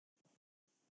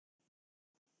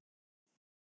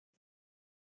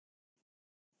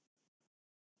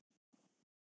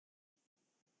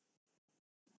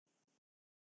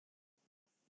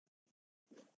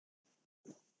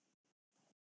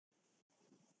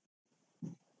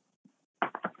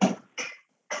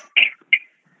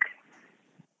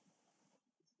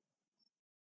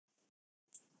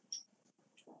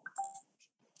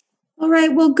All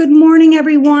right, well, good morning,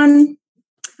 everyone.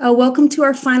 Welcome to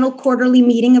our final quarterly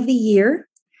meeting of the year,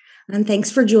 and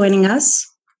thanks for joining us.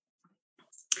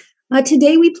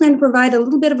 Today, we plan to provide a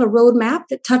little bit of a roadmap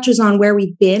that touches on where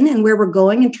we've been and where we're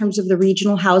going in terms of the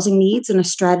regional housing needs and a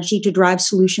strategy to drive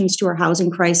solutions to our housing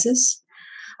crisis,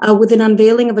 with an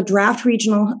unveiling of a draft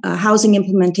regional housing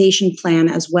implementation plan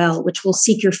as well, which we'll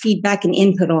seek your feedback and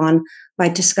input on by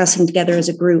discussing together as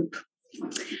a group.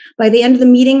 By the end of the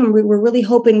meeting, we're really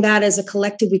hoping that as a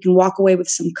collective, we can walk away with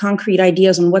some concrete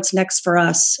ideas on what's next for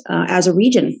us as a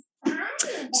region.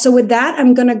 So with that,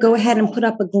 I'm going to go ahead and put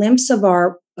up a glimpse of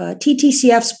our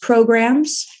TTCF's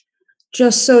programs,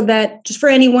 just for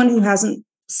anyone who hasn't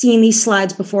seen these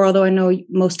slides before, although I know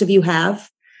most of you have,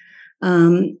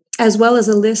 as well as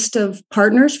a list of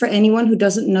partners for anyone who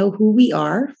doesn't know who we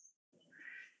are.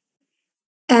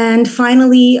 And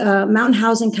finally, Mountain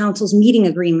Housing Council's meeting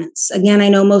agreements. Again, I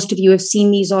know most of you have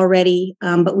seen these already,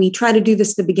 but we try to do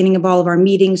this at the beginning of all of our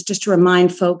meetings just to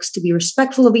remind folks to be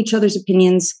respectful of each other's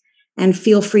opinions and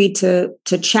feel free to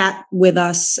chat with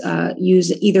us.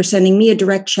 Use either sending me a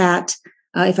direct chat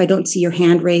if I don't see your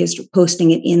hand raised, or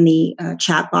posting it in the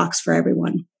chat box for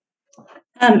everyone.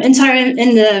 And sorry,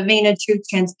 in the vein of truth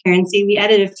transparency, we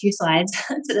added a few slides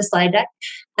to the slide deck,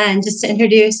 and just to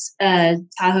introduce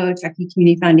Tahoe Truckee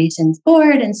Community Foundation's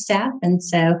board and staff. And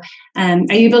so, are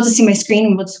you able to see my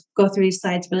screen? We'll just go through these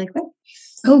slides really quick.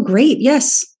 Oh, great!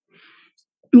 Yes,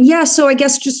 yeah. So I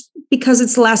guess just because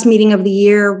it's the last meeting of the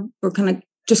year, we're kind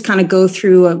of go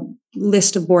through a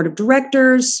list of board of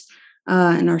directors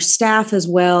and our staff as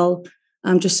well.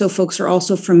 Just so folks are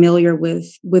also familiar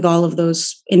with all of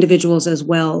those individuals as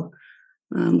well.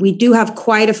 We do have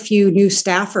quite a few new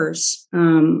staffers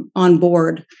on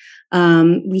board.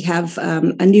 We have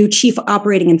a new chief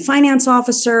operating and finance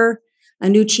officer, a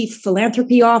new chief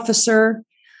philanthropy officer.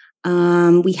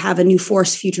 We have a new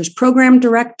Forest Futures program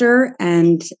director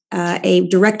and a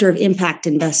director of impact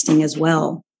investing as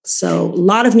well. So a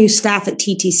lot of new staff at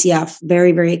TTCF,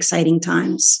 very, very exciting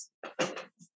times.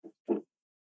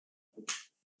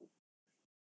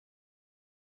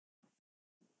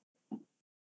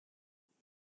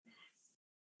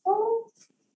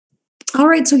 All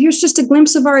right, so here's just a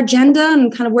glimpse of our agenda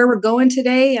and kind of where we're going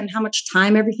today and how much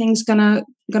time everything's gonna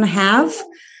have.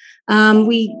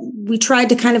 We tried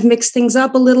to kind of mix things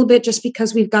up a little bit just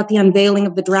because we've got the unveiling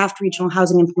of the draft regional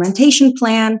housing implementation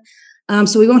plan.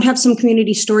 So we won't have some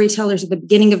community storytellers at the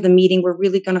beginning of the meeting. We're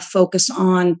really going to focus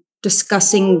on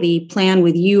discussing the plan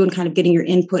with you and kind of getting your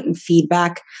input and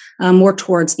feedback more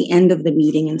towards the end of the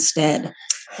meeting instead.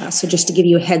 So just to give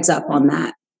you a heads up on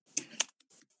that.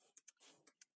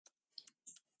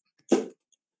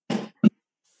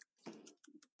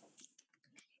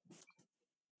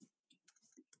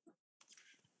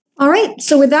 All right,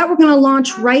 so with that, we're going to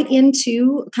launch right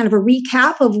into kind of a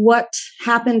recap of what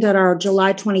happened at our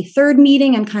July 23rd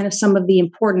meeting and kind of some of the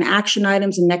important action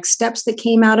items and next steps that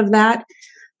came out of that.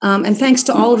 And thanks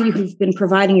to all of you who've been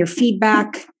providing your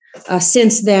feedback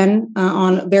since then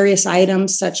on various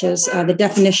items, such as the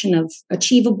definition of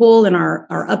achievable and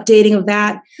our updating of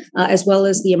that, as well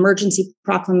as the emergency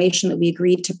proclamation that we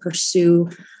agreed to pursue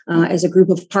as a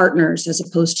group of partners as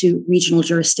opposed to regional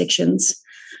jurisdictions.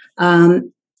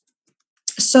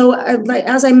 So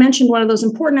as I mentioned, one of those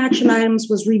important action items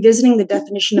was revisiting the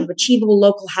definition of achievable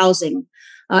local housing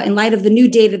in light of the new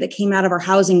data that came out of our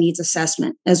housing needs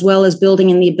assessment, as well as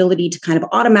building in the ability to kind of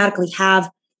automatically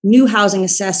have new housing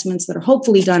assessments that are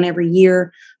hopefully done every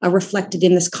year reflected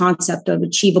in this concept of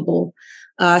achievable.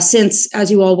 Since, as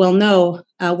you all well know,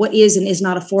 what is and is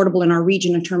not affordable in our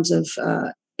region in terms of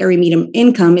area median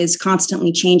income is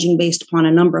constantly changing based upon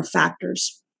a number of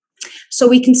factors. So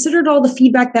we considered all the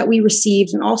feedback that we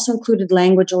received and also included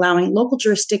language allowing local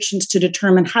jurisdictions to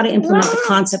determine how to implement the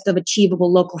concept of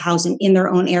achievable local housing in their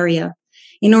own area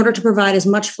in order to provide as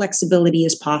much flexibility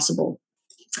as possible.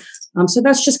 So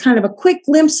that's just kind of a quick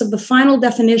glimpse of the final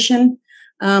definition.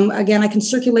 Again, I can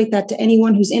circulate that to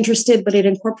anyone who's interested, but it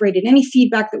incorporated any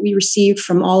feedback that we received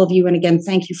from all of you. And again,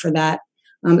 thank you for that.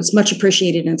 It's much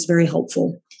appreciated and it's very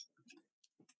helpful.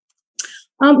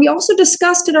 We also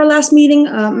discussed at our last meeting,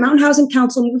 Mountain Housing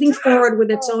Council moving forward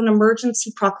with its own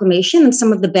emergency proclamation and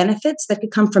some of the benefits that could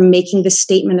come from making this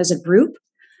statement as a group,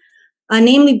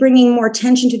 namely bringing more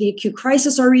attention to the acute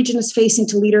crisis our region is facing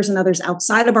to leaders and others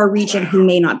outside of our region who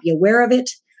may not be aware of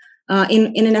it,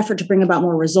 in an effort to bring about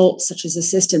more results, such as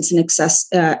assistance and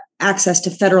access to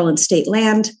federal and state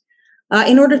land,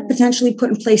 in order to potentially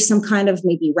put in place some kind of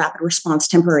maybe rapid response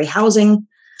temporary housing,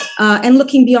 and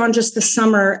looking beyond just the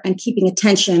summer and keeping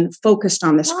attention focused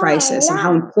on this crisis and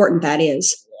how important that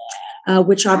is,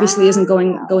 which obviously isn't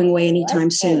going away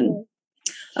anytime soon.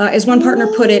 As one partner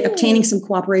put it, obtaining some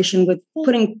cooperation with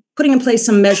putting in place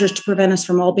some measures to prevent us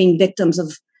from all being victims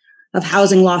of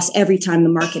housing loss every time the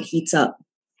market heats up.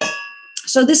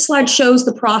 So this slide shows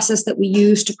the process that we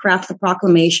use to craft the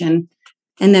proclamation,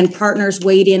 and then partners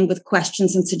weighed in with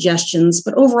questions and suggestions,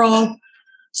 but overall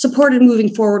supported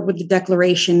moving forward with the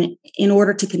declaration in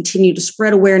order to continue to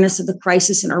spread awareness of the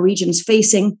crisis in our region is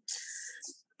facing.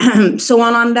 So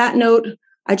on that note,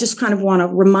 I just kind of want to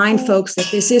remind folks that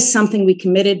this is something we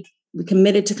committed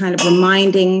to kind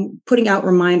of putting out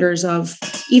reminders of,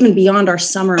 even beyond our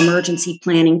summer emergency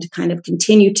planning, to kind of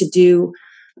continue to do,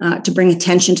 to bring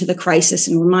attention to the crisis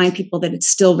and remind people that it's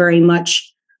still very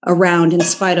much around in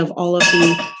spite of all of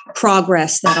the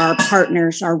progress that our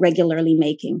partners are regularly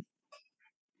making.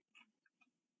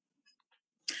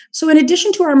 So in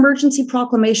addition to our emergency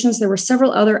proclamations, there were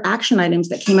several other action items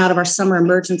that came out of our summer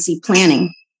emergency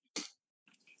planning.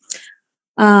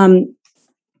 And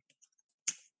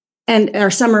our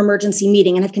summer emergency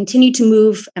meeting, and have continued to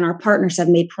move, and our partners have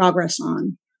made progress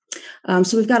on.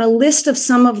 So we've got a list of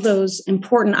some of those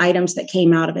important items that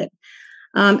came out of it.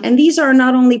 And these are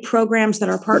not only programs that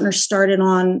our partners started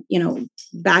on,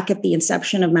 back at the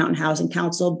inception of Mountain Housing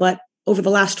Council, but over the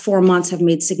last 4 months have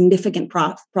made significant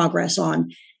progress on,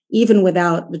 even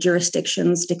without the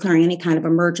jurisdictions declaring any kind of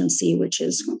emergency, which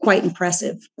is quite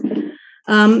impressive.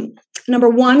 Number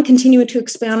one, continuing to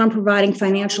expand on providing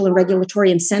financial and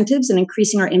regulatory incentives and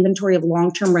increasing our inventory of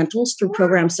long-term rentals through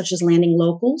programs such as Landing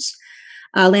Locals.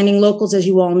 Landing Locals, as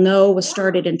you all know, was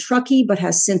started in Truckee, but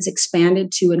has since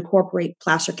expanded to incorporate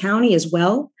Placer County as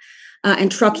well.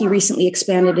 And Truckee recently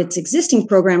expanded its existing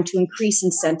program to increase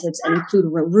incentives and include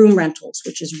room rentals,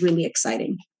 which is really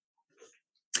exciting.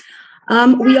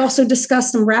 We also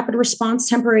discussed some rapid response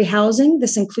temporary housing.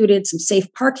 This included some safe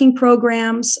parking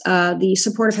programs. The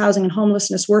Supportive Housing and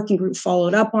Homelessness Working Group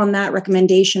followed up on that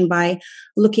recommendation by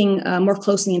looking more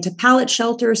closely into pallet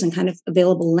shelters and kind of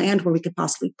available land where we could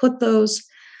possibly put those.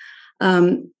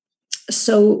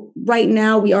 So right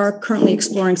now we are currently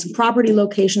exploring some property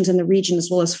locations in the region, as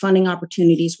well as funding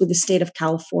opportunities with the state of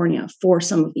California for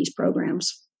some of these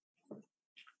programs.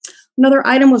 Another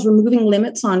item was removing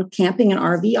limits on camping and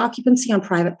RV occupancy on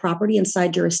private property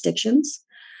inside jurisdictions.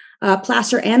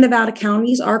 Placer and Nevada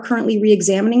counties are currently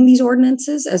re-examining these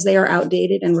ordinances, as they are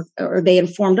outdated, or they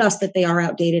informed us that they are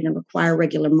outdated and require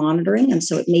regular monitoring. And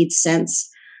so it made sense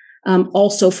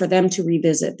also for them to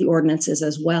revisit the ordinances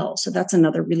as well. So that's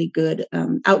another really good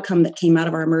outcome that came out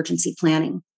of our emergency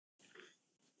planning.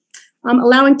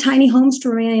 Allowing tiny homes to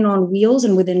remain on wheels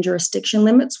and within jurisdiction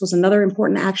limits was another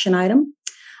important action item.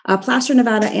 Placer,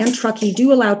 Nevada, and Truckee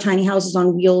do allow tiny houses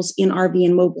on wheels in RV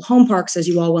and mobile home parks, as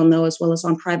you all well know, as well as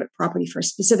on private property for a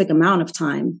specific amount of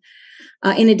time.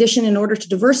 In addition, in order to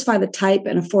diversify the type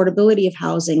and affordability of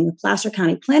housing, the Placer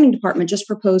County Planning Department just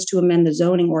proposed to amend the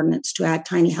zoning ordinance to add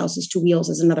tiny houses to wheels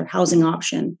as another housing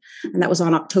option, and that was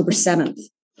on October 7th.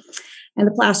 And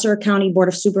the Placer County Board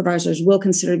of Supervisors will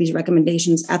consider these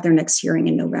recommendations at their next hearing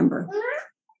in November.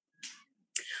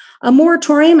 A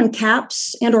moratorium and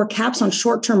caps on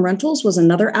short-term rentals was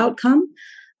another outcome.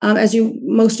 As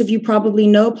most of you probably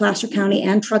know, Placer County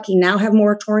and Truckee now have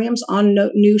moratoriums on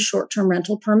new short-term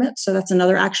rental permits. So that's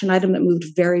another action item that moved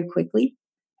very quickly.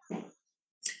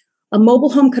 A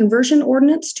mobile home conversion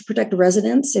ordinance to protect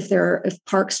residents if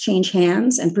parks change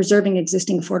hands, and preserving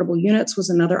existing affordable units was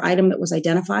another item that was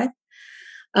identified.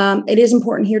 It is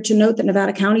important here to note that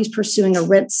Nevada County is pursuing a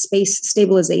rent space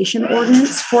stabilization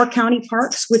ordinance for county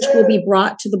parks, which will be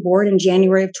brought to the board in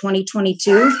January of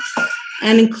 2022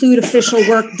 and include official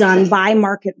work done by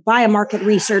a market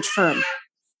research firm.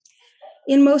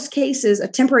 In most cases, a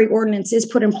temporary ordinance is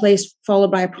put in place,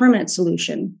 followed by a permanent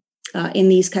solution in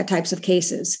these types of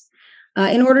cases.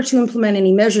 In order to implement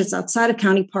any measures outside of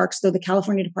county parks, though, the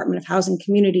California Department of Housing and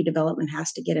Community Development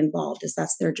has to get involved, as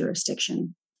that's their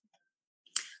jurisdiction.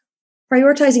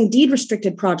 Prioritizing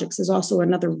deed-restricted projects is also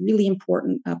another really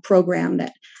important program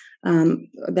that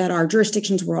our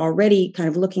jurisdictions were already kind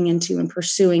of looking into and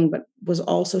pursuing, but was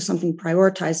also something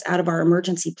prioritized out of our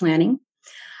emergency planning.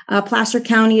 Placer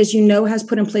County, as you know, has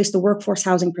put in place the Workforce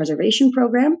Housing Preservation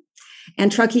Program,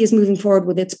 and Truckee is moving forward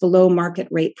with its below-market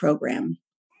rate program.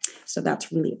 So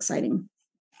that's really exciting.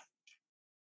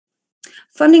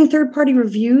 Funding third-party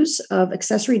reviews of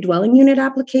accessory dwelling unit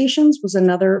applications was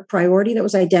another priority that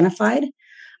was identified.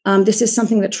 This is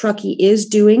something that Truckee is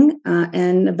doing,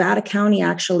 and Nevada County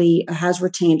actually has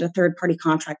retained a third-party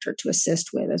contractor to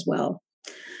assist with as well.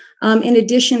 In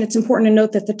addition, it's important to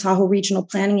note that the Tahoe Regional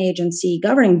Planning Agency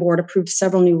Governing Board approved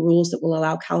several new rules that will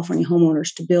allow California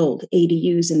homeowners to build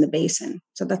ADUs in the basin.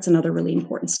 So that's another really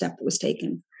important step that was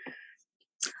taken.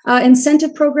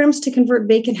 Incentive programs to convert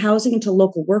vacant housing into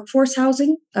local workforce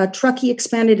housing. Truckee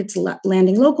expanded its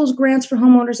landing locals grants for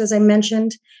homeowners, as I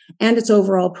mentioned, and its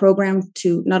overall program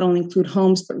to not only include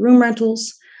homes, but room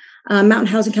rentals. Mountain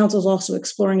Housing Council is also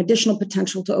exploring additional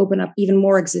potential to open up even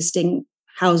more existing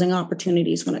housing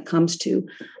opportunities when it comes to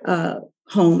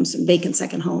homes and vacant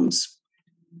second homes.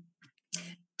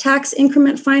 Tax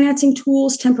increment financing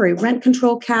tools, temporary rent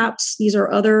control caps. These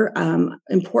are other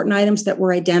important items that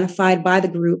were identified by the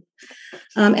group.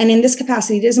 And in this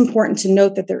capacity, it is important to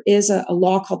note that there is a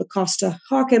law called the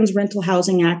Costa-Hawkins Rental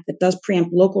Housing Act that does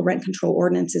preempt local rent control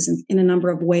ordinances in a number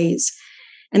of ways.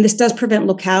 And this does prevent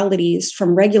localities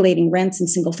from regulating rents in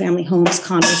single-family homes,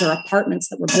 condos, or apartments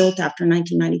that were built after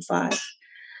 1995.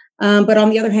 But on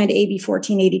the other hand, AB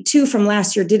 1482 from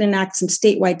last year did enact some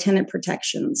statewide tenant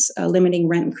protections, limiting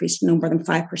rent increase to no more than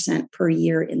 5% per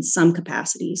year in some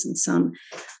capacities and some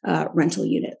rental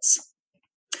units.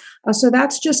 So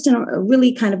that's just a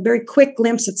really kind of very quick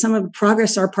glimpse at some of the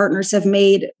progress our partners have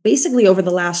made basically over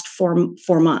the last four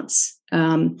months,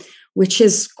 which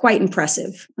is quite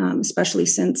impressive, especially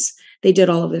since they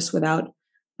did all of this without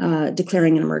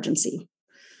declaring an emergency.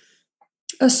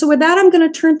 So with that, I'm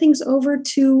going to turn things over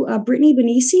to Brittany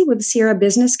Benisi with the Sierra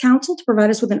Business Council to provide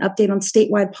us with an update on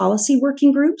statewide policy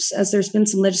working groups, as there's been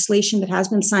some legislation that has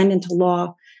been signed into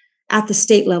law at the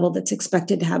state level that's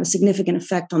expected to have a significant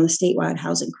effect on the statewide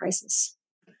housing crisis.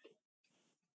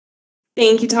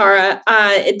 Thank you, Tara.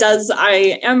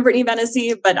 I am Brittany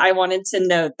Benisi, but I wanted to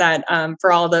note that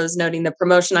for all those noting the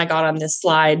promotion I got on this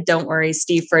slide, don't worry,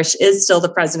 Steve Frisch is still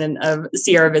the president of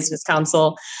Sierra Business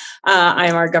Council. I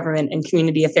am our Government and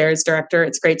Community Affairs Director.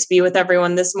 It's great to be with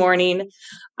everyone this morning.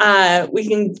 We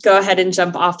can go ahead and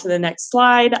jump off to the next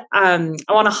slide. I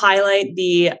want to highlight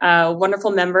the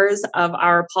wonderful members of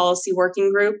our policy working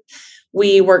group.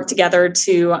 We work together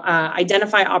to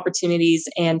identify opportunities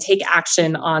and take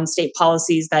action on state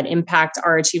policies that impact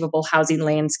our achievable housing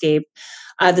landscape.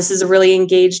 This is a really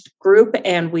engaged group,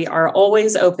 and we are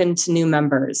always open to new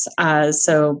members.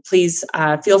 So please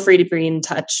feel free to be in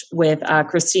touch with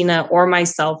Christina or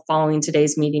myself following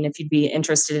today's meeting if you'd be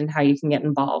interested in how you can get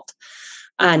involved.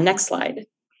 Next slide.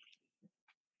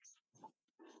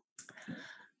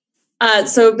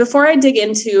 So before I dig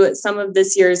into some of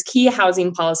this year's key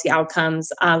housing policy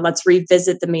outcomes, let's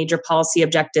revisit the major policy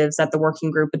objectives that the working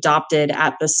group adopted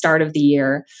at the start of the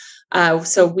year.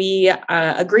 So we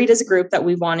agreed as a group that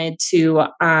we wanted to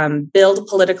build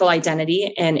political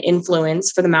identity and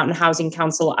influence for the Mountain Housing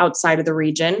Council outside of the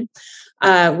region.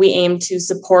 We aim to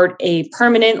support a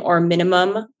permanent or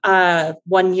minimum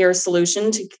one-year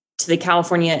solution to the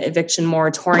California eviction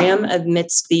moratorium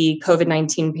amidst the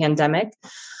COVID-19 pandemic.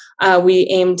 We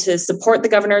aim to support the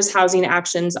governor's housing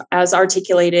actions as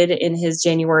articulated in his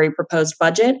January proposed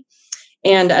budget.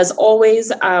 And as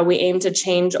always, we aim to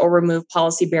change or remove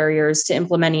policy barriers to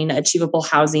implementing achievable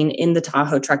housing in the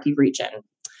Tahoe-Truckee region.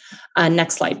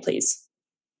 Next slide, please.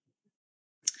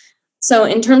 So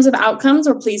in terms of outcomes,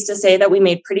 we're pleased to say that we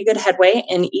made pretty good headway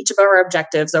in each of our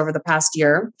objectives over the past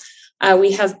year.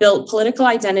 We have built political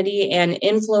identity and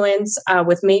influence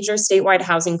with major statewide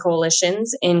housing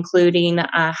coalitions, including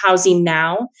Housing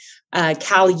Now,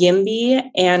 CalYIMBY,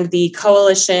 and the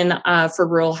Coalition for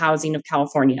Rural Housing of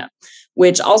California,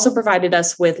 which also provided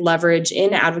us with leverage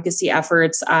in advocacy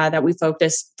efforts that we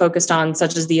focused on,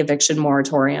 such as the eviction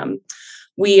moratorium.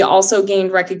 We also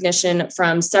gained recognition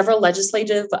from several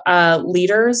legislative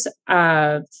leaders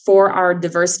for our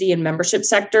diversity and membership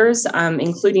sectors,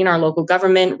 including our local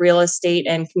government, real estate,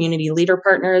 and community leader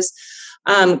partners,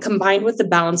 combined with the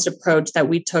balanced approach that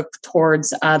we took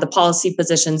towards the policy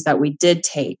positions that we did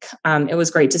take. It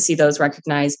was great to see those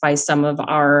recognized by some of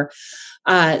our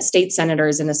state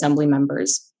senators and assembly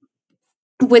members.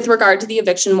 With regard to the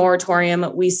eviction moratorium,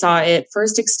 we saw it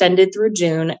first extended through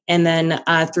June and then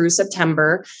through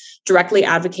September, directly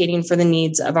advocating for the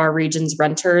needs of our region's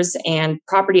renters and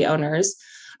property owners.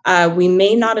 We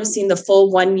may not have seen the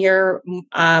full one-year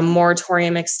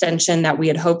moratorium extension that we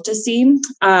had hoped to see,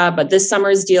 but this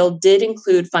summer's deal did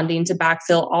include funding to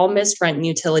backfill all missed rent and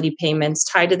utility payments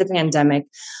tied to the pandemic,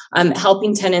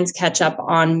 helping tenants catch up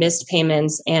on missed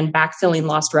payments and backfilling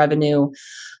lost revenue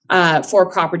for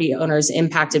property owners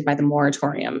impacted by the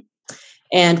moratorium.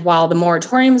 And while the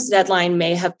moratorium's deadline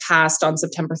may have passed on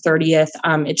September 30th,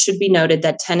 it should be noted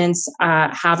that tenants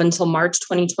have until March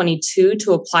 2022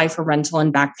 to apply for rental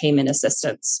and back payment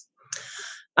assistance.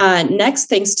 Next,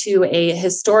 thanks to a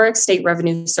historic state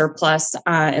revenue surplus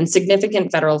and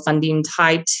significant federal funding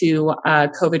tied to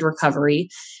COVID recovery,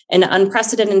 an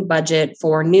unprecedented budget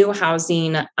for new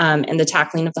housing and the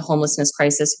tackling of the homelessness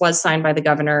crisis was signed by the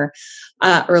governor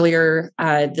earlier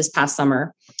this past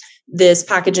summer. This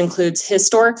package includes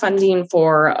historic funding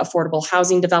for affordable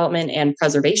housing development and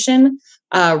preservation,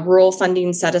 rural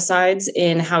funding set-asides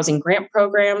in housing grant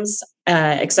programs,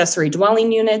 accessory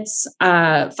dwelling units,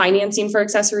 financing for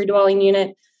accessory dwelling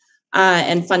unit,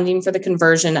 and funding for the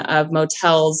conversion of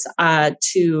motels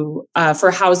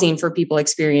for housing for people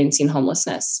experiencing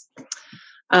homelessness.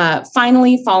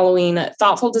 Finally, following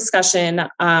thoughtful discussion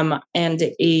and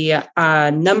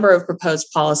a number of proposed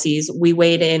policies, we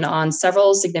weighed in on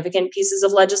several significant pieces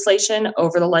of legislation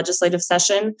over the legislative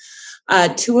session,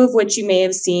 two of which you may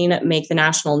have seen make the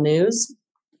national news.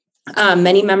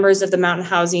 Many members of the Mountain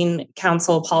Housing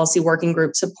Council Policy Working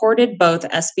Group supported both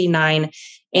SB 9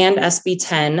 and SB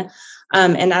 10.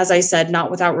 And as I said,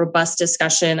 not without robust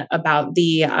discussion about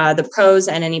the pros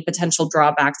and any potential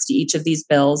drawbacks to each of these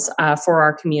bills for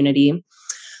our community.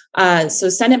 So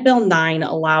Senate Bill 9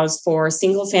 allows for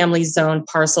single-family zone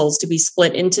parcels to be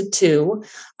split into two,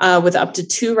 with up to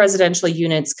 2 residential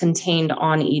units contained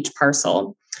on each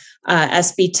parcel.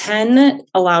 SB 10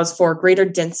 allows for greater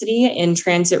density in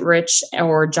transit-rich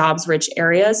or jobs-rich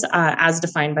areas as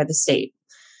defined by the state.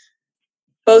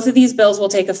 Both of these bills will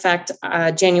take effect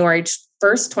January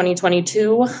 1st,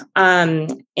 2022,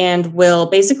 and will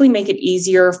basically make it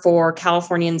easier for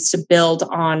Californians to build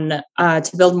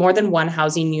more than one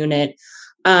housing unit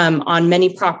on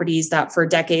many properties that for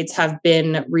decades have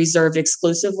been reserved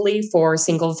exclusively for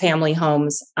single-family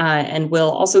homes, and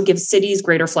will also give cities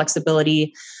greater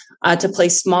flexibility to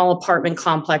place small apartment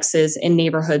complexes in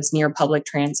neighborhoods near public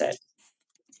transit.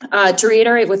 To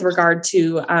reiterate with regard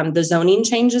to the zoning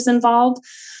changes involved,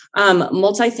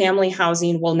 multifamily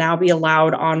housing will now be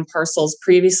allowed on parcels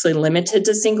previously limited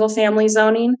to single-family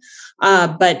zoning,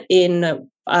 but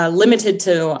limited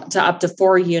to up to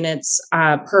 4 units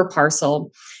per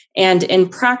parcel. And in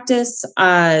practice,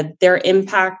 their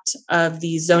impact of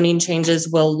these zoning changes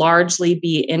will largely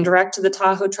be indirect to the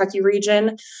Tahoe-Truckee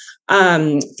region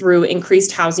through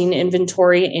increased housing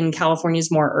inventory in California's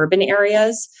more urban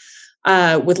areas,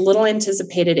 with little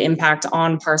anticipated impact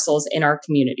on parcels in our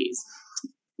communities.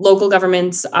 Local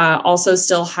governments also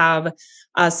still have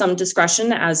some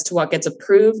discretion as to what gets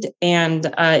approved. And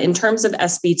in terms of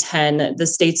SB 10, the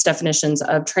state's definitions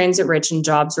of transit-rich and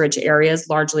jobs-rich areas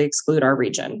largely exclude our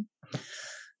region.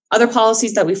 Other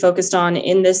policies that we focused on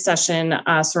in this session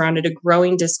surrounded a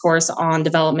growing discourse on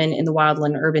development in the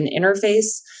wildland-urban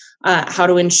interface, how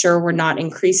to ensure we're not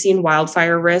increasing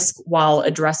wildfire risk while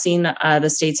addressing the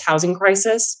state's housing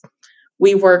crisis.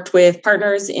 We worked with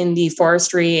partners in the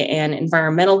forestry and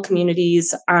environmental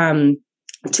communities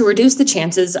to reduce the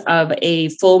chances of a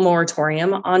full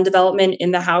moratorium on development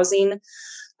in the housing,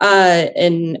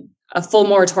 and a full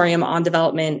moratorium on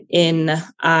development in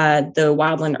the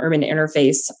wildland-urban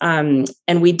interface.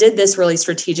 And we did this really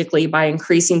strategically by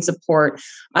increasing support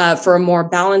for a more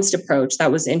balanced approach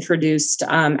that was introduced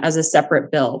as a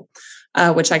separate bill,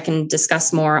 which I can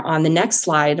discuss more on the next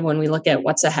slide when we look at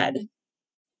what's ahead.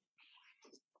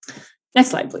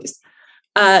 Next slide, please.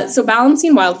 So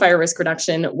balancing wildfire risk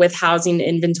reduction with housing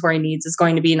inventory needs is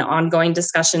going to be an ongoing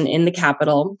discussion in the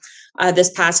Capitol. This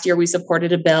past year, we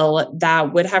supported a bill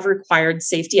that would have required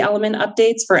safety element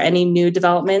updates for any new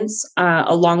developments,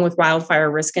 along with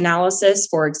wildfire risk analysis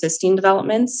for existing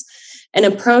developments, an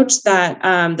approach that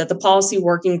the policy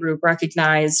working group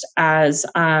recognized as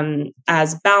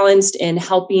balanced in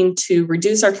helping to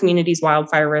reduce our community's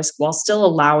wildfire risk while still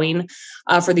allowing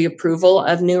for the approval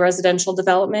of new residential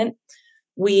development.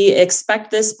 We expect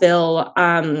this bill,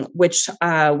 which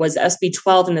was SB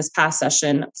 12 in this past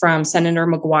session from Senator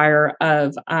McGuire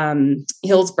of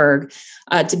Healdsburg,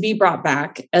 to be brought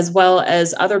back, as well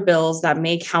as other bills that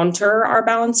may counter our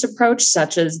balanced approach,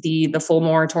 such as the full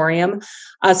moratorium.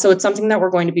 So it's something that we're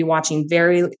going to be watching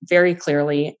very, very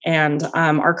clearly, and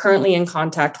are currently in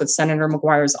contact with Senator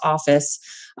McGuire's office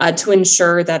to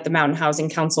ensure that the Mountain Housing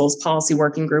Council's policy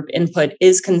working group input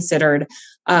is considered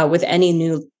with any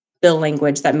new bill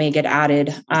language that may get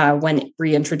added when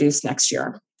reintroduced next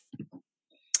year.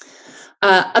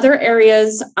 Other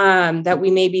areas that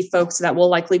we may be that will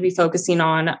likely be focusing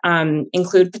on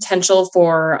include potential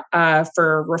for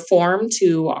reform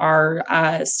to our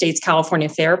state's California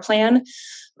FAIR Plan.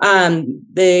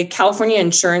 The California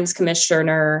Insurance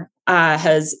Commissioner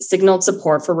has signaled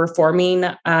support for reforming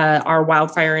our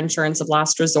wildfire insurance of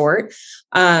last resort,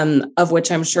 of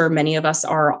which I'm sure many of us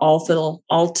are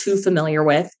all too familiar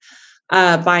with.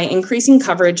 by increasing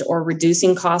coverage or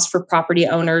reducing costs for property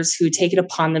owners who take it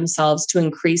upon themselves to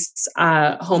increase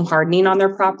home hardening on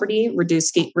their property,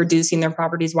 reducing their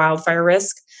property's wildfire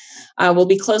risk. We'll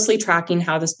be closely tracking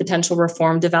how this potential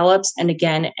reform develops, and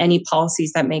again, any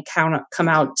policies that may come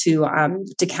out to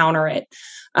counter it,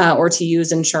 or to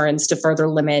use insurance to further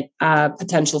limit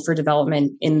potential for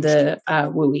development in the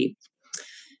WUI.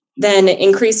 Then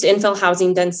increased infill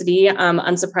housing density,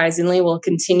 unsurprisingly, will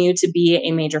continue to be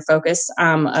a major focus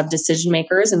of decision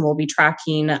makers, and we'll be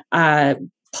tracking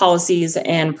policies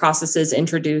and processes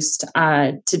introduced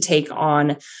to take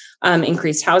on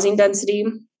increased housing density.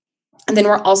 And then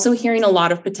we're also hearing a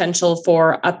lot of potential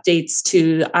for updates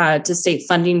to state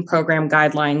funding program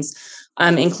guidelines,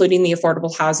 including the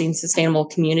Affordable Housing Sustainable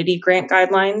Community Grant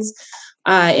guidelines.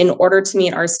 In order to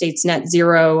meet our state's net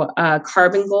zero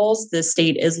carbon goals, the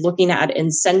state is looking at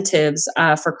incentives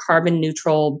for carbon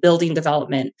neutral building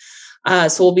development.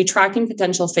 So we'll be tracking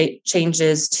potential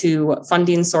changes to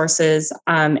funding sources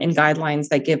and guidelines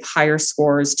that give higher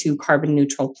scores to carbon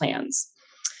neutral plans.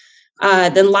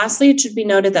 Then lastly, it should be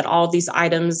noted that all of these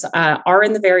items are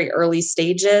in the very early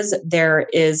stages. There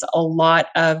is a lot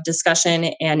of discussion,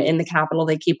 and in the Capitol,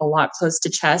 they keep a lot close to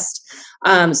chest.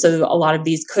 So a lot of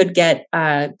these could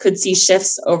see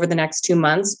shifts over the next 2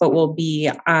 months, but we'll be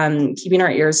keeping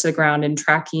our ears to the ground and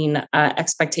tracking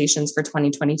expectations for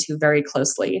 2022 very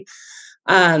closely.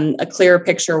 A clearer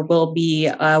picture will be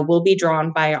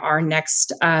drawn by our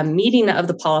next meeting of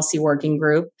the policy working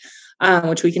group,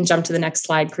 which we can jump to the next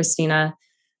slide, Christina.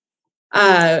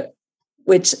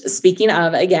 Which, speaking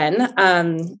of, again,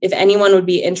 if anyone would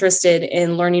be interested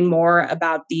in learning more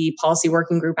about the policy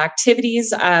working group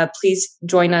activities, please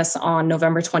join us on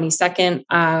November 22nd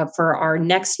for our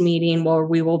next meeting, where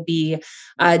we will be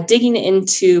digging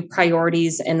into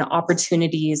priorities and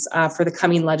opportunities for the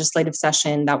coming legislative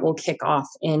session that will kick off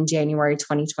in January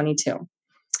 2022.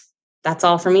 That's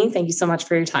all for me. Thank you so much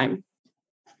for your time.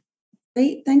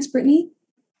 Great. Thanks, Brittany.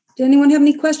 Did anyone have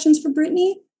any questions for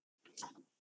Brittany?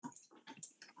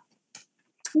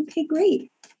 Okay,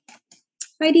 great.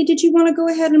 Heidi, did you want to go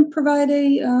ahead and provide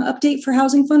a update for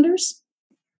housing funders?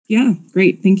 Yeah,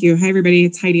 great. Thank you. Hi, everybody.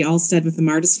 It's Heidi Alstead with the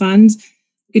Martis Fund.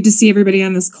 Good to see everybody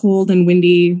on this cold and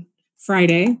windy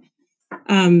Friday.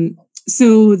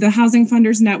 So the Housing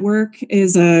Funders Network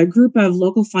is a group of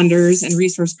local funders and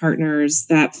resource partners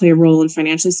that play a role in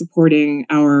financially supporting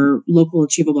our local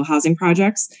achievable housing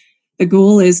projects. The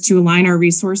goal is to align our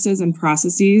resources and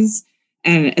processes,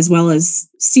 and as well as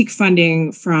seek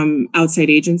funding from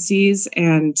outside agencies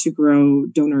and to grow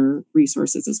donor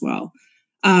resources as well.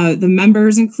 The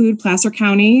members include Placer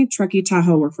County, Truckee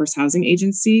Tahoe Workforce Housing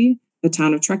Agency, the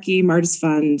Town of Truckee, Martis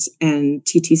Fund, and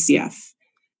TTCF.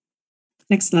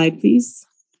 Next slide, please.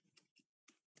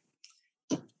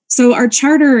 So our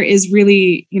charter is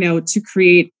really, to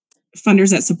create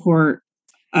funders that support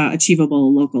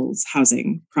achievable locals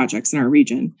housing projects in our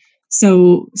region.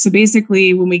 So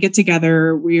basically, when we get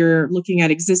together, we're looking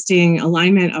at existing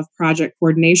alignment of project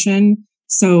coordination.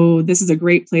 So this is a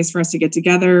great place for us to get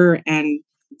together and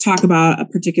talk about a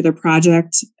particular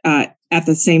project at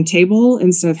the same table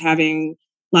instead of having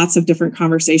lots of different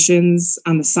conversations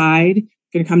on the side.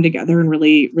 Going to come together and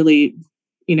really,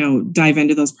 dive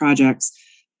into those projects.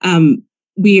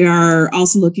 We are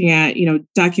also looking at,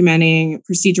 documenting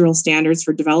procedural standards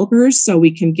for developers so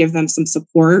we can give them some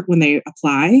support when they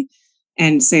apply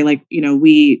and say, like,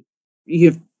 you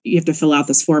have to fill out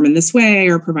this form in this way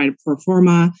or provide a pro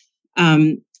forma.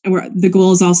 And the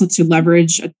goal is also to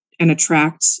leverage and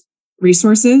attract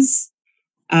resources,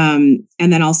 and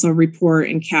then also report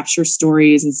and capture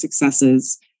stories and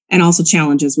successes, and also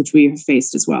challenges which we have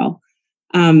faced as well.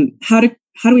 How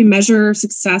do we measure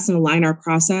success and align our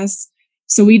process?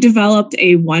 So we developed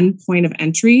a one point of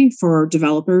entry for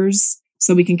developers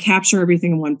so we can capture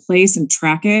everything in one place and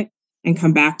track it and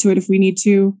come back to it if we need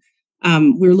to.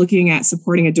 We're looking at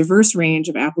supporting a diverse range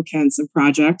of applicants and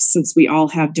projects since we all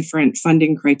have different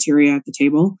funding criteria at the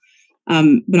table,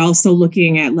 but also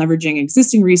looking at leveraging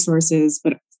existing resources,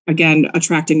 but again,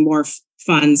 attracting more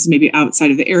funds, maybe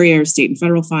outside of the area or state and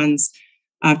federal funds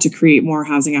to create more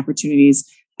housing opportunities.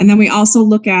 And then we also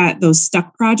look at those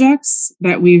stuck projects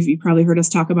that you probably heard us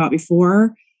talk about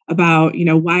before, about,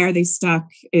 why are they stuck?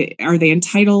 Are they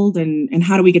entitled? And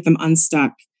how do we get them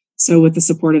unstuck? So with the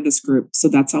support of this group. So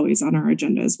that's always on our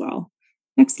agenda as well.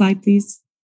 Next slide, please.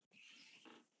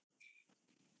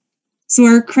 So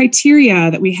our criteria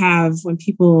that we have when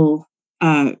people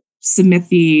submit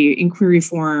the inquiry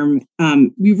form,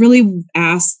 we really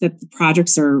ask that the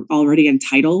projects are already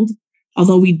entitled,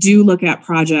 although we do look at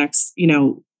projects,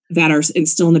 that are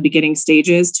still in the beginning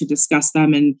stages to discuss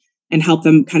them and help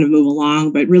them kind of move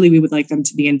along. But really, we would like them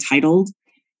to be entitled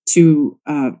to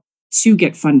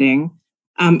get funding.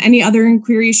 Any other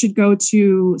inquiries should go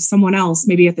to someone else,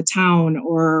 maybe at the town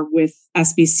or with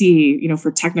SBC,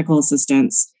 for technical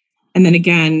assistance. And then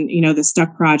again, the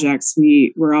stuck projects,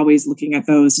 we're always looking at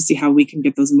those to see how we can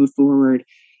get those moved forward.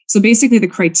 So basically the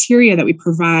criteria that we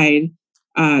provide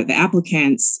the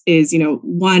applicants is,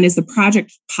 one, is the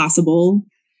project possible?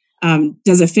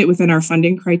 Does it fit within our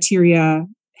funding criteria?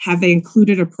 Have they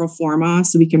included a pro forma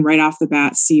so we can right off the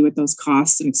bat see what those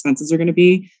costs and expenses are going to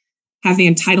be? Have the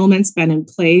entitlements been in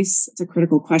place? It's a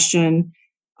critical question.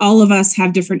 All of us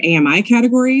have different AMI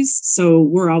categories, so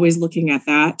we're always looking at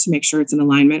that to make sure it's in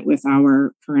alignment with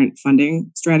our current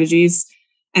funding strategies.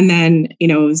 And then,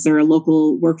 is there a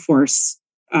local workforce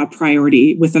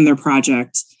priority within their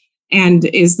project? And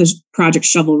is the project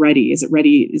shovel ready? Is it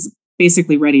ready? Is it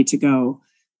basically ready to go?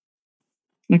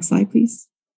 Next slide, please.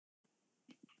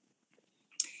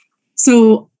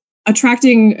 So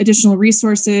attracting additional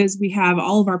resources, we have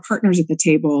all of our partners at the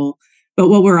table, but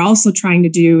what we're also trying to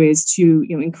do is to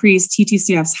increase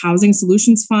TTCF's Housing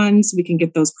Solutions Fund so we can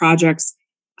get those projects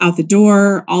out the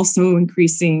door, also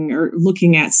increasing or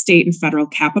looking at state and federal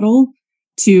capital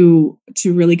to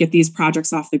really get these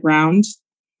projects off the ground.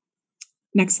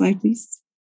 Next slide, please.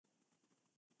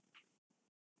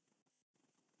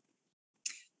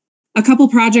 A couple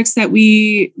projects that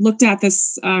we looked at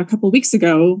this a couple weeks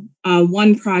ago.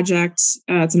 One project,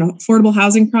 it's an affordable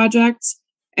housing project,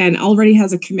 and already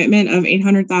has a commitment of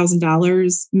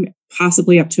 $800,000,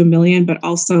 possibly up to $1 million, but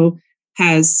also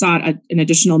has sought an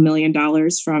additional $1 million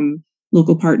from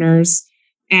local partners.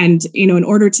 And in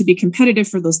order to be competitive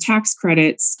for those tax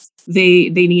credits, they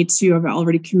need to have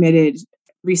already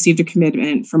received a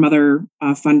commitment from other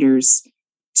funders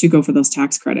to go for those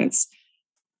tax credits.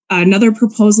 Another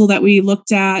proposal that we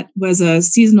looked at was a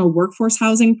seasonal workforce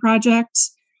housing project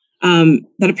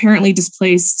that apparently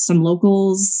displaced some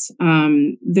locals.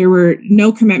 There were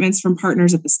no commitments from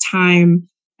partners at this time,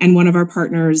 and one of our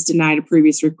partners denied a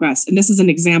previous request. And this is an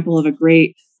example of a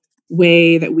great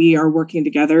way that we are working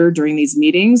together during these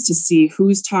meetings to see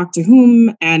who's talked to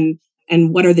whom and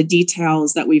what are the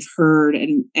details that we've heard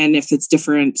and if it's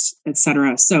different, et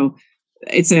cetera. So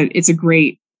it's a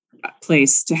great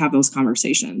place to have those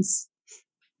conversations.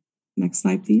 Next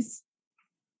slide, please.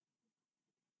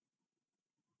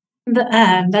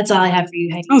 That's all I have for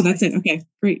you, Heidi. Oh, that's it. Okay,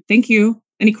 great. Thank you.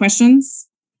 Any questions?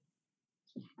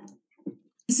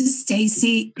 This is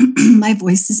Stacy. My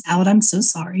voice is out. I'm so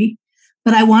sorry.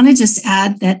 But I want to just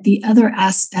add that the other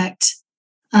aspect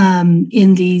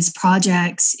in these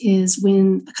projects is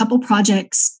when a couple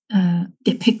projects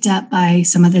get picked up by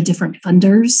some of the different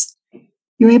funders,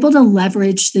 you're able to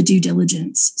leverage the due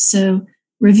diligence. So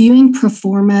reviewing pro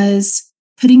formas,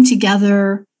 putting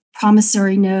together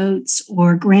promissory notes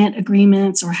or grant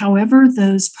agreements, or however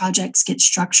those projects get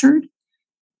structured,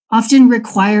 often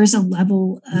requires a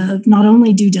level of not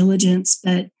only due diligence,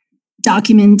 but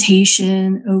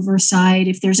documentation, oversight.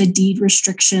 If there's a deed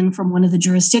restriction from one of the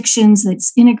jurisdictions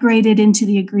that's integrated into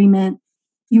the agreement,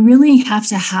 you really have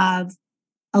to have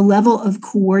a level of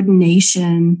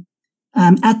coordination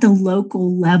at the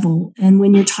local level. And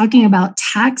when you're talking about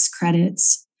tax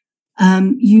credits,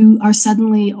 you are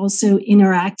suddenly also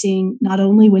interacting not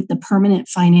only with the permanent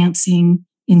financing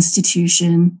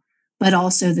institution, but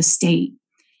also the state.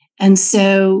 And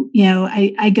so,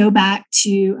 I go back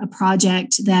to a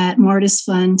project that Martis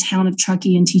Fund, Town of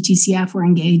Truckee, and TTCF were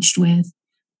engaged with.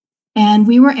 And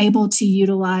we were able to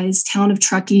utilize Town of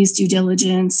Truckee's due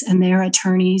diligence and their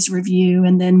attorneys' review.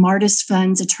 And then Martis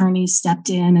Fund's attorneys stepped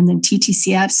in, and then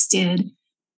TTCF's did.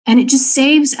 And it just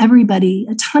saves everybody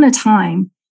a ton of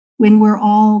time when we're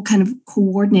all kind of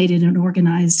coordinated and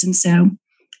organized. And so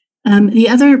the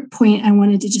other point I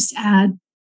wanted to just add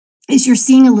is you're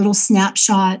seeing a little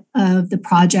snapshot of the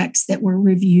projects that were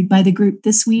reviewed by the group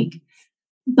this week.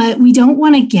 But we don't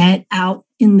want to get out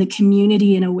in the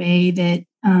community in a way that,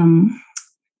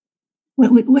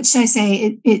 what should I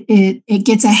say? It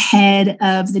gets ahead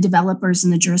of the developers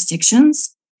and the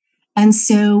jurisdictions. And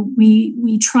so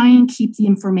we try and keep the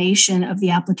information of the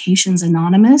applications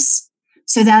anonymous.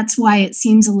 So that's why it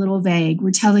seems a little vague.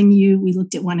 We're telling you we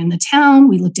looked at one in the town,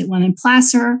 we looked at one in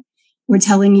Placer. We're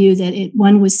telling you that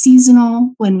one was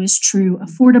seasonal, one was true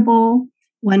affordable,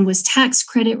 one was tax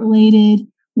credit related,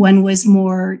 one was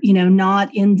more, not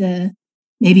in the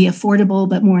maybe affordable,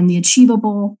 but more in the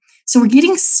achievable. So we're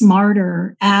getting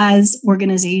smarter as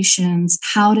organizations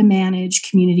how to manage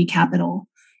community capital.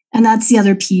 And that's the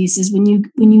other piece is when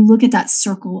you look at that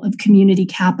circle of community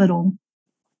capital,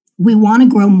 we want to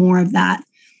grow more of that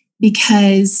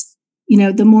because,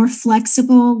 the more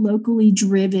flexible, locally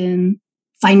driven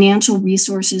financial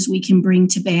resources we can bring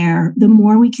to bear, the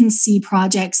more we can see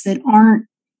projects that aren't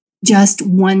just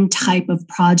one type of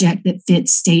project that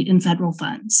fits state and federal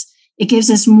funds. It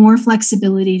gives us more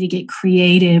flexibility to get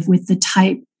creative with the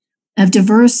type of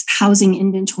diverse housing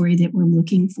inventory that we're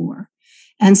looking for.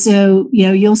 And so,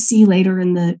 you'll see later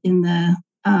in the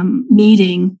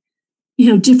meeting,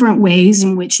 different ways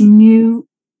in which new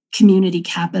community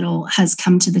capital has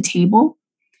come to the table.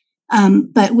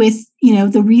 But with,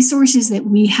 the resources that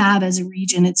we have as a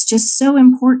region, it's just so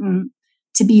important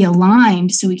to be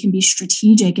aligned so we can be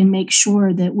strategic and make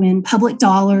sure that when public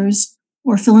dollars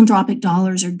or philanthropic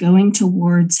dollars are going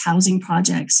towards housing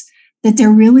projects, that they're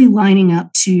really lining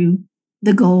up to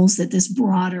the goals that this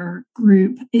broader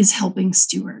group is helping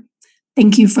steward.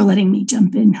 Thank you for letting me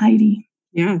jump in, Heidi.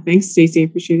 Yeah, thanks, Stacey. I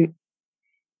appreciate it.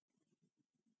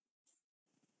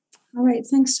 All right,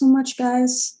 thanks so much,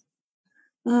 guys.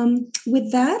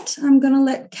 With that, I'm going to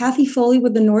let Kathy Foley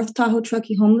with the North Tahoe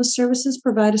Truckee Homeless Services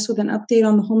provide us with an update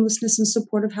on the Homelessness and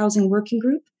Supportive Housing Working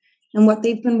Group and what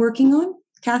they've been working on.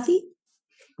 Kathy?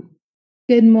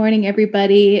 Good morning,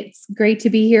 everybody. It's great to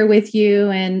be here with you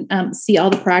and see all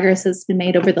the progress that's been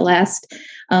made over the last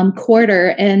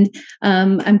quarter. And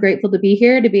I'm grateful to be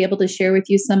here to be able to share with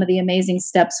you some of the amazing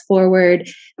steps forward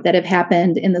that have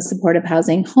happened in the Supportive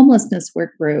Housing Homelessness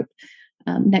Work Group.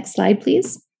 Next slide,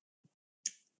 please.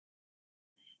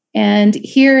 And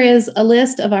here is a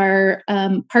list of our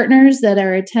partners that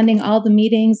are attending all the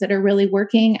meetings that are really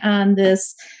working on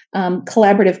this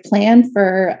collaborative plan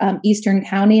for Eastern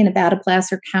County and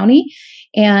Nevada-Placer County.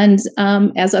 And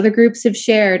as other groups have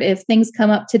shared, if things come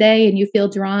up today and you feel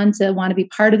drawn to want to be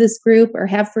part of this group or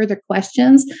have further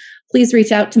questions, please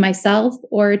reach out to myself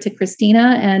or to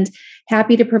Christina, and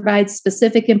happy to provide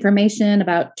specific information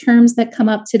about terms that come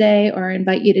up today or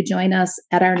invite you to join us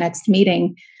at our next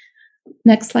meeting.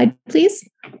 Next slide, please.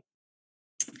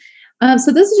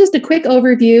 So this is just a quick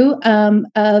overview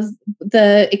of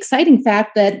the exciting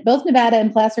fact that both Nevada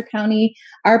and Placer County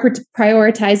are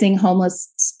prioritizing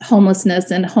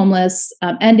homelessness and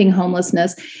ending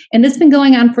homelessness. And it's been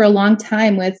going on for a long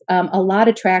time with a lot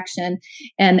of traction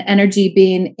and energy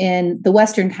being in the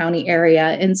Western County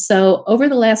area. And so over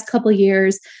the last couple of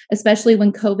years, especially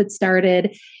when COVID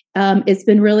started, it's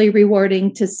been really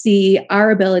rewarding to see our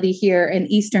ability here in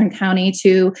Eastern County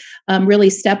to really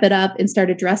step it up and start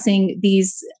addressing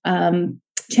these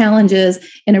challenges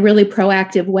in a really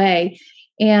proactive way.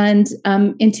 And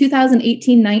in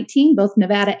 2018-19, both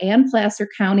Nevada and Placer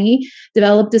County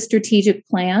developed a strategic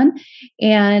plan.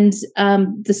 And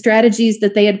the strategies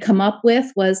that they had come up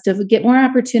with was to get more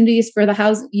opportunities for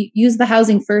use the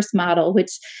housing first model,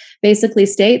 which basically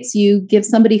states you give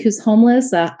somebody who's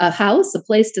homeless a house, a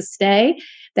place to stay.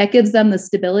 That gives them the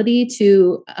stability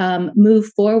to move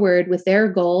forward with their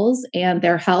goals and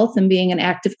their health and being an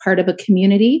active part of a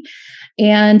community.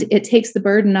 And it takes the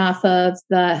burden off of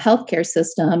the healthcare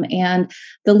system and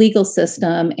the legal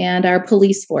system and our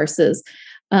police forces.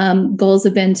 Goals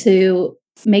have been to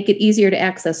make it easier to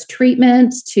access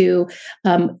treatment, to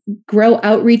grow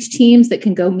outreach teams that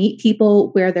can go meet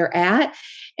people where they're at.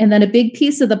 And then a big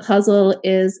piece of the puzzle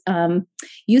is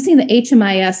using the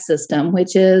HMIS system,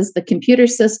 which is the computer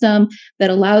system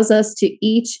that allows us to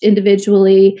each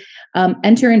individually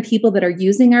enter in people that are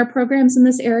using our programs in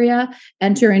this area,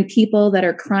 enter in people that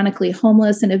are chronically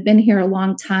homeless and have been here a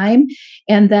long time.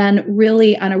 And then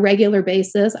really on a regular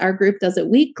basis, our group does it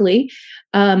weekly,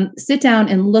 sit down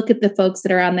and look at the folks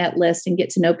that are on that list and get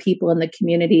to know people in the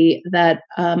community that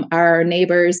are our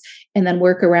neighbors, and then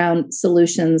work around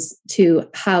solutions to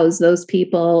house those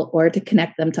people or to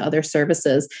connect them to other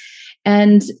services.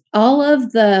 And all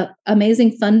of the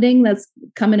amazing funding that's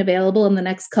coming available in the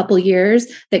next couple years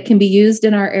that can be used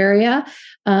in our area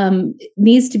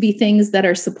needs to be things that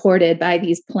are supported by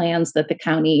these plans that the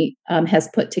county has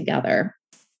put together.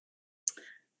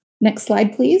 Next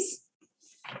slide, please.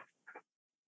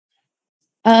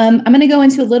 I'm going to go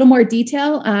into a little more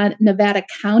detail on Nevada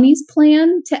County's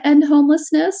plan to end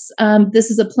homelessness.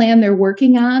 This is a plan they're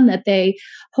working on that they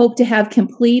hope to have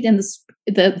complete in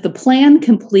the plan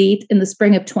complete in the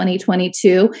spring of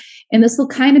 2022. And this will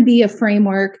kind of be a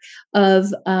framework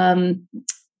of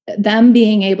them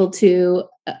being able to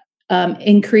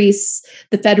increase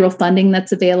the federal funding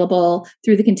that's available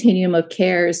through the continuum of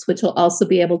cares, which will also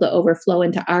be able to overflow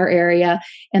into our area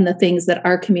and the things that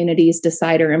our communities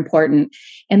decide are important.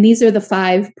 And these are the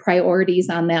 5 priorities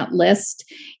on that list.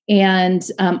 And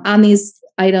on these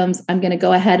items, I'm going to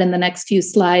go ahead in the next few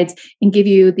slides and give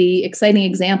you the exciting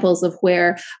examples of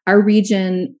where our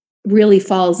region really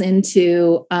falls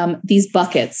into these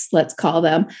buckets, let's call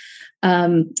them.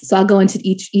 So I'll go into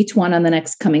each one on the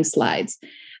next coming slides.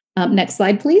 Next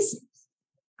slide, please.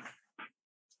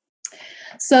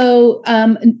 So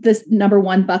the number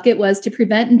one bucket was to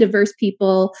prevent and diverse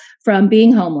people from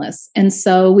being homeless. And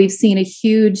so we've seen a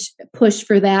huge push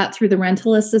for that through the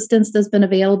rental assistance that's been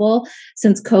available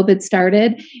since COVID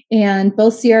started. And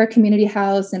both Sierra Community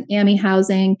House and AMI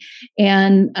Housing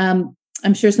and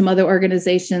I'm sure some other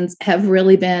organizations have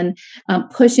really been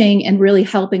pushing and really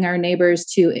helping our neighbors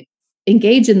to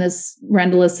engage in this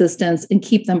rental assistance and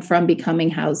keep them from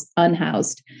becoming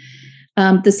unhoused.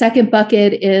 The second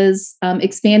bucket is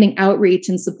expanding outreach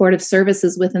and supportive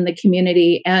services within the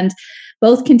community. And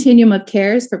both Continuum of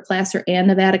Cares for Placer and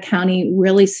Nevada County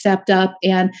really stepped up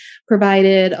and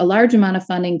provided a large amount of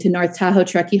funding to North Tahoe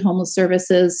Truckee Homeless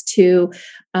Services to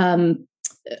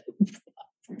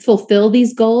fulfill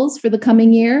these goals for the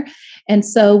coming year. And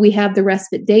so we have the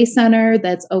Respite Day Center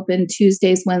that's open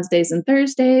Tuesdays, Wednesdays, and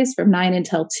Thursdays from 9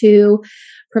 until 2,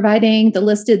 providing the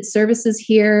listed services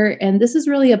here. And this is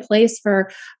really a place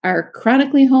for our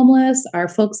chronically homeless, our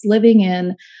folks living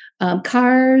in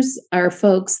cars, our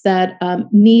folks that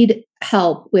need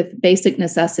help with basic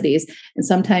necessities. And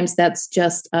sometimes that's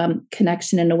just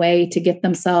connection in a way to get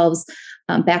themselves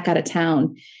back out of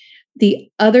town.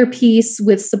 The other piece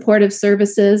with supportive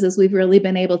services is we've really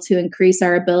been able to increase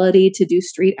our ability to do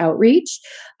street outreach.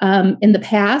 In the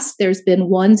past, there's been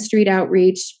one street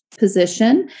outreach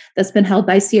position that's been held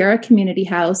by Sierra Community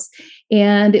House.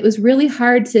 And it was really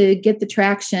hard to get the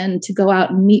traction to go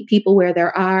out and meet people where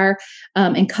there are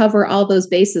and cover all those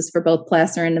bases for both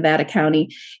Placer and Nevada County.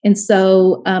 And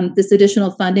so this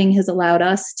additional funding has allowed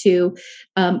us to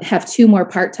have 2 more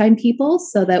part-time people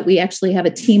so that we actually have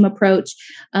a team approach.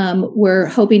 We're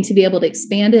hoping to be able to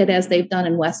expand it as they've done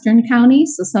in Western County.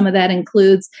 So some of that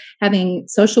includes having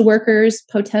social workers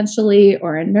potentially,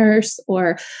 or a nurse,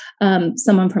 or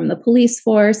someone from the police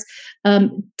force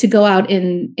to go out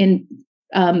and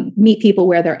meet people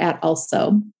where they're at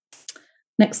also.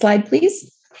 Next slide,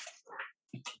 please.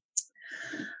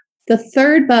 The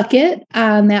third bucket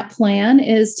on that plan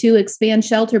is to expand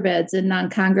shelter beds and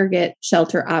non-congregate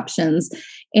shelter options.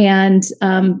 And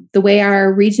the way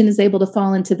our region is able to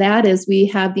fall into that is we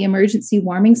have the Emergency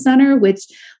Warming Center, which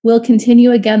will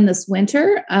continue again this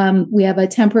winter. We have a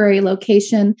temporary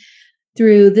location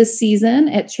through this season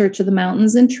at Church of the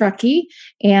Mountains in Truckee.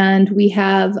 And we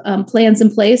have plans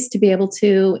in place to be able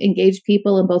to engage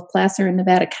people in both Placer and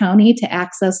Nevada County to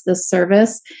access this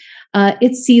service.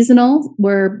 It's seasonal.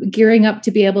 We're gearing up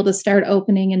to be able to start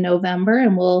opening in November,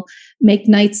 and we'll make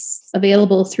nights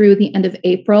available through the end of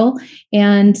April.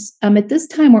 And at this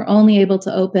time, we're only able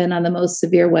to open on the most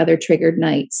severe weather triggered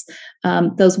nights.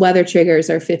 Those weather triggers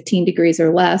are 15 degrees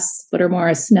or less, but or more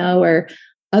of snow, or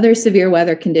other severe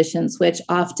weather conditions, which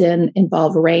often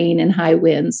involve rain and high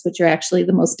winds, which are actually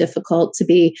the most difficult to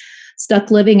be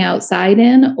stuck living outside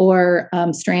in, or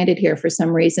stranded here for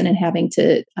some reason and having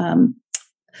to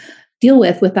deal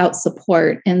with without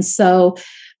support. And so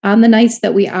on the nights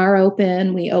that we are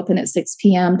open, we open at 6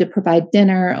 p.m. to provide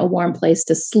dinner, a warm place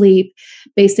to sleep,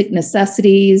 basic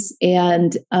necessities.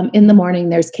 And in the morning,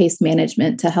 there's case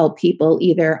management to help people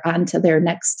either onto their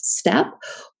next step,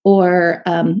 or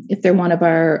if they're one of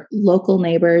our local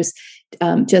neighbors,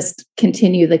 just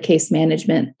continue the case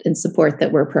management and support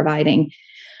that we're providing.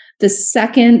 The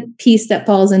second piece that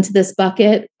falls into this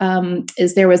bucket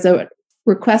is there was a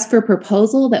request for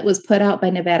proposal that was put out by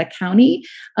Nevada County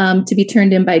to be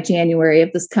turned in by January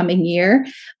of this coming year.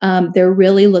 They're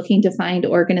really looking to find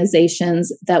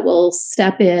organizations that will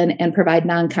step in and provide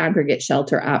non-congregate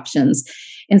shelter options.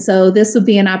 And so this would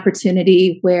be an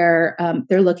opportunity where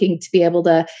they're looking to be able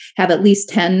to have at least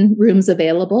 10 rooms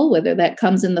available, whether that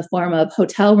comes in the form of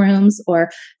hotel rooms or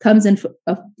comes in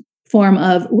a form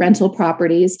of rental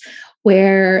properties,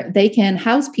 where they can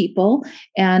house people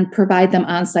and provide them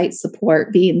on-site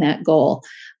support, being that goal.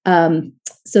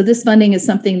 So this funding is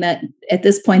something that at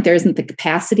this point, there isn't the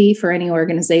capacity for any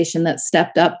organization that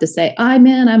stepped up to say, I'm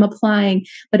in, I'm applying,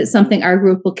 but it's something our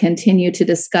group will continue to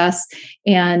discuss.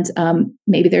 And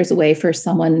maybe there's a way for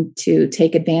someone to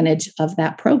take advantage of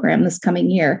that program this coming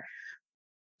year.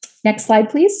 Next slide,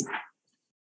 please.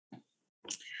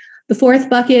 The fourth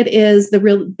bucket is the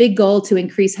real big goal to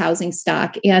increase housing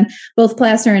stock. And both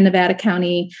Placer and Nevada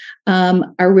County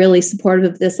are really supportive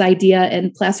of this idea.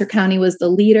 And Placer County was the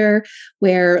leader,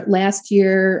 where last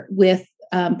year with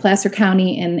Placer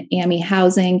County and AMI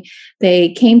Housing,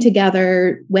 they came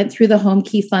together, went through the home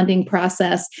key funding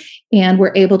process, and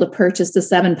were able to purchase the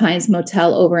Seven Pines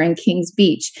Motel over in Kings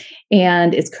Beach.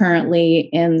 And it's currently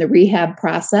in the rehab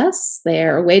process.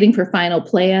 They're waiting for final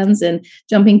plans and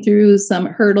jumping through some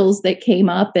hurdles that came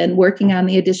up and working on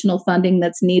the additional funding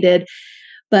that's needed.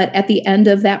 But at the end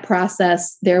of that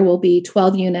process, there will be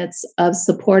 12 units of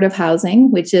supportive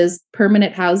housing, which is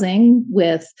permanent housing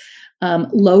with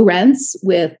low rents,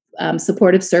 with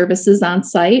supportive services on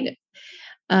site,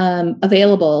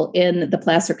 available in the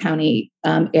Placer County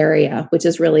area, which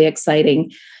is really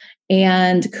exciting.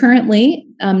 And currently,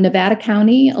 Nevada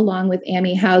County, along with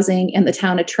AMI Housing and the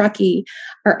town of Truckee,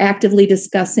 are actively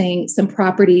discussing some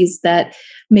properties that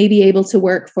may be able to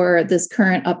work for this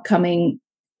current upcoming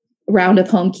round of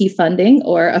home key funding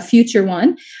or a future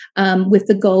one, with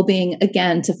the goal being,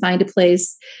 again, to find a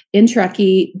place in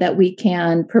Truckee that we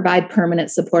can provide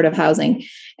permanent supportive housing.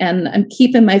 And I'm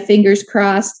keeping my fingers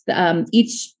crossed.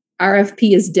 Each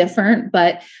RFP is different,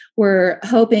 but we're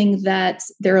hoping that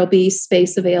there will be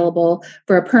space available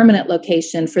for a permanent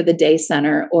location for the day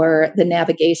center or the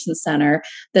navigation center.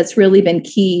 That's really been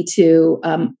key to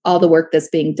all the work that's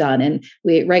being done. And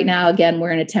right now, again, we're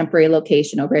in a temporary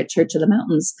location over at Church of the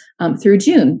Mountains through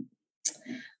June.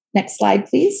 Next slide,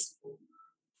 please.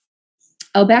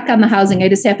 Oh, back on the housing, I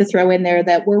just have to throw in there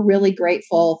that we're really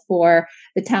grateful for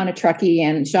the town of Truckee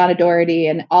and Shauna Doherty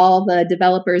and all the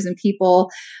developers and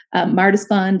people, Marta's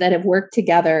Fund, that have worked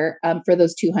together for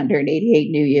those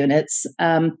 288 new units.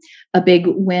 A big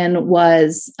win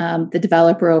was the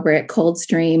developer over at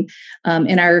Coldstream.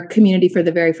 In our community, for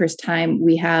the very first time,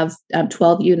 we have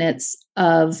 12 units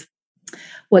of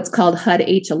what's called HUD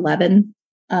H11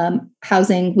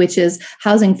 housing, which is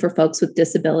housing for folks with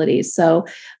disabilities. So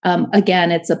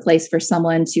again, it's a place for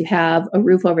someone to have a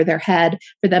roof over their head,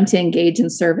 for them to engage in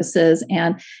services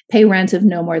and pay rent of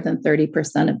no more than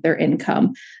 30% of their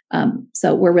income.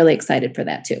 So we're really excited for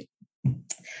that too.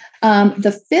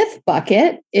 The fifth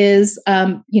bucket is,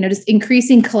 just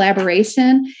increasing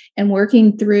collaboration and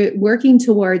working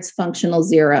towards functional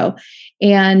zero.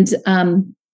 And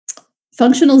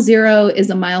functional zero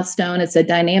is a milestone. It's a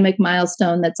dynamic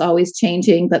milestone that's always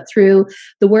changing, but through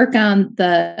the work on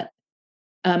the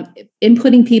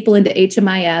inputting people into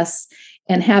HMIS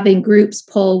and having groups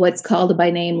pull what's called a by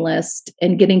name list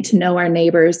and getting to know our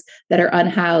neighbors that are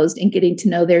unhoused and getting to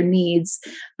know their needs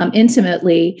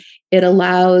intimately, it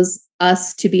allows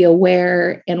us to be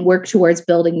aware and work towards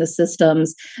building the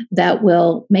systems that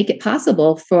will make it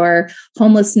possible for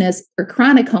homelessness or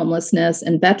chronic homelessness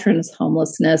and veterans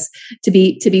homelessness to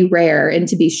be rare and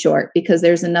to be short, because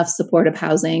there's enough supportive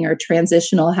housing or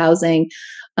transitional housing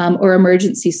or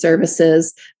emergency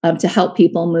services to help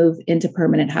people move into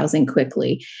permanent housing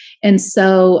quickly. And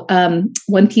so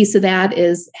one piece of that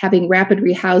is having rapid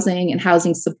rehousing and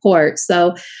housing support.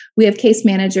 So we have case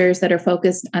managers that are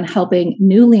focused on helping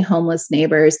newly homeless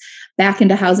neighbors back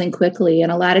into housing quickly.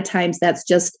 And a lot of times that's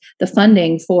just the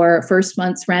funding for first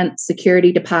month's rent,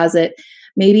 security deposit.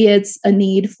 Maybe it's a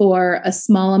need for a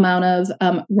small amount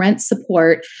of rent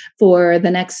support for the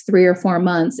next 3 or 4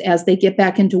 months as they get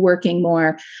back into working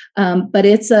more. But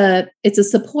it's a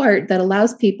support that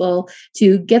allows people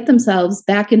to get themselves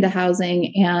back into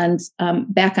housing and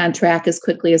back on track as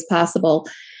quickly as possible.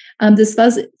 This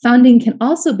funding can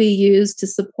also be used to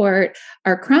support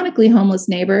our chronically homeless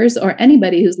neighbors or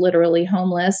anybody who's literally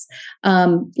homeless,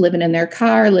 living in their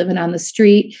car, living on the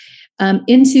street,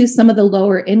 into some of the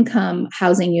lower income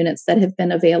housing units that have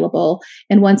been available.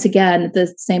 And once again,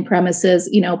 the same premises,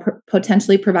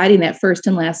 potentially providing that first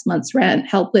and last month's rent,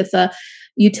 help with a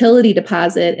utility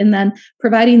deposit, and then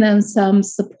providing them some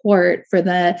support for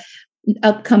the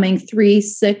upcoming 3,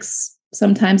 6,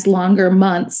 sometimes longer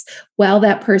months while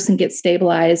that person gets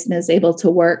stabilized and is able to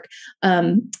work.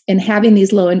 And having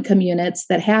these low income units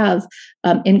that have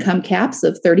income caps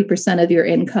of 30% of your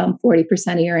income,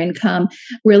 40% of your income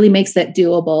really makes that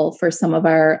doable for some of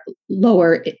our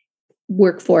lower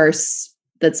workforce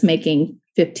that's making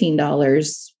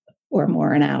 $15 or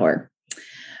more an hour.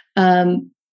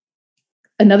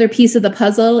 Another piece of the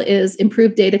puzzle is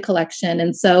improved data collection.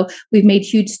 And so we've made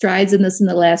huge strides in this in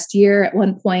the last year. At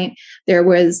one point, there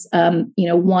was, one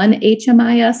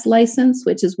HMIS license,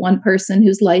 which is one person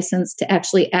who's licensed to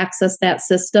actually access that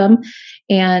system.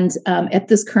 And at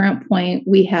this current point,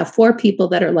 we have 4 people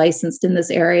that are licensed in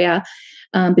this area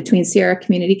between Sierra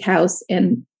Community House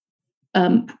and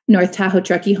North Tahoe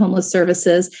Truckee Homeless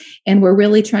Services. And we're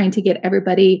really trying to get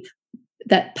everybody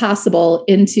that possible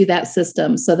into that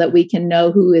system so that we can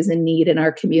know who is in need in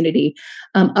our community.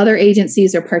 Other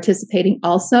agencies are participating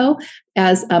also,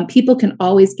 as people can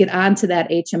always get onto that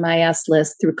HMIS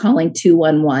list through calling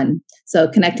 211. So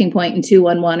Connecting Point and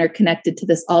 211 are connected to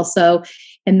this also.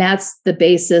 And that's the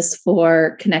basis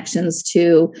for connections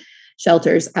to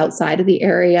shelters outside of the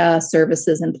area,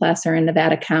 services in Placer and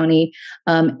Nevada County,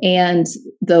 and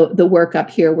the work up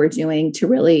here we're doing to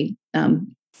really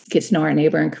get to know our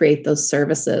neighbor and create those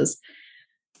services.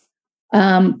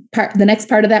 The next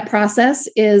part of that process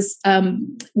is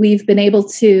we've been able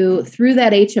to, through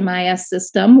that HMIS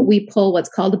system, we pull what's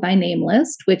called a by name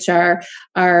list, which are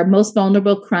our most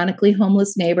vulnerable chronically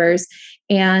homeless neighbors.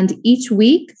 And each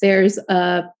week there's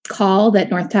a call that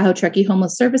North Tahoe Truckee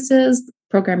Homeless Services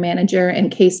program manager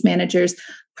and case managers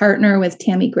partner with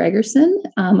Tammy Gregerson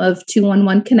of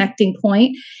 211 Connecting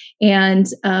Point. And,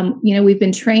 we've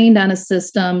been trained on a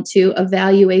system to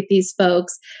evaluate these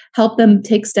folks, help them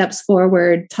take steps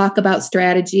forward, talk about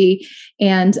strategy.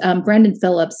 And Brendan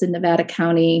Phillips in Nevada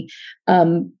County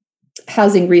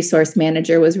Housing Resource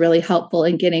Manager was really helpful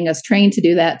in getting us trained to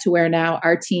do that, to where now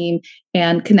our team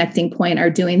and Connecting Point are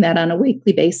doing that on a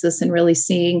weekly basis and really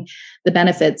seeing the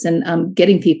benefits and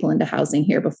getting people into housing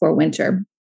here before winter.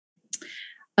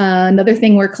 Another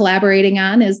thing we're collaborating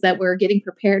on is that we're getting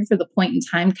prepared for the point in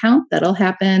time count that'll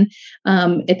happen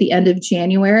at the end of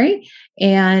January,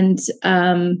 and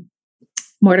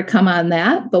more to come on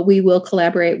that. But we will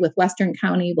collaborate with Western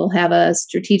County. We'll have a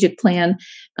strategic plan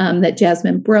that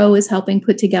Jasmine Bro is helping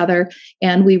put together,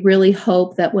 and we really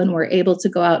hope that when we're able to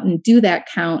go out and do that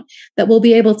count, that we'll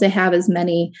be able to have as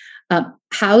many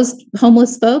housed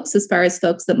homeless folks, as far as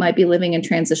folks that might be living in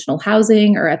transitional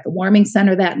housing or at the warming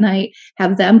center that night,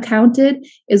 have them counted,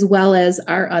 as well as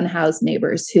our unhoused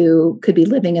neighbors who could be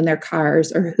living in their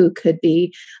cars or who could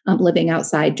be living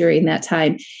outside during that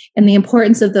time. And the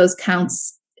importance of those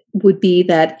counts would be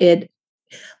that it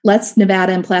lets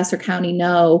Nevada and Placer County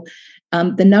know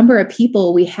the number of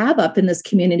people we have up in this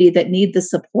community that need the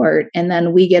support. And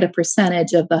then we get a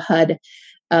percentage of the HUD,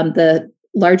 the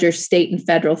larger state and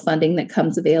federal funding that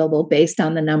comes available based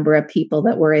on the number of people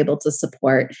that we're able to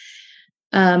support.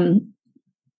 And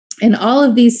all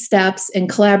of these steps and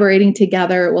collaborating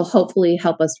together will hopefully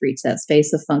help us reach that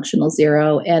space of functional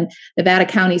zero. And Nevada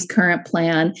County's current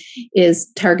plan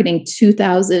is targeting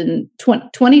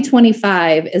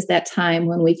 2025 is that time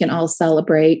when we can all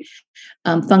celebrate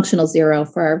functional zero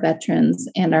for our veterans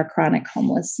and our chronic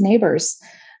homeless neighbors.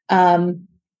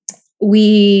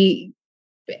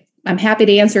 I'm happy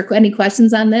to answer any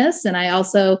questions on this. And I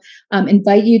also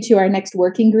invite you to our next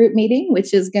working group meeting,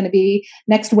 which is going to be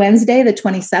next Wednesday, the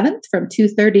 27th from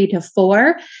 2:30 to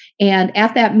 4. And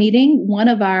at that meeting, one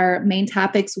of our main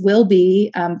topics will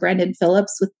be Brendan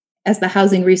Phillips as the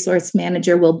Housing Resource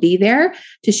Manager will be there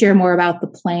to share more about the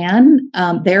plan,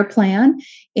 their plan,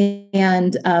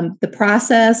 and the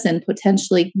process, and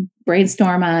potentially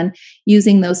brainstorm on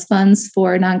using those funds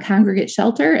for non-congregate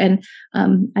shelter. And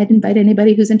I'd invite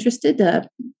anybody who's interested to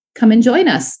come and join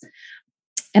us.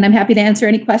 And I'm happy to answer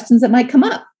any questions that might come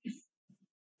up.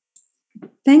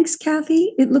 Thanks,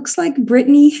 Kathy. It looks like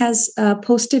Brittany has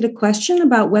posted a question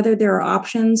about whether there are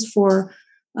options for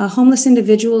homeless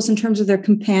individuals in terms of their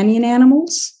companion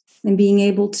animals and being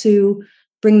able to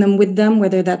bring them with them,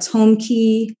 whether that's home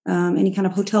key, any kind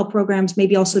of hotel programs,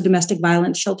 maybe also domestic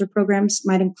violence shelter programs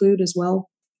might include as well.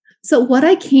 So what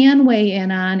I can weigh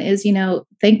in on is,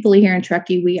 thankfully here in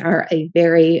Truckee, we are a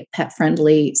very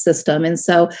pet-friendly system. And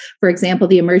so, for example,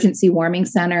 the emergency warming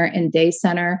center and day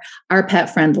center are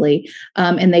pet-friendly,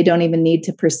 and they don't even need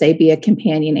to per se be a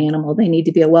companion animal. They need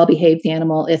to be a well-behaved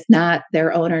animal. If not,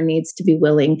 their owner needs to be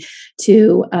willing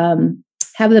to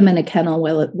have them in a kennel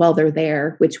while they're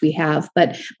there, which we have.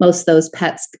 But most of those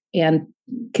pets and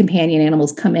companion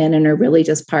animals come in and are really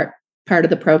just part of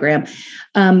the program.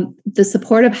 The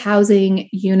supportive housing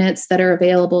units that are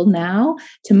available now,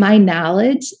 to my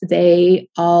knowledge, they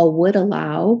all would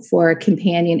allow for a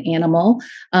companion animal.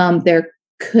 There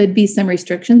could be some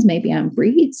restrictions, maybe on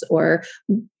breeds or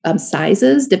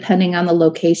sizes, depending on the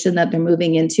location that they're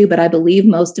moving into. But I believe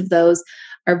most of those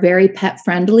are very pet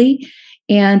friendly.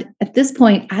 And at this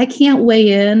point, I can't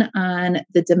weigh in on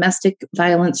the domestic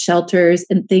violence shelters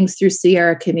and things through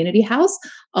Sierra Community House.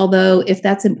 Although if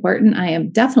that's important, I am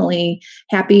definitely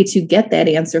happy to get that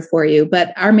answer for you.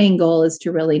 But our main goal is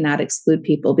to really not exclude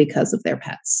people because of their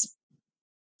pets.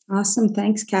 Awesome.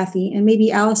 Thanks, Kathy. And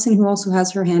maybe Allison, who also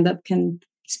has her hand up, can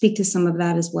speak to some of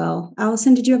that as well.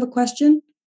 Allison, did you have a question?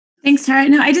 Thanks, Tara.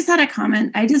 No, I just had a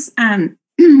comment.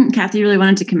 Kathy, really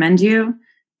wanted to commend you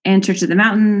and Church of the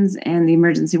Mountains and the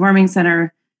Emergency Warming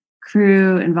Center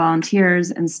crew and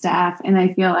volunteers and staff. And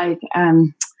I feel like,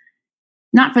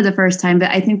 not for the first time, but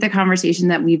I think the conversation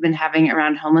that we've been having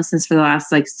around homelessness for the last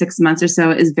 6 months or so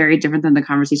is very different than the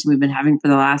conversation we've been having for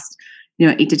the last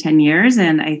 8 to 10 years.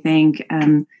 And I think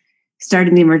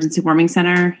starting the Emergency Warming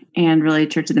Center and really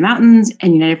Church of the Mountains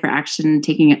and United for Action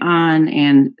taking it on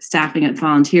and staffing it with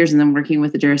volunteers and then working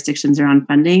with the jurisdictions around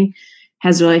funding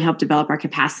has really helped develop our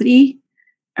capacity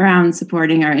around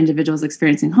supporting our individuals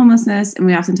experiencing homelessness. And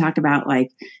we often talk about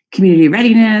community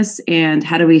readiness and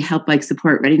how do we help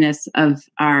support readiness of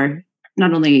our,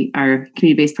 not only our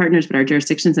community-based partners, but our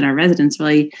jurisdictions and our residents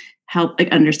really help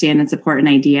understand and support an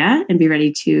idea and be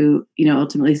ready to,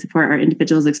 ultimately support our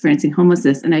individuals experiencing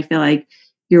homelessness. And I feel like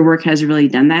your work has really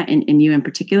done that in you in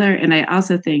particular. And I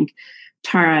also think,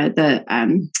 Tara, the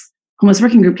homeless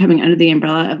working group coming under the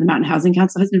umbrella of the Mountain Housing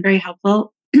Council has been very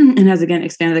helpful and has again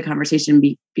expanded the conversation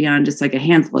beyond just a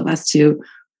handful of us to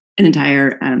an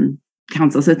entire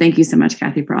council. So thank you so much,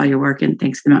 Kathy, for all your work, and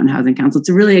thanks to the Mountain Housing Council. It's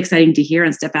really exciting to hear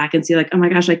and step back and see oh my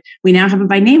gosh, we now have a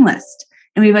by name list.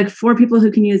 And we have 4 people who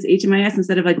can use HMIS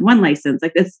instead of 1 license.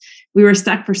 This, we were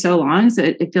stuck for so long. So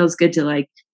it feels good to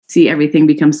see everything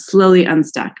become slowly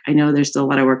unstuck. I know there's still a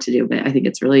lot of work to do, but I think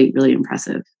it's really, really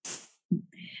impressive.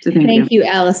 So thank you,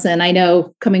 Allison. I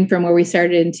know coming from where we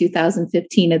started in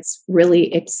 2015, it's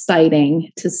really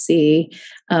exciting to see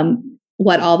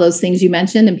what all those things you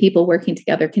mentioned and people working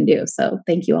together can do. So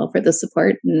thank you all for the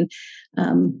support. And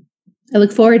I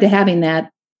look forward to having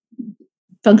that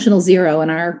functional 0 in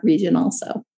our region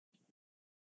also.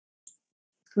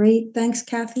 Great. Thanks,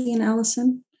 Kathy and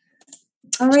Allison.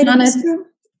 All right. Shauna,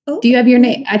 do you have your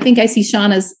name? I think I see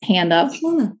Shauna's hand up.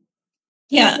 Shauna.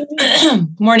 Yeah.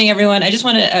 Morning, everyone. I just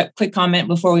wanted a quick comment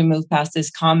before we move past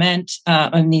this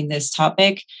this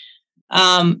topic.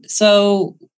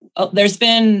 So there's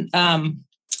been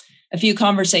a few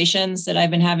conversations that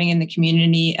I've been having in the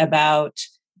community about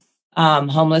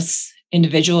homeless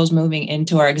individuals moving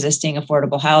into our existing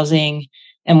affordable housing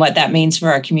and what that means for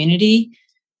our community.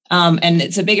 And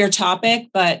it's a bigger topic,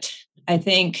 but I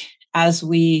think as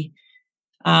we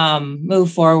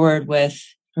move forward with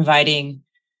providing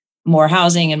more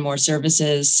housing and more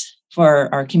services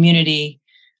for our community,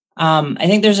 I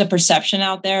think there's a perception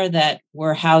out there that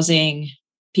we're housing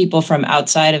people from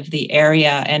outside of the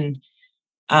area. And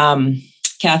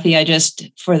Kathy,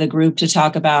 for the group to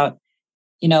talk about,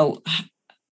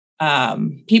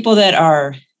 people that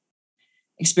are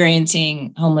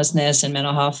experiencing homelessness and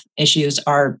mental health issues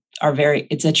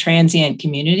it's a transient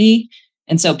community.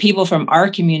 And so people from our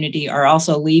community are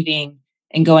also leaving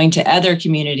and going to other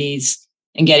communities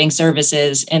and getting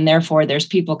services. And therefore there's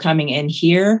people coming in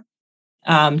here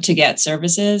to get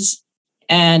services.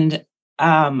 And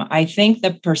I think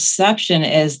the perception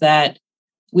is that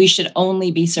we should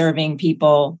only be serving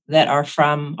people that are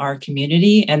from our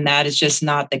community. And that is just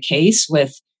not the case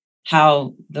with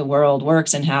how the world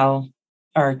works and how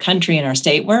our country and our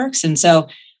state works. And so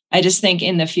I just think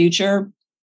in the future,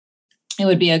 it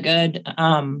would be a good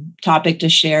topic to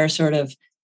share sort of,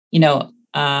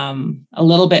 a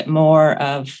little bit more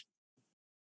of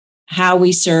how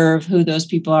we serve, who those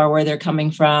people are, where they're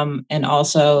coming from, and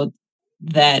also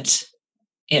that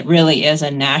it really is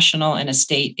a national and a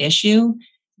state issue,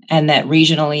 and that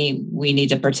regionally we need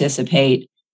to participate.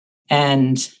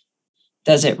 And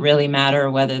does it really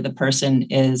matter whether the person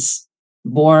is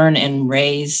born and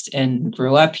raised and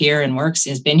grew up here and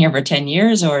has been here for 10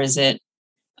 years, or is it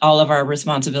all of our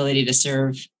responsibility to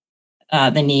serve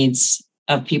the needs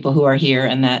of people who are here,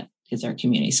 and that is our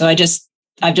community. So I've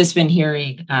just been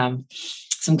hearing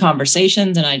some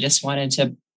conversations, and I just wanted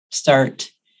to start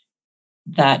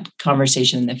that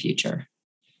conversation in the future.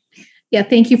 Yeah,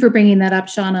 thank you for bringing that up,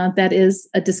 Shauna. That is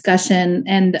a discussion,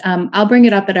 and I'll bring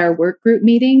it up at our work group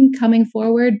meeting coming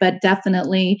forward, but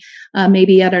definitely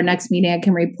maybe at our next meeting I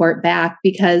can report back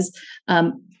because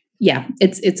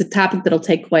it's a topic that'll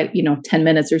take quite 10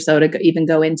 minutes or so to even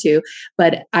go into,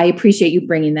 but I appreciate you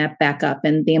bringing that back up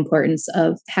and the importance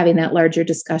of having that larger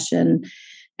discussion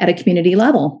at a community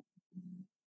level.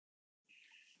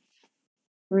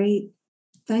 Great.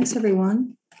 Thanks,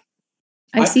 everyone.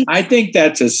 I think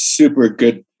that's a super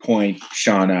good point,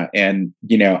 Shauna. And,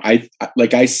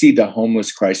 I see the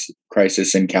homeless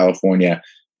crisis in California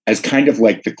as kind of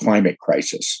like the climate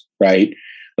crisis, right?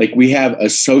 Like we have a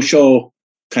social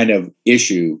kind of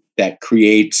issue that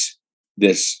creates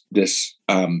this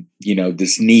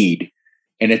need.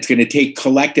 And it's going to take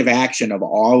collective action of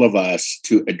all of us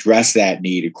to address that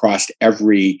need across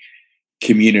every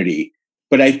community.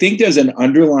 But I think there's an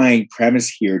underlying premise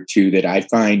here too that I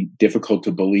find difficult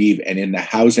to believe. And in the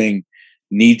housing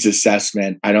needs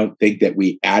assessment, I don't think that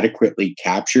we adequately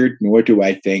captured, nor do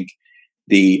I think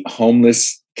the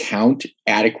homeless count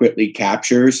adequately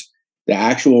captures the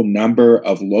actual number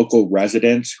of local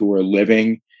residents who are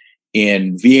living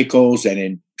in vehicles and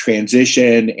in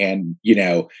transition and,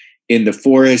 in the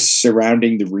forests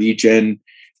surrounding the region.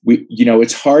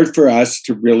 It's hard for us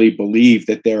to really believe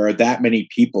that there are that many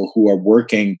people who are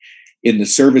working in the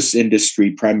service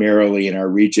industry, primarily in our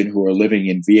region, who are living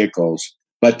in vehicles,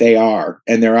 but they are,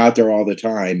 and they're out there all the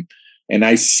time. And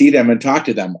I see them and talk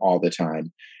to them all the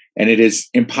time. And it is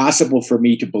impossible for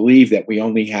me to believe that we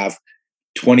only have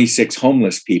 26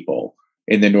 homeless people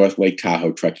in the North Lake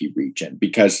Tahoe Truckee region,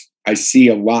 because I see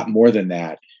a lot more than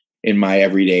that in my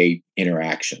everyday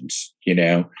interactions,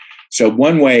 So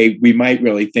one way we might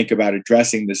really think about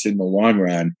addressing this in the long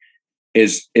run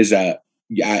is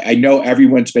I know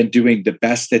everyone's been doing the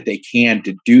best that they can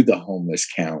to do the homeless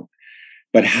count,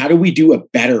 but how do we do a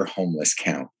better homeless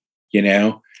count?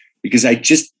 Because I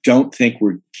just don't think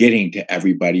we're getting to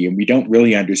everybody, and we don't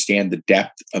really understand the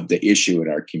depth of the issue in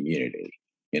our community.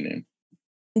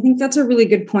 I think that's a really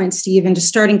good point, Steve, and just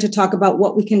starting to talk about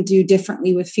what we can do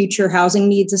differently with future housing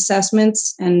needs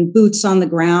assessments and boots on the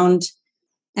ground,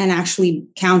 and actually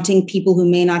counting people who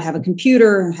may not have a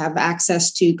computer and have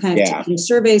access to kind of taking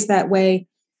surveys that way,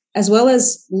 as well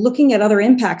as looking at other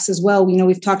impacts as well.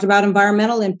 We've talked about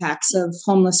environmental impacts of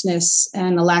homelessness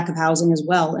and a lack of housing as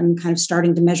well, and kind of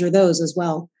starting to measure those as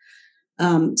well.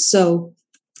 So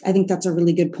I think that's a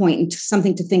really good point and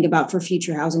something to think about for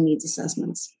future housing needs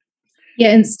assessments.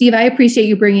 Yeah, and Steve, I appreciate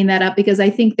you bringing that up, because I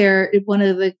think one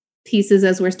of the pieces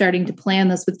as we're starting to plan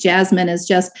this with Jasmine is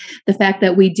just the fact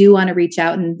that we do want to reach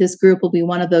out, and this group will be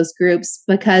one of those groups,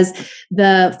 because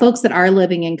the folks that are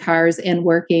living in cars and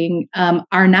working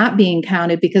are not being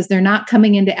counted because they're not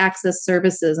coming into access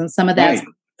services, and some of that's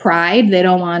pride. They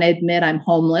don't want to admit I'm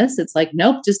homeless. It's like,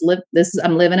 nope, just live.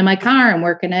 I'm living in my car. I'm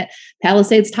working at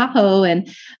Palisades Tahoe. And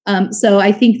so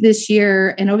I think this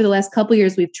year and over the last couple of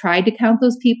years, we've tried to count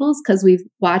those peoples because we've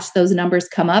watched those numbers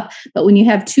come up. But when you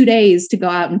have 2 days to go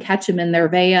out and catch them in their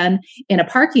van in a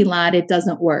parking lot, it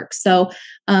doesn't work. So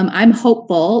I'm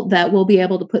hopeful that we'll be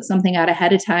able to put something out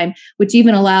ahead of time, which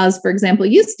even allows, for example,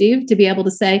 you, Steve, to be able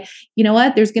to say, you know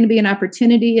what, there's going to be an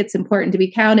opportunity. It's important to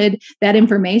be counted, that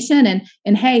information.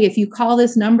 And hey, if you call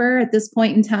this number at this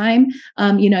point in time,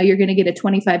 you're going to get a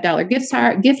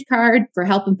 $25 gift card for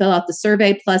helping fill out the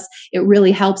survey. Plus, it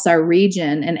really helps our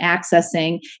region in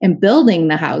accessing and building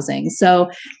the housing.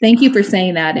 So thank you for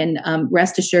saying that. And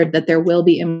rest assured that there will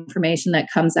be information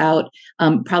that comes out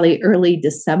probably early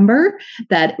December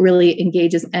that really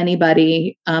engages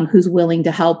anybody who's willing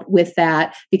to help with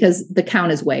that, because the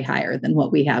count is way higher than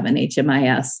what we have in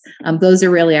HMIS. Those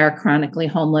are really our chronically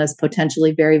homeless,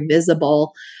 potentially very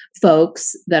visible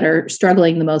folks that are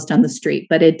struggling the most on the street,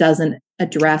 but it doesn't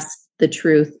address the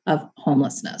truth of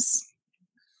homelessness.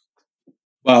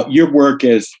 Well, your work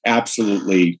is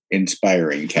absolutely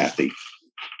inspiring, Kathy.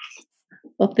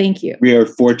 Well, thank you. We are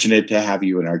fortunate to have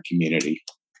you in our community.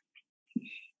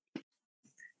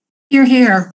 You're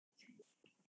here.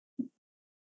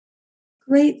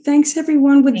 Great. Thanks,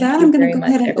 everyone. With that, I'm going to go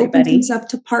ahead and open things up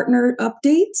to partner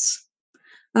updates.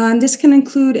 This can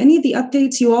include any of the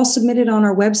updates you all submitted on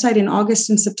our website in August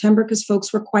and September, because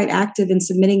folks were quite active in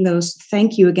submitting those.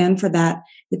 Thank you again for that.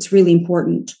 It's really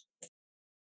important.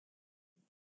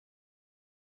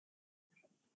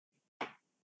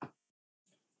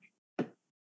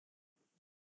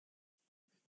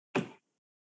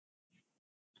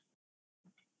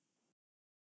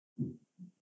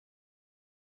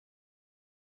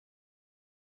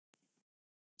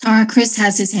 Chris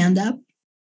has his hand up.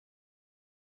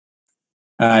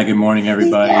 Hi, good morning,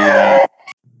 everybody.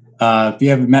 If you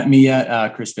haven't met me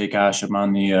yet, Chris Vakosh, I'm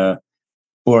on the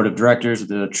board of directors of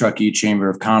the Truckee Chamber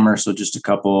of Commerce. So just a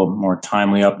couple more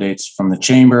timely updates from the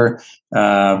Chamber.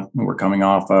 We're coming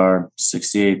off our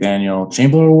 68th annual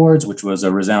Chamber Awards, which was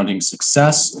a resounding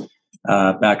success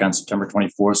back on September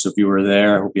 24th. So if you were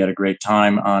there, I hope you had a great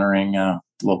time honoring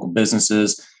local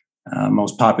businesses.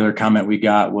 Most popular comment we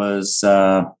got was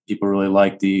people really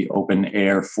like the open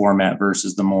air format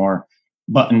versus the more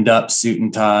buttoned up suit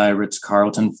and tie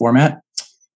Ritz-Carlton format.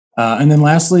 And then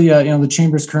lastly, the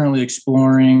Chamber is currently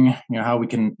exploring, how we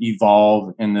can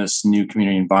evolve in this new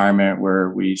community environment where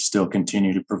we still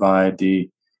continue to provide the,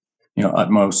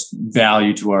 utmost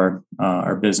value to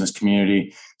our business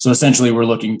community. So essentially, we're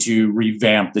looking to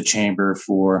revamp the Chamber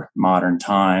for modern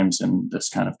times and this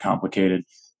kind of complicated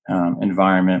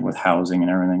environment with housing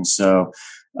and everything. So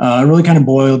it really kind of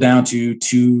boiled down to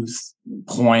two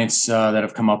points that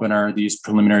have come up in these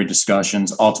preliminary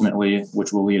discussions, ultimately,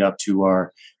 which will lead up to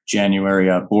our January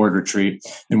board retreat.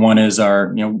 And one is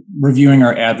reviewing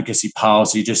our advocacy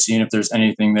policy, just seeing if there's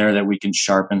anything there that we can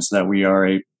sharpen so that we are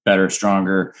a better,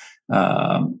 stronger,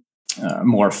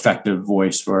 more effective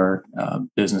voice for our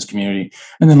business community.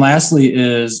 And then lastly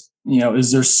is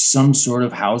there some sort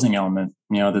of housing element,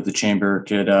 that the chamber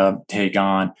could take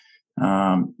on?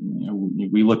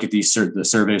 We look at the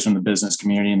surveys from the business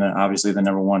community, and obviously the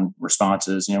number one response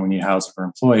is, we need housing for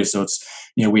employees. So it's,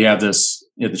 we have this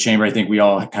at the chamber. I think we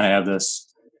all kind of have this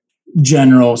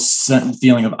general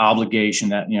feeling of obligation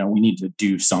that, we need to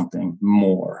do something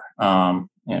more.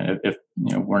 If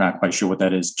we're not quite sure what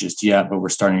that is just yet, but we're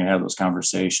starting to have those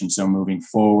conversations. So moving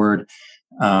forward,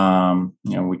 we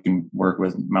can work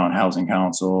with Mountain Housing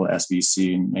Council,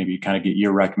 SBC, and maybe kind of get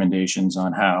your recommendations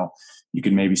on how you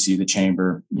can maybe see the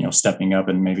chamber, stepping up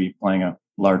and maybe playing a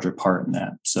larger part in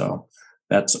that. So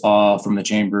that's all from the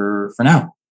chamber for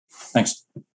now. Thanks.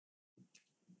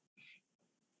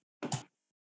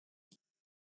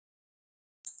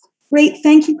 Great.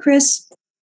 Thank you, Chris.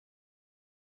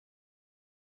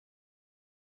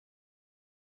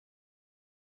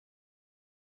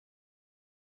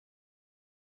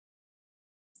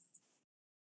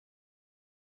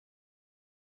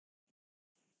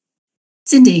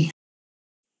 Cindy.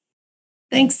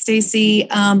 Thanks, Stacy.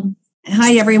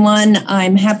 Hi, everyone.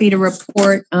 I'm happy to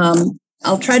report.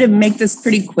 I'll try to make this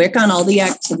pretty quick on all the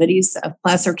activities of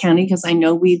Placer County because I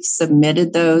know we've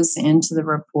submitted those into the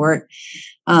report.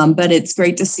 But it's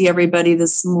great to see everybody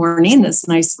this morning, this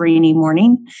nice rainy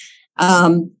morning.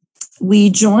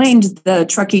 We joined the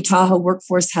Truckee-Tahoe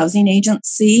Workforce Housing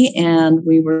Agency, and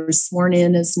we were sworn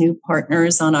in as new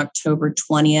partners on October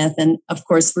 20th. And of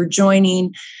course, we're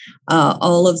joining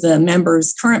all of the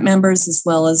members, current members, as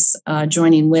well as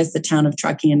joining with the town of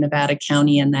Truckee and Nevada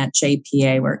County in that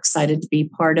JPA. We're excited to be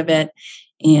part of it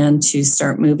and to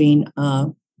start moving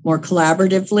more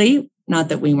collaboratively. Not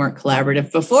that we weren't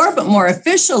collaborative before, but more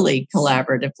officially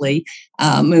collaboratively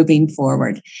moving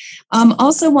forward.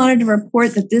 Also wanted to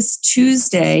report that this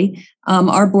Tuesday,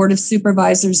 our Board of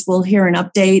Supervisors will hear an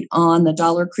update on the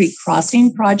Dollar Creek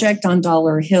Crossing project on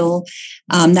Dollar Hill.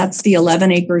 That's the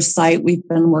 11-acre site we've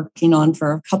been working on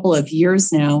for a couple of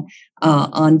years now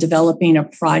on developing a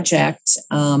project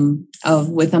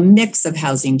with a mix of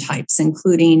housing types,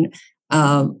 including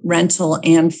rental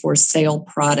and for sale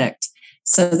product.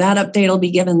 So that update will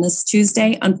be given this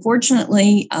Tuesday.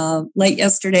 Unfortunately, late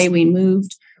yesterday, we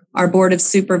moved our Board of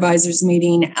Supervisors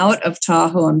meeting out of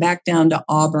Tahoe and back down to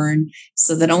Auburn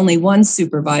so that only one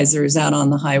supervisor is out on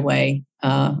the highway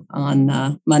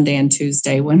on Monday and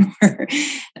Tuesday when we're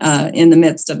in the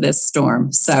midst of this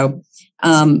storm. So,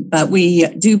 but we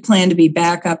do plan to be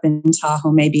back up in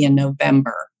Tahoe maybe in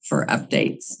November for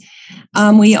updates.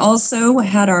 We also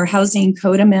had our housing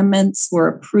code amendments were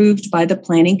approved by the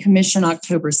Planning Commission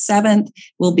October 7th.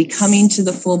 We'll be coming to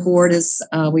the full board, as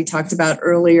we talked about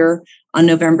earlier, on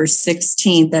November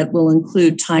 16th. That will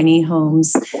include tiny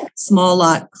homes, small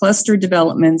lot cluster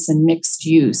developments, and mixed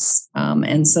use.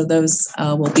 And so those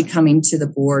will be coming to the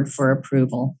board for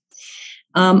approval.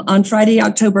 On Friday,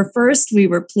 October 1st, we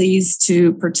were pleased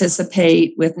to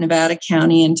participate with Nevada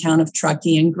County and Town of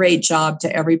Truckee, and great job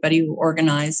to everybody who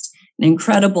organized an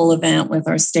incredible event with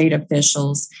our state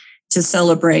officials to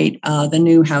celebrate the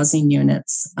new housing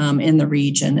units in the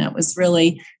region. That was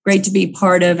really great to be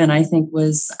part of, and I think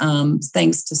was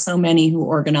thanks to so many who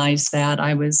organized that.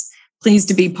 I was pleased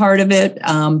to be part of it,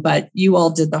 but you all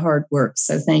did the hard work,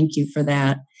 so thank you for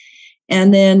that.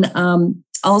 And then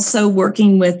also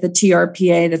working with the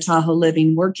TRPA, the Tahoe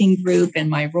Living Working Group, and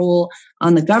my role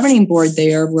on the governing board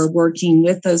there, we're working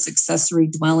with those accessory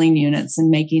dwelling units and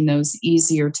making those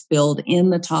easier to build in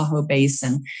the Tahoe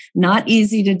Basin. Not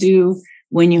easy to do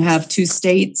when you have two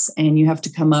states and you have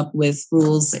to come up with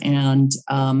rules and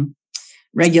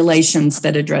regulations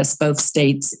that address both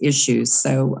states' issues.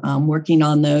 So working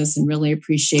on those, and really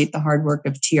appreciate the hard work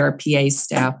of TRPA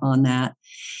staff on that.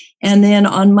 And then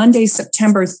on Monday,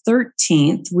 September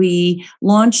 13th, we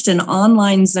launched an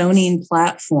online zoning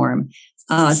platform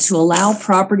to allow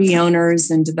property owners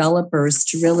and developers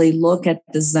to really look at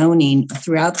the zoning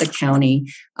throughout the county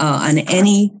on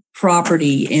any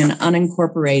property in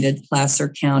unincorporated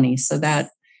Placer County. So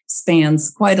that spans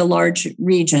quite a large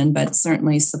region, but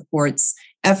certainly supports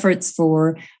efforts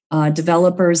for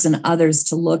developers and others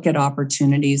to look at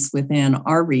opportunities within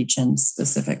our region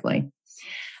specifically.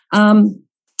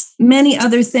 many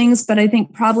other things, but I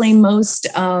think probably most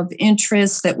of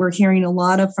interest that we're hearing a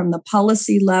lot of from the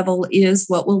policy level is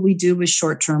what will we do with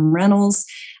short-term rentals?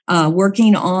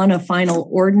 Working on a final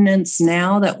ordinance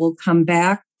now that will come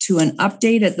back to an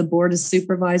update at the Board of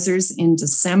Supervisors in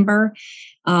December,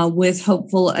 with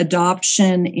hopeful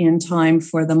adoption in time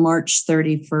for the March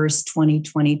 31st,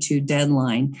 2022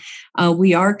 deadline.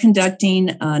 We are conducting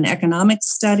an economic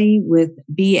study with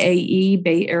BAE,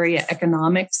 Bay Area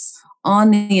Economics,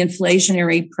 on the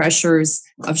inflationary pressures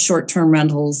of short-term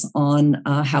rentals on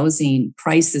housing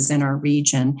prices in our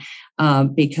region,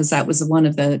 because that was one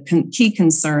of the key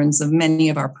concerns of many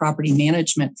of our property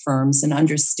management firms, and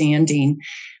understanding,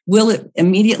 will it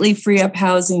immediately free up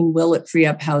housing? Will it free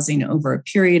up housing over a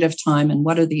period of time? And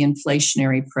what are the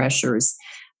inflationary pressures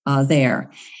there?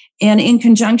 And in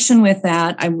conjunction with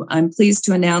that, I'm pleased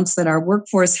to announce that our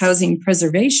Workforce Housing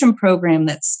Preservation Program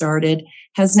that started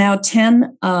has now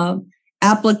 10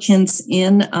 applicants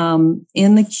in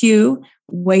the queue,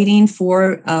 waiting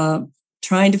for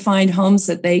trying to find homes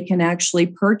that they can actually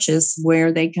purchase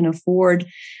where they can afford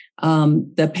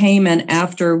the payment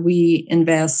after we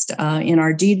invest in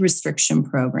our deed restriction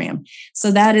program.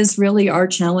 So that is really our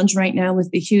challenge right now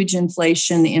with the huge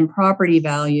inflation in property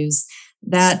values.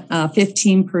 That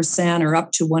 15% or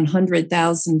up to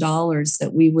 $100,000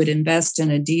 that we would invest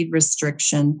in a deed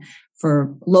restriction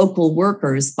for local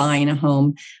workers buying a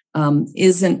home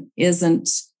isn't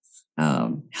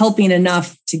helping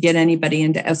enough to get anybody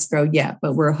into escrow yet.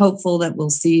 But we're hopeful that we'll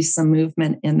see some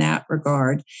movement in that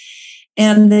regard.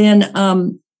 And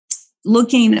then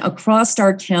looking across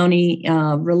our county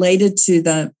related to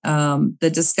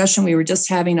the discussion we were just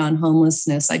having on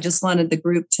homelessness, I just wanted the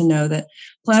group to know that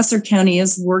Placer County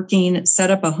is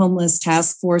set up a homeless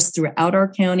task force throughout our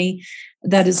county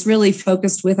that is really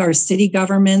focused with our city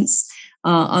governments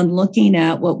on looking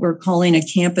at what we're calling a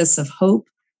campus of hope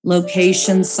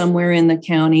location somewhere in the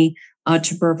county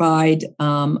to provide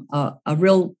a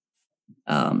real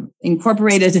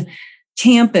incorporated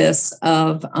campus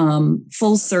of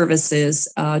full services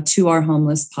to our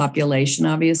homeless population.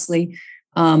 Obviously,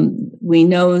 we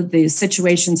know the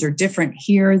situations are different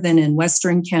here than in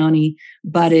Western County,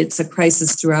 but it's a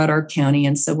crisis throughout our county.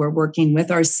 And so we're working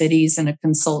with our cities and a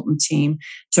consultant team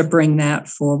to bring that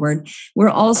forward. We're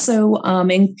also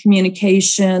in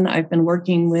communication. I've been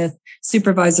working with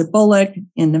Supervisor Bullock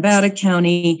in Nevada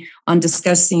County on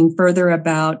discussing further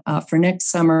about for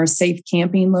next summer safe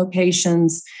camping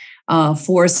locations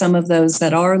for some of those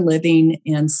that are living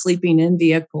and sleeping in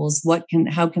vehicles.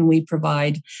 How can we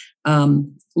provide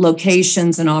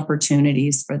locations and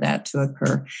opportunities for that to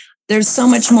occur? There's so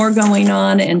much more going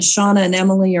on, and Shauna and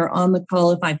Emily are on the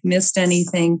call if I've missed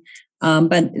anything,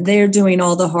 but they're doing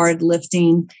all the hard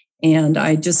lifting. And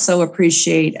I just so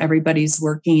appreciate everybody's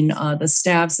working. The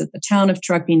staffs at the town of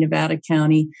Truckee, Nevada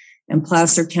County, and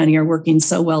Placer County are working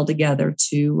so well together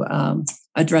to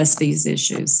address these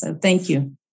issues. So thank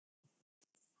you.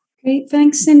 Great.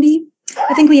 Thanks, Cindy.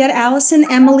 I think we had Allison,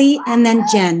 Emily, and then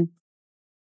Jen.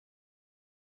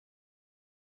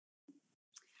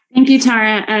 Thank you,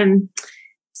 Tara.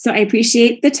 So I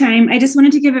appreciate the time. I just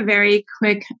wanted to give a very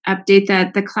quick update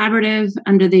that the collaborative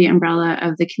under the umbrella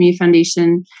of the Community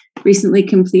Foundation recently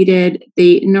completed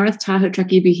the North Tahoe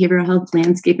Truckee Behavioral Health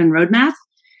Landscape and Roadmap.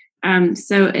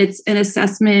 So it's an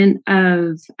assessment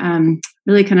of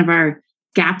really kind of our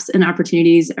gaps and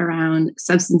opportunities around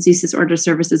substance use disorder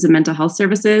services and mental health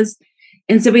services.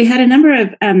 And so we had a number of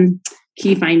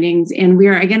key findings, and we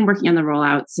are again working on the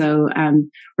rollout. So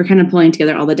we're kind of pulling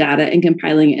together all the data and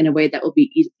compiling it in a way that will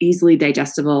be easily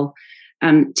digestible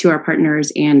to our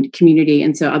partners and community.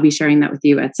 And so I'll be sharing that with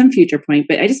you at some future point.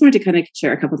 But I just wanted to kind of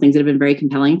share a couple of things that have been very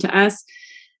compelling to us.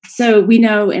 So we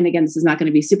know, and again, this is not going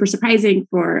to be super surprising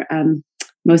for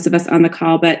most of us on the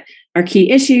call, but our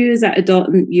key issues that adult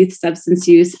and youth substance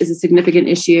use is a significant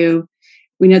issue.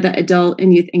 We know that adult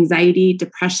and youth anxiety,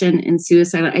 depression, and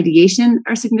suicidal ideation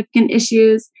are significant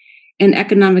issues, and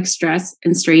economic stress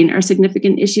and strain are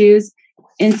significant issues.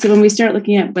 And so when we start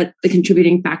looking at what the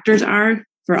contributing factors are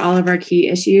for all of our key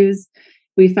issues,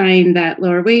 we find that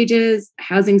lower wages,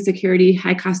 housing security,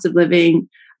 high cost of living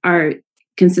are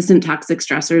consistent toxic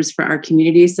stressors for our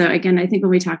community. So again, I think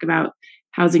when we talk about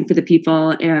housing for the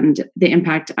people and the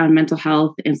impact on mental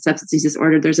health and substance use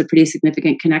disorder, there's a pretty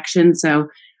significant connection. So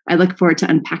I look forward to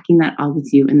unpacking that all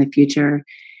with you in the future.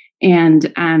 And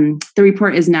the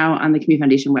report is now on the Community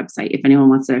Foundation website if anyone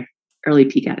wants an early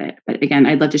peek at it. But again,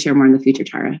 I'd love to share more in the future,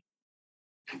 Tara.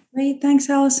 Great. Thanks,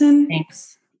 Allison.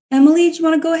 Thanks. Emily, do you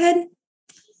want to go ahead?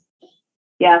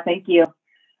 Yeah, thank you.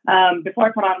 Before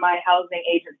I put on my housing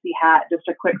agency hat, just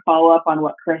a quick follow-up on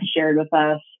what Chris shared with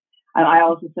us. I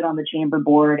also sit on the chamber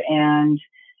board, and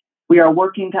we are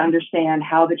working to understand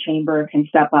how the chamber can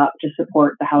step up to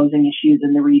support the housing issues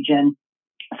in the region.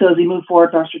 So as we move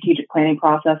forward with our strategic planning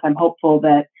process, I'm hopeful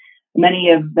that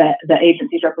many of the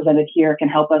agencies represented here can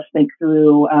help us think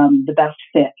through the best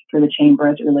fit for the chamber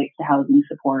as it relates to housing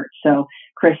support. So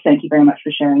Chris, thank you very much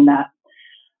for sharing that.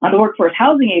 On the Workforce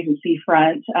Housing Agency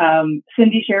front,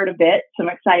 Cindy shared a bit, some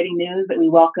exciting news that we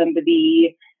welcomed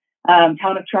the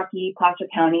Town of Truckee, Placer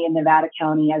County, and Nevada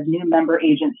County as new member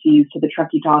agencies to the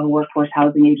Truckee-Tahoe Workforce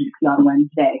Housing Agency on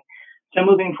Wednesday. So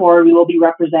moving forward, we will be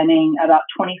representing about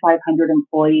 2,500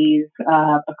 employees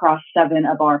across 7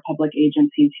 of our public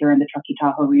agencies here in the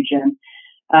Truckee-Tahoe region.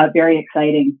 Very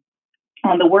exciting.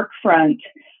 On the work front,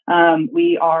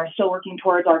 we are still working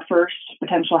towards our first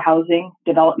potential housing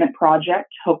development project,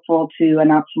 hopeful to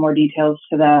announce some more details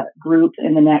to the group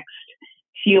in the next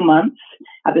few months.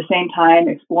 At the same time,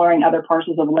 exploring other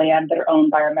parcels of land that are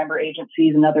owned by our member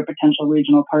agencies and other potential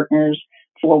regional partners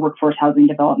for workforce housing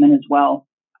development as well.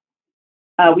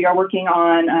 We are working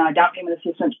on down payment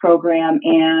assistance program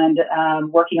and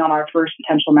working on our first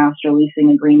potential master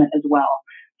leasing agreement as well.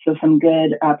 So some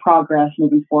good progress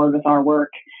moving forward with our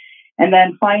work. And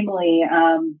then finally,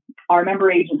 our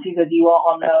member agencies, as you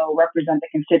all know, represent the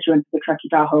constituents of the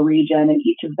Truckee-Tahoe region, and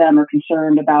each of them are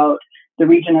concerned about the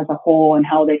region as a whole and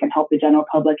how they can help the general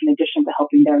public in addition to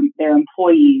helping their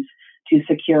employees to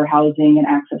secure housing and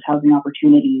access housing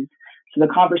opportunities. So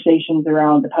the conversations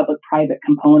around the public-private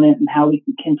component and how we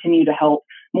can continue to help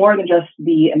more than just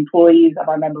the employees of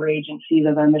our member agencies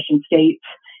of our mission states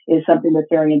is something that's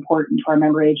very important to our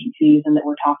member agencies and that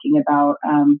we're talking about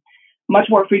much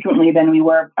more frequently than we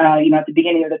were, at the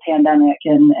beginning of the pandemic.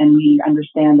 And we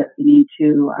understand that we need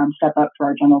to step up for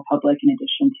our general public in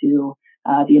addition to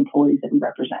the employees that we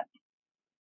represent.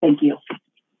 Thank you.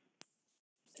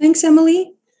 Thanks,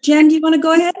 Emily. Jen, do you want to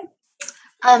go ahead?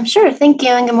 Sure. Thank you.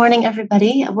 And good morning,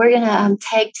 everybody. We're going to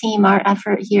tag team our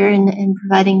effort here in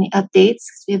providing the updates.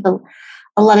 We have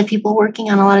a lot of people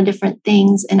working on a lot of different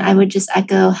things. And I would just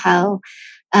echo how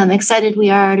excited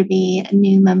we are to be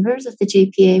new members of the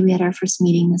JPA. We had our first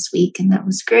meeting this week, and that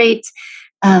was great.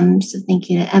 So thank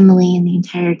you to Emily and the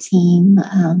entire team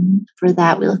for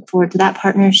that. We look forward to that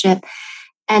partnership.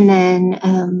 And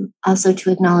then also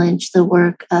to acknowledge the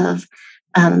work of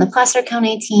the Placer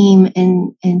County team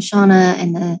and Shauna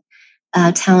and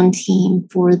the town team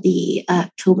for the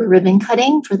October ribbon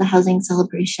cutting for the housing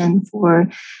celebration for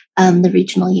the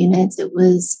regional units. It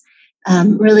was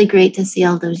really great to see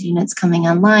all those units coming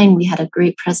online. We had a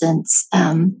great presence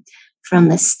from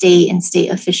the state and state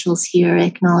officials here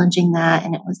acknowledging that,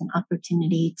 and it was an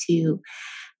opportunity to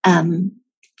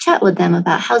chat with them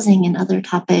about housing and other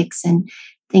topics. And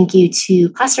thank you to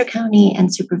Placer County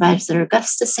and Supervisor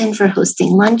Gustafson for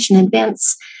hosting lunch in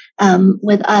advance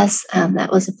with us. That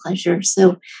was a pleasure.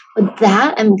 So with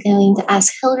that, I'm going to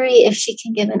ask Hillary if she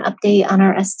can give an update on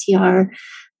our STR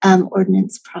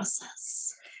ordinance process.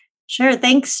 Sure.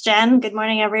 Thanks, Jen. Good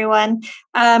morning, everyone.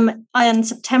 On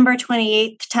September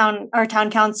 28th, our town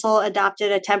council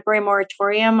adopted a temporary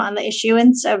moratorium on the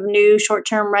issuance of new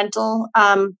short-term rental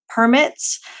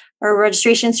permits or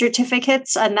registration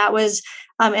certificates. And that was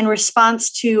in response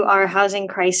to our housing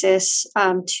crisis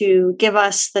to give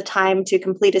us the time to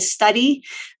complete a study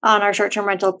on our short-term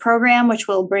rental program, which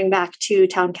we'll bring back to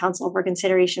town council for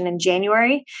consideration in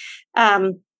January.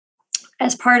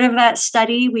 As part of that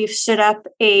study, we've stood up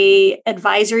a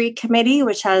advisory committee,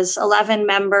 which has 11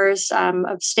 members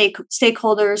of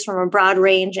stakeholders from a broad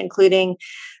range, including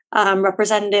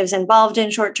representatives involved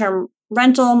in short-term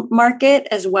rental market,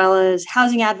 as well as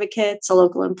housing advocates, a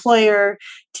local employer,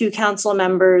 2 council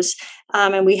members.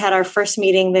 And we had our first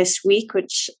meeting this week,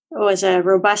 which was a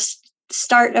robust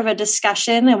start of a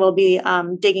discussion. And we'll be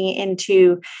digging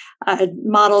into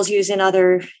models used in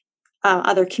other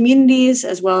communities,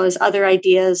 as well as other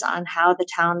ideas on how the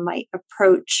town might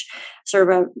approach sort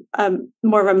of a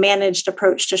more of a managed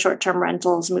approach to short-term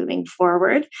rentals moving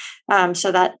forward.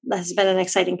 So that has been an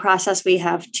exciting process. We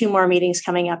have 2 more meetings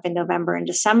coming up in November and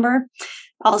December.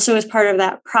 Also, as part of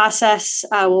that process,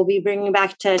 we'll be bringing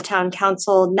back to town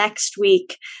council next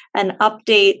week an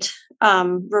update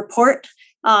report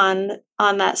on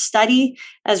that study,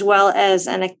 as well as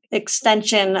an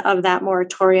extension of that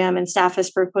moratorium. And staff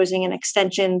is proposing an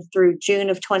extension through June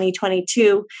of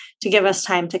 2022 to give us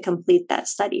time to complete that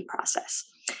study process.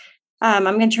 I'm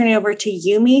going to turn it over to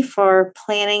Yumi for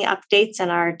planning updates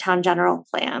and our town general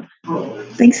plan.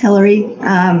 Thanks, Hillary.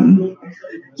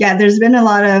 There's been a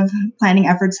lot of planning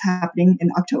efforts happening in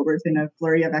October. It's been a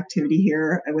flurry of activity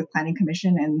here with Planning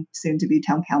Commission and soon to be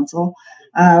Town Council.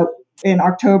 in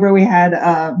October, we had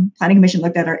Planning Commission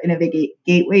looked at our Innovate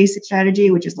Gateway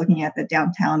strategy, which is looking at the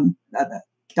downtown, the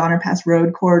Donner Pass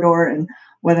Road corridor, and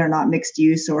whether or not mixed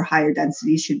use or higher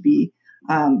density should be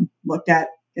looked at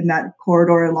in that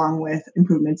corridor, along with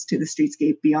improvements to the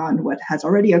streetscape beyond what has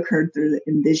already occurred through the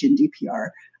Envision DPR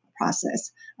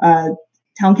process.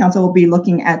 Town Council will be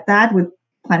looking at that with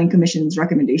Planning Commission's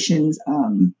recommendations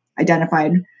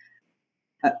identified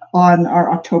on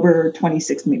our October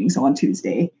 26th meeting, so on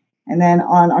Tuesday. And then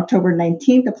on October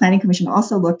 19th, the Planning Commission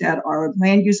also looked at our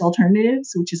land use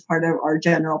alternatives, which is part of our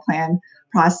general plan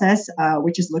process,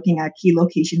 which is looking at key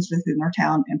locations within our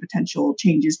town and potential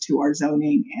changes to our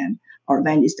zoning and our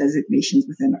land use designations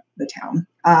within the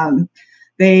town.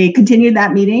 They continued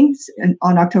that meeting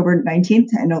on October 19th,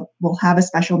 and we'll have a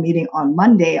special meeting on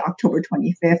Monday, October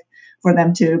 25th, for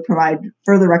them to provide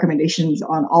further recommendations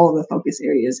on all of the focus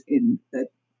areas in the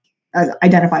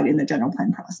identified in the general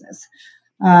plan process.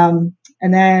 And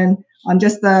then on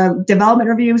just the development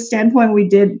review standpoint,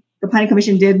 the Planning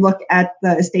Commission did look at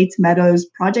the Estates Meadows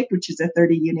project, which is a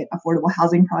 30-unit affordable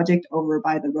housing project over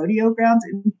by the rodeo grounds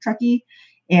in Truckee,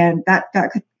 and that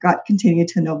got continued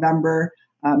to November.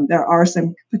 There are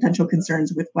some potential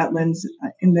concerns with wetlands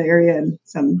in the area and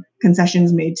some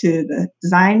concessions made to the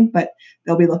design, but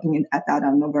they'll be looking at that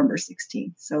on November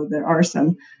 16th. So there is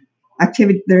some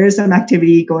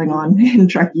activity going on in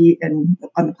Truckee and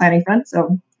on the planning front.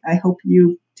 So I hope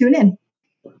you tune in.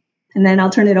 And then I'll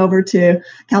turn it over to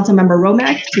Councilmember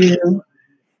Romack to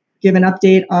give an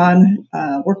update on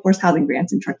workforce housing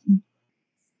grants in Truckee.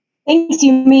 Thanks,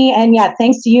 Yumi. And yeah,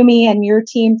 thanks to Yumi and your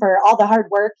team for all the hard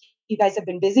work. You guys have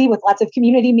been busy with lots of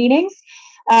community meetings.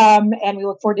 And we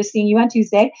look forward to seeing you on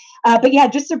Tuesday. But yeah,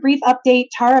 just a brief update.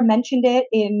 Tara mentioned it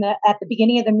at the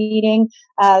beginning of the meeting.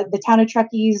 The town of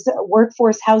Truckee's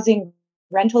workforce housing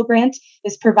rental grant.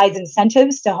 This provides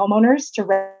incentives to homeowners to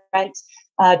rent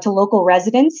to local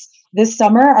residents. This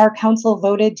summer, our council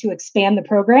voted to expand the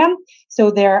program. So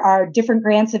there are different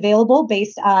grants available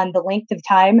based on the length of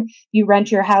time you rent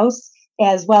your house,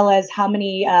 as well as how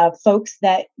many folks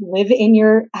that live in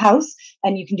your house.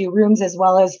 And you can do rooms as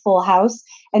well as full house.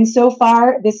 And so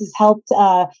far, this has helped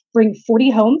bring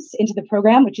 40 homes into the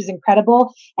program, which is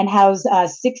incredible, and house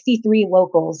 63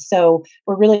 locals. So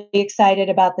we're really excited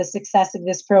about the success of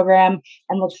this program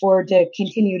and look forward to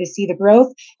continue to see the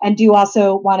growth. And do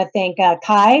also want to thank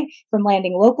Kai from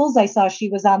Landing Locals. I saw she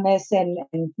was on this, and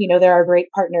they're our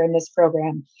great partner in this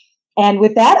program. And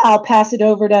with that, I'll pass it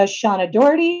over to Shauna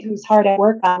Doherty, who's hard at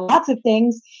work on lots of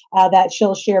things that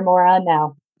she'll share more on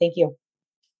now. Thank you.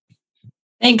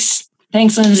 Thanks,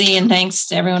 Lindsay, and thanks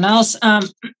to everyone else.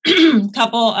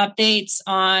 Couple updates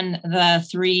on the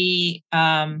three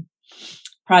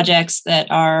projects that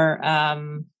are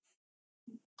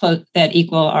that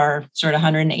equal our sort of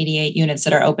 188 units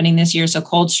that are opening this year. So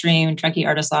Coldstream, Truckee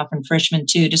Artist Loft, and Frischman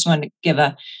 2. Just wanted to give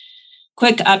a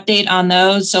quick update on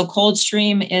those. So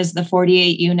Coldstream is the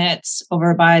 48 units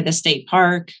over by the state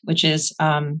park, which is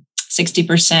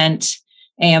 60%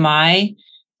 AMI.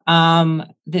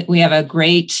 We have a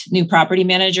great new property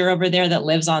manager over there that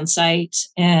lives on site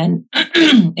and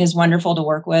is wonderful to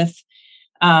work with.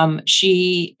 They're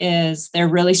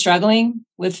really struggling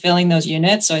with filling those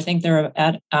units. So I think they're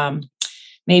at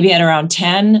maybe at around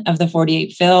 10 of the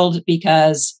 48 filled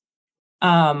because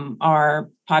our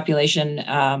population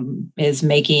is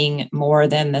making more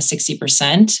than the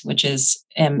 60%, which is,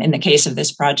 in the case of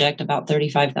this project, about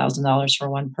 $35,000 for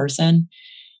one person.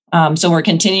 So we're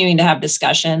continuing to have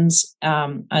discussions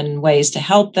on ways to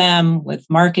help them with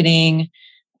marketing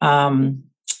and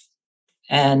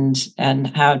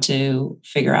how to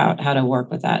figure out how to work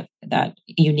with that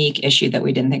unique issue that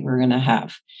we didn't think we were going to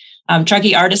have.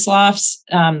 Truckee Artist Lofts,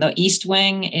 the East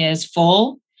Wing is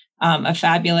full. A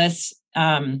fabulous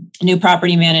new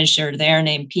property manager there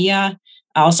named Pia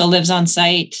also lives on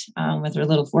site with her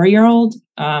little 4-year-old.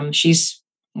 She's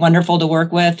wonderful to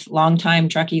work with, longtime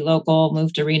Truckee local,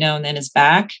 moved to Reno and then is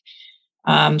back.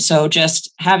 So just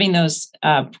having those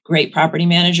great property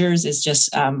managers is just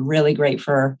really great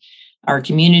for our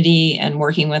community, and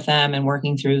working with them and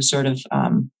working through sort of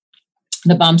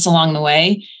the bumps along the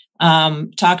way.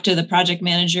 Talked to the project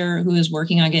manager who is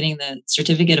working on getting the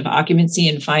certificate of occupancy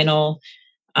and finaling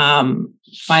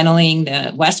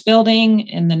the West Building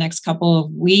in the next couple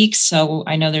of weeks. So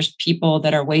I know there's people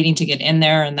that are waiting to get in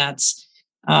there, and that's,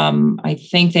 I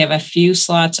think they have a few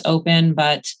slots open,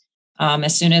 but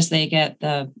as soon as they get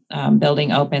the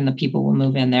building open, the people will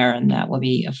move in there and that will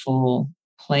be a full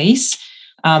place.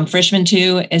 Frischman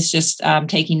 2 is just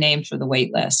taking names for the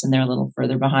wait list, and they're a little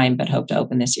further behind, but hope to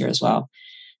open this year as well.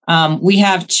 We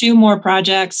have 2 more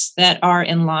projects that are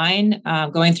in line,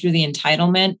 going through the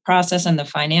entitlement process and the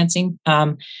financing.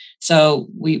 So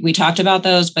we talked about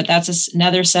those, but that's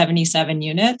another 77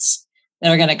 units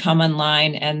that are going to come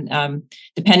online. And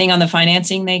depending on the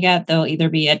financing they get, they'll either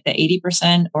be at the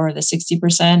 80% or the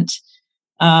 60%.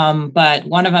 But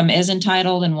one of them is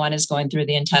entitled and one is going through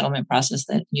the entitlement process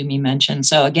that Yumi mentioned.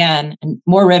 So again,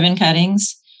 more ribbon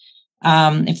cuttings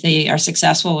if they are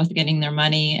successful with getting their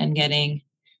money and getting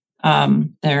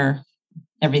their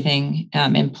everything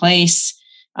in place.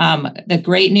 The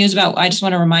great news I just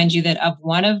want to remind you that of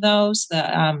one of those,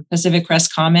 the Pacific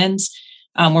Crest Commons,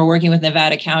 we're working with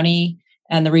Nevada County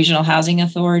and the Regional Housing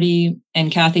Authority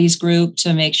and Kathy's group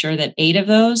to make sure that 8 of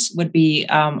those would be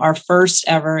our first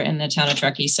ever in the town of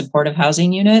Truckee supportive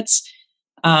housing units.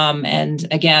 And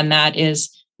again, that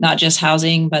is not just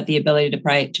housing, but the ability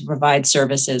to provide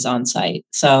services on site.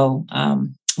 So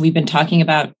we've been talking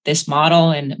about this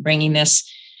model and bringing this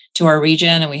to our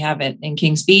region, and we have it in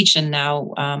Kings Beach and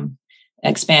now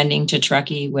expanding to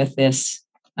Truckee with this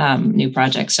new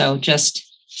project. So just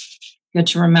good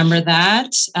to remember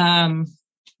that.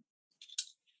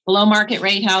 Below market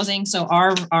rate housing. So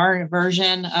our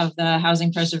version of the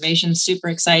housing preservation is super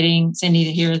exciting. Cindy,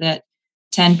 to hear that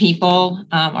 10 people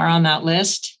are on that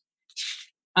list.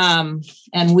 And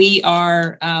we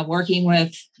are working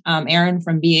with Aaron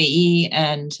from BAE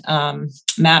and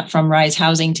Matt from Rise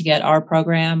Housing to get our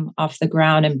program off the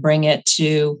ground and bring it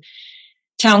to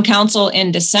Town Council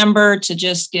in December to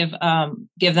just give them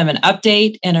an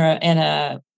update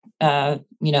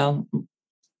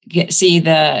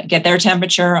get their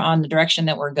temperature on the direction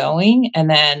that we're going, and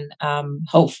then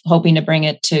hoping to bring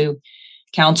it to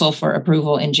council for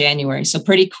approval in January. So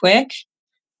pretty quick.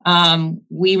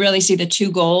 We really see the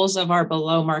 2 goals of our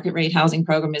below market rate housing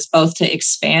program is both to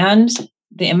expand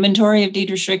the inventory of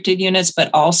deed restricted units, but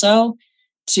also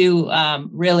to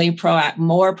really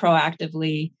more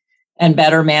proactively and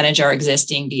better manage our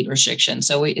existing deed restrictions.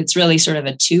 So it's really sort of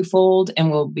a twofold, and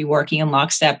we'll be working in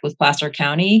lockstep with Placer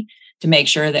County to make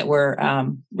sure that we're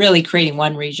really creating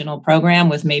one regional program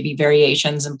with maybe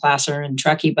variations in Placer and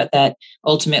Truckee, but that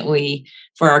ultimately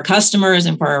for our customers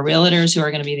and for our realtors who are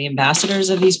going to be the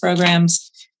ambassadors of these programs,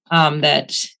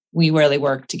 that we really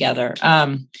work together.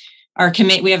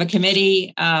 We have a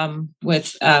committee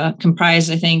with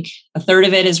comprised, I think, a third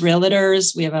of it is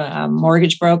realtors. We have a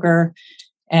mortgage broker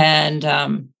and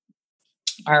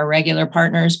our regular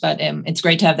partners, but it's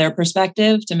great to have their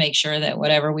perspective to make sure that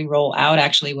whatever we roll out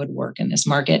actually would work in this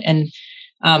market. And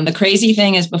the crazy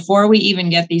thing is, before we even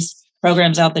get these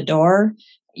programs out the door,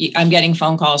 I'm getting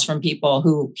phone calls from people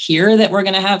who hear that we're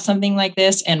going to have something like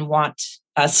this and want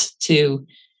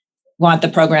the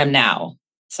program now.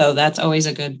 So that's always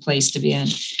a good place to be in.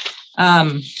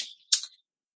 I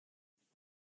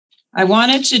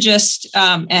wanted to just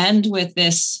end with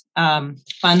this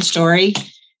fun story,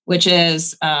 which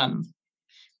is on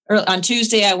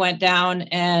Tuesday, I went down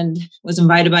and was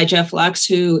invited by Jeff Lux,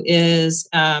 who is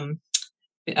a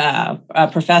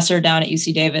professor down at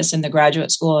UC Davis in the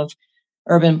Graduate School of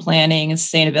Urban Planning and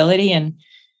Sustainability.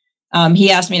 And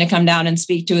he asked me to come down and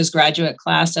speak to his graduate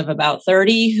class of about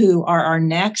 30 who are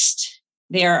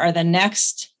the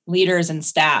next leaders and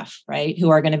staff, right, who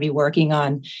are going to be working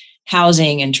on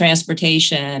housing and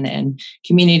transportation and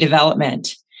community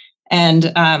development.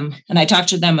 And I talked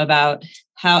to them about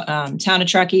how Town of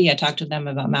Truckee. I talked to them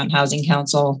about Mountain Housing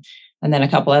Council, and then a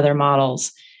couple other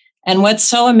models. And what's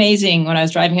so amazing, when I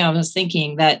was driving out, I was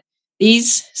thinking that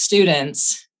these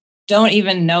students don't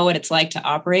even know what it's like to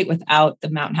operate without the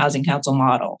Mountain Housing Council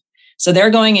model. So they're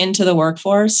going into the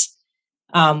workforce.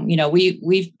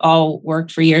 We've all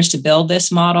worked for years to build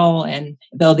this model and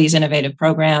build these innovative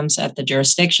programs at the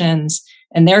jurisdictions.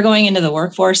 And they're going into the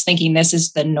workforce thinking this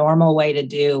is the normal way to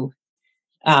do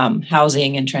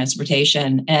housing and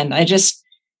transportation. And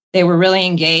they were really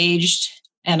engaged.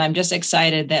 And I'm just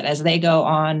excited that as they go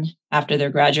on after their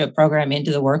graduate program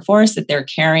into the workforce, that they're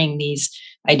carrying these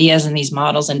ideas and these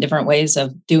models and different ways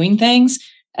of doing things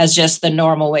as just the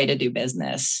normal way to do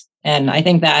business. And I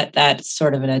think that that's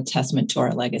sort of a testament to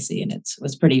our legacy. And it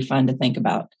was pretty fun to think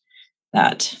about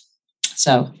that.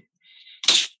 So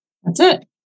that's it.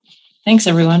 Thanks,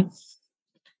 everyone.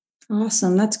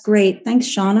 Awesome. That's great. Thanks,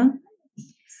 Shauna.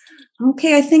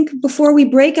 Okay, I think before we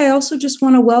break, I also just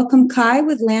want to welcome Kai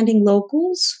with Landing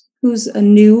Locals, who's a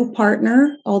new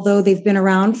partner, although they've been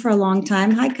around for a long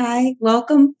time. Hi, Kai.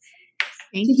 Welcome.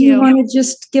 Thank you. Do you want to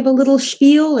just give a little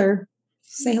spiel or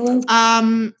say hello?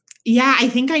 Yeah, I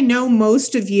think I know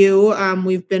most of you.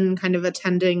 We've been kind of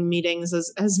attending meetings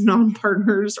as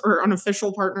non-partners or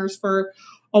unofficial partners for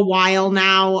a while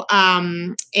now,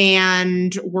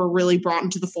 and were really brought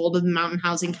into the fold of the Mountain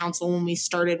Housing Council when we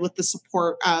started with the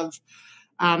support of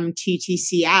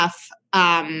TTCF.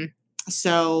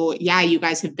 So yeah, you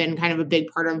guys have been kind of a big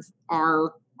part of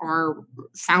our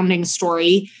founding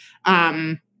story.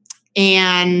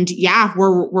 And yeah,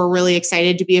 we're really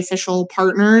excited to be official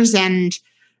partners, and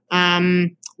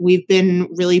we've been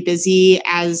really busy.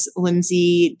 As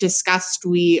Lindsay discussed,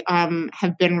 we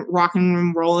have been rocking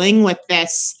and rolling with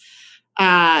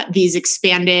these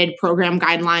expanded program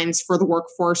guidelines for the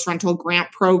Workforce Rental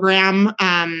Grant Program.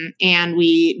 And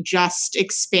we just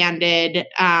expanded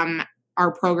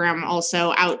our program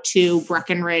also out to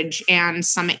Breckenridge and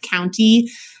Summit County.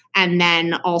 And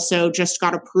then also just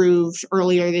got approved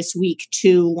earlier this week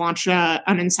to launch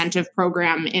an incentive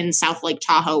program in South Lake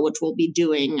Tahoe, which we'll be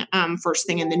doing first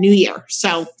thing in the new year.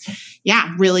 So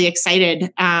yeah, really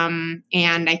excited. And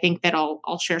I think that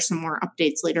I'll share some more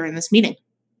updates later in this meeting.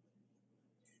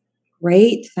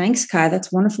 Great. Thanks, Kai. That's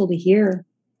wonderful to hear.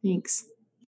 Thanks.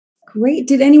 Great.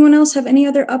 Did anyone else have any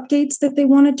other updates that they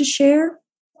wanted to share?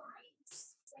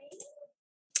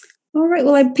 All right.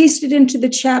 Well, I pasted it into the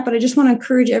chat, but I just want to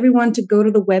encourage everyone to go to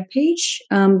the webpage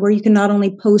where you can not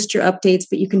only post your updates,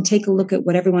 but you can take a look at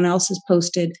what everyone else has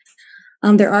posted.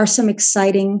 There are some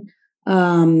exciting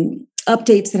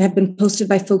updates that have been posted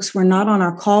by folks who are not on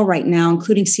our call right now,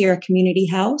 including Sierra Community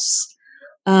House,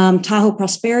 Tahoe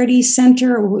Prosperity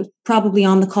Center, who is probably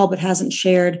on the call but hasn't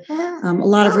shared. A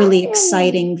lot of really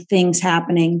exciting things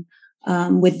happening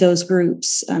with those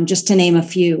groups, just to name a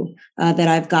few that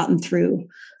I've gotten through.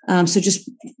 So just,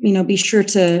 be sure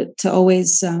to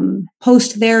always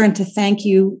post there, and to thank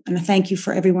you, and a thank you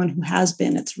for everyone who has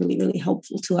been. It's really, really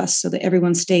helpful to us so that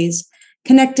everyone stays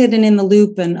connected and in the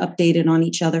loop and updated on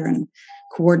each other and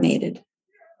coordinated.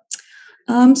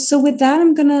 So with that,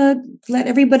 I'm going to let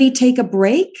everybody take a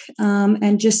break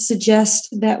and just suggest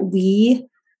that we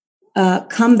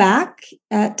come back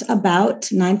at about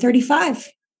 9:35.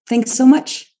 Thanks so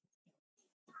much.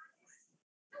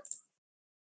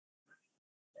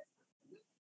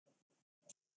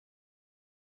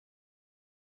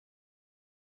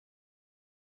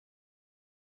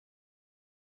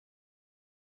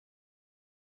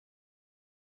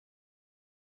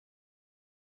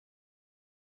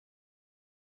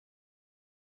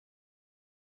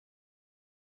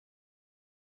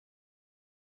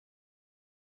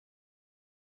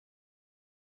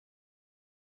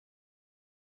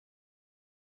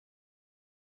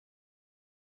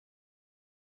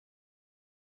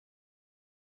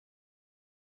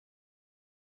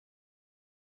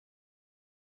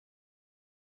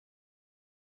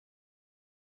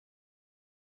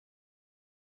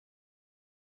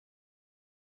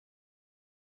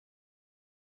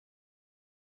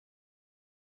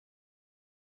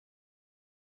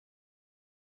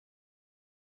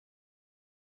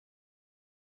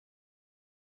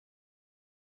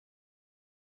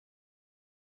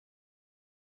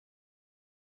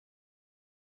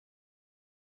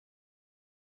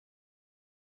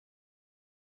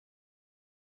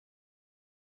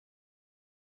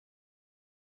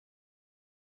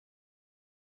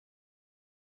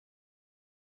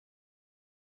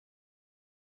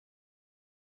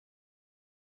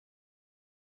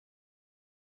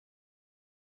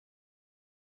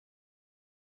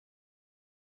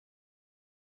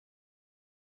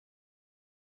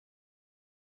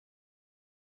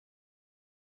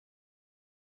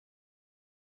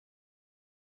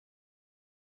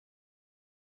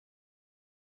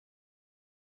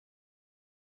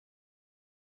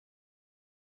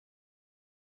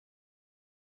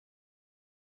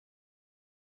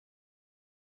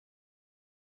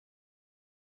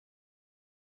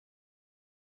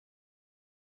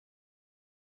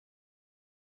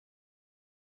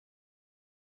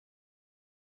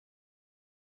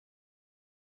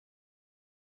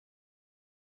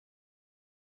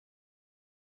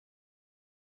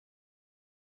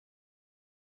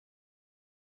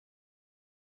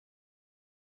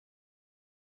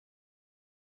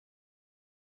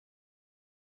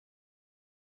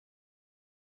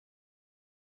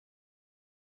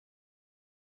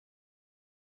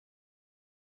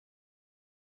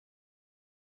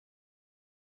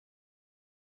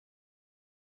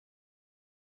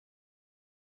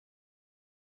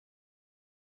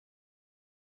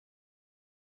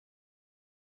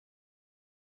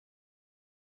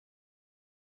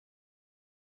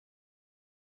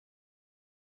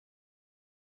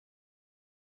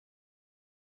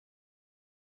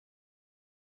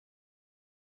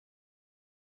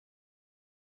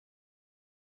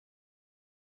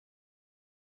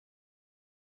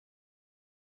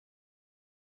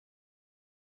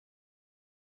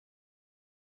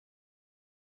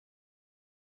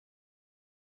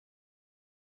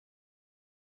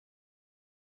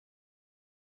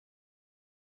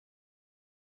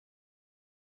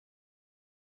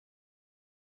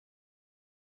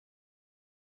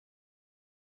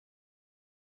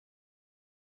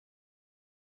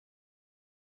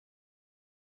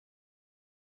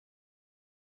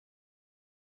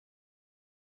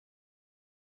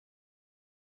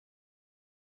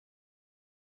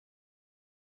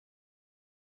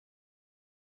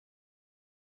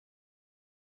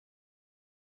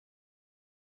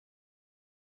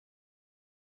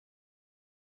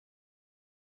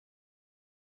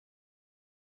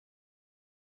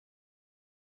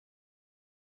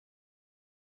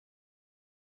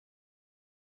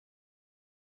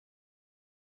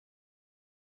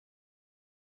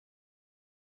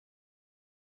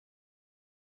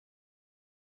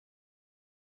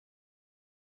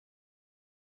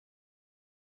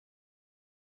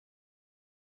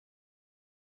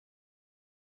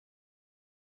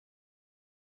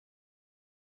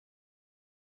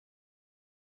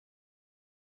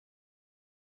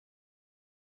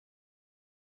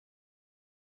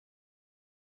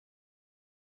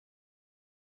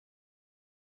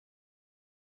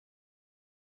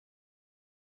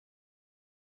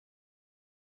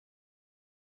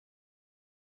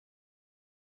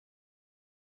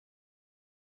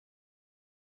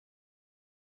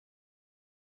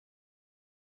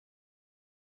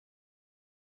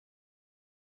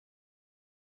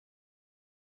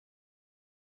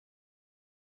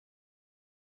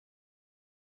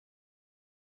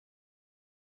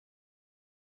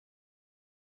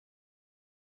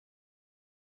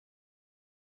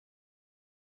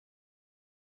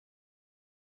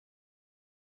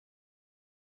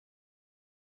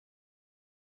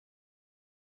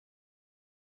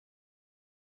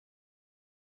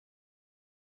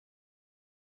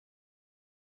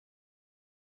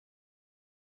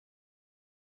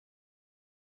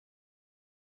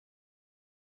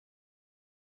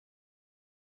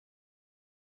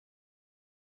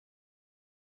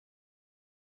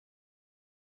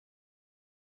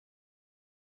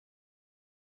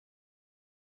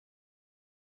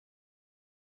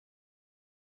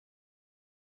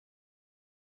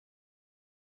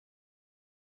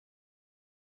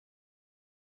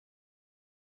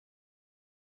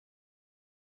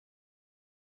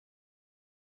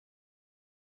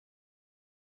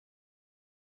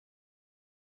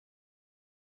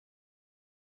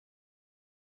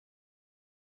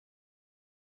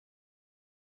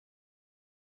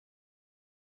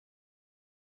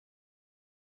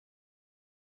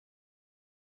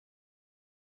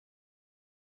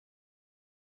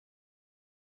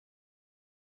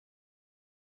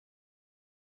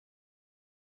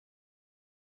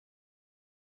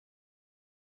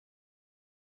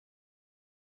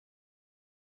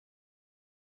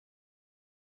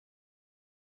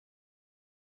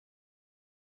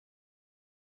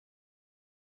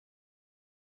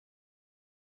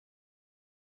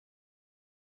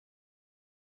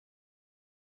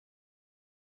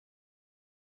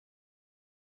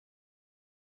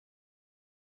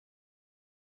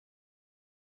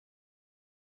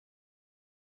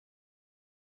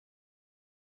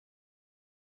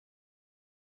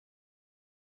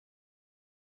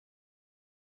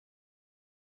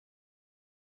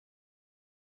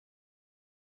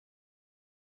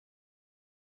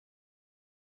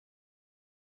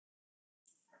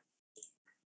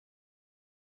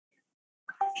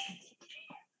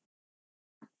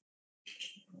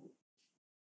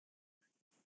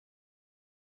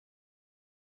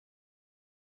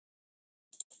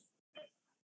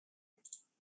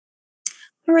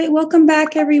 All right, welcome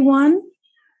back, everyone.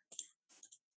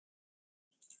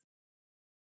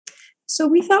 So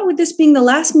we thought with this being the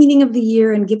last meeting of the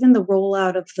year and given the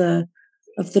rollout of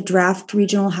the draft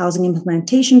regional housing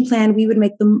implementation plan,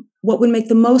 what would make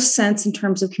the most sense in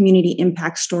terms of community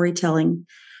impact storytelling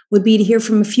would be to hear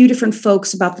from a few different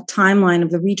folks about the timeline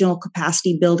of the regional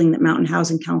capacity building that Mountain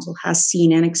Housing Council has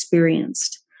seen and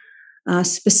experienced,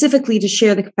 specifically to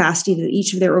share the capacity that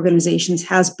each of their organizations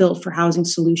has built for housing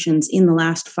solutions in the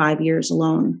last 5 years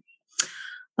alone.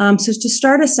 So to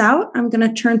start us out, I'm going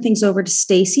to turn things over to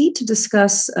Stacy to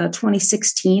discuss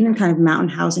 2016 and kind of Mountain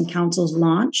Housing Council's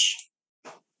launch.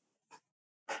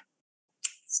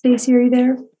 Stacy, are you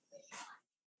there?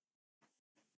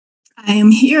 I am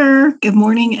here. Good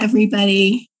morning,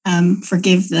 everybody.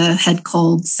 Forgive the head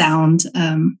cold sound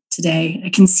today. I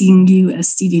can sing you a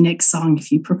Stevie Nicks song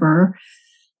if you prefer.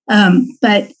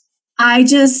 But I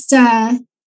just,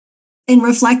 in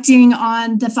reflecting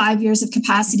on the 5 years of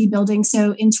capacity building,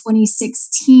 so in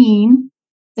 2016,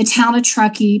 the town of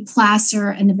Truckee, Placer,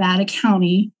 and Nevada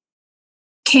County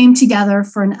came together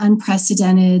for an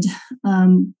unprecedented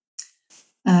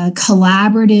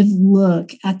collaborative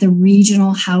look at the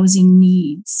regional housing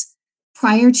needs.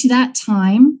 Prior to that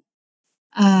time,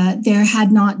 there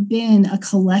had not been a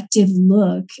collective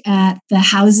look at the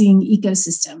housing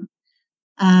ecosystem.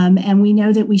 And we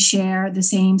know that we share the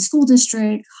same school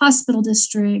district, hospital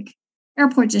district,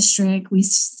 airport district.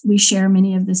 We share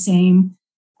many of the same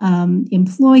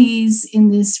employees in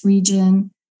this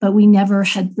region, but we never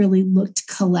had really looked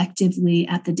collectively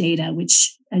at the data,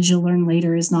 which, as you'll learn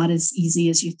later, is not as easy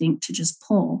as you think to just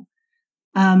pull.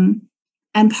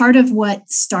 And part of what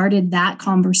started that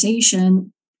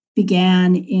conversation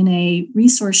began in a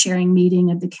resource sharing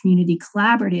meeting of the Community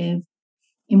Collaborative,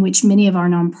 in which many of our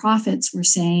nonprofits were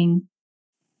saying,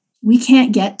 we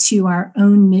can't get to our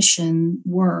own mission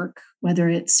work, whether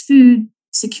it's food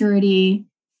security,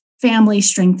 family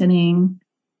strengthening,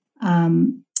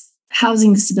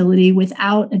 housing stability,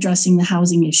 without addressing the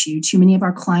housing issue. Too many of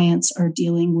our clients are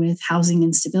dealing with housing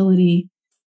instability.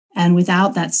 And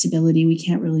without that stability, we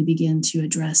can't really begin to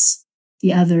address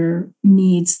the other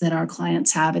needs that our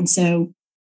clients have. And so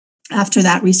after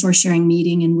that resource sharing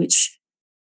meeting, in which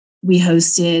we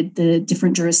hosted the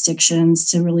different jurisdictions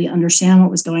to really understand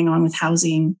what was going on with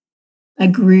housing, a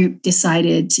group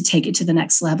decided to take it to the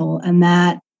next level. And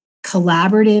that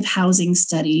collaborative housing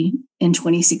study in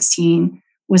 2016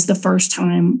 was the first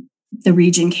time the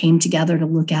region came together to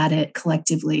look at it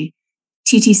collectively.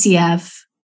 TTCF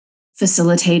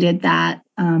facilitated that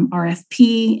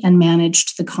RFP and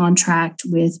managed the contract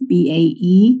with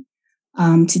BAE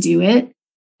to do it.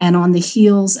 And on the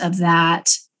heels of that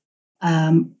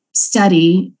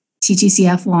study,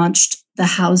 TTCF launched the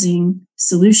Housing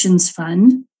Solutions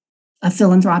Fund, a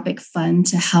philanthropic fund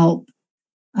to help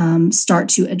start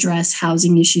to address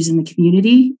housing issues in the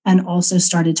community, and also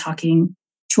started talking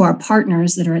to our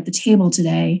partners that are at the table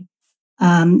today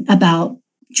about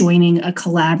joining a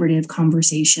collaborative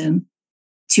conversation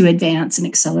to advance and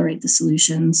accelerate the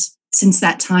solutions. Since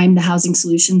that time, the Housing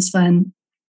Solutions Fund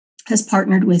has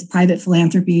partnered with private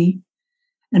philanthropy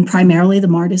and primarily the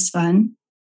Martis Fund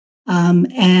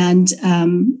and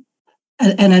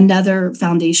another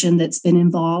foundation that's been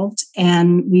involved.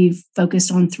 And we've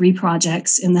focused on 3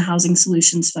 projects in the Housing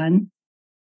Solutions Fund.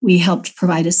 We helped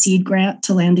provide a seed grant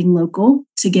to Landing Local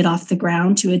to get off the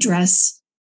ground to address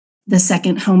the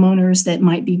second homeowners that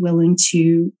might be willing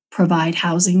to provide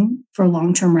housing for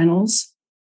long-term rentals.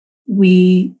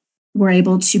 We were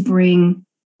able to bring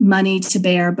money to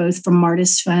bear both from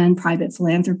Martis Fund, private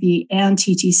philanthropy, and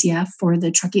TTCF for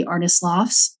the Truckee Artist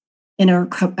Lofts in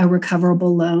a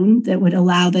recoverable loan that would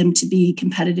allow them to be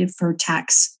competitive for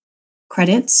tax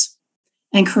credits.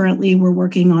 And currently we're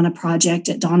working on a project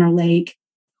at Donner Lake,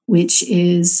 which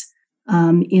is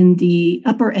in the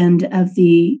upper end of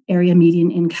the area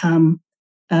median income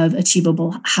of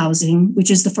achievable housing, which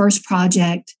is the first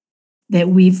project that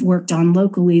we've worked on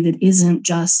locally that isn't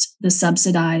just the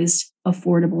subsidized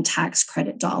affordable tax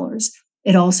credit dollars.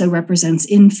 It also represents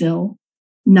infill,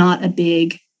 not a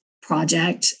big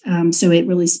project. So it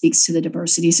really speaks to the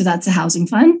diversity. So that's a housing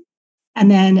fund. And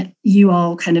then you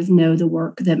all kind of know the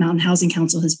work that Mountain Housing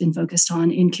Council has been focused on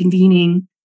in convening,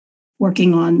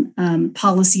 working on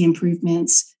policy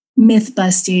improvements, myth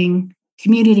busting,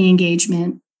 community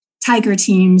engagement, tiger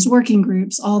teams, working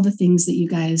groups, all the things that you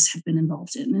guys have been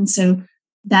involved in. And so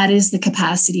that is the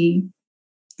capacity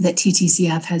that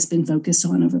TTCF has been focused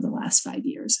on over the last 5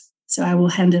 years. So I will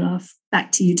hand it off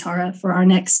back to you, Tara, for our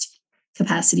next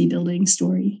capacity building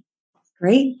story.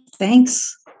 Great,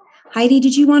 thanks. Heidi,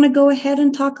 did you want to go ahead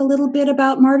and talk a little bit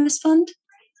about Martis Fund?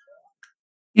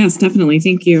 Yes, definitely.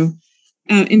 Thank you.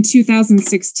 In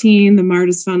 2016, the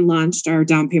MARDIS Fund launched our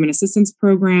down payment assistance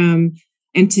program.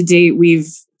 And to date, we've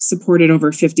supported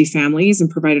over 50 families and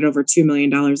provided over $2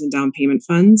 million in down payment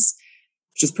funds,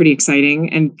 which is pretty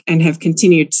exciting, and have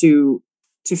continued to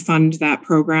fund that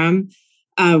program.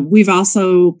 We've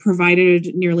also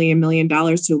provided nearly $1 million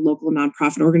to local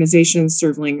nonprofit organizations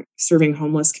serving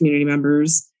homeless community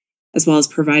members, as well as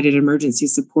provided emergency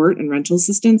support and rental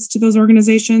assistance to those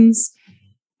organizations.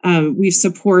 We've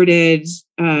supported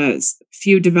a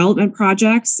few development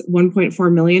projects,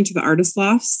 $1.4 million to the Artist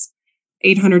Lofts,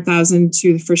 $800,000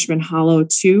 to the Frischman Hollow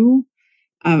 2,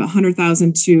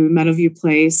 $100,000 to Meadowview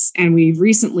Place, and we've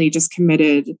recently just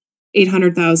committed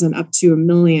 $800,000 up to $1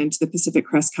 million to the Pacific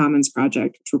Crest Commons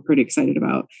project, which we're pretty excited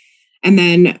about. And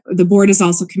then the board is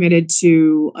also committed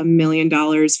to $1 million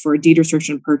for a deed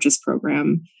restriction purchase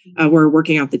program. We're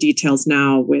working out the details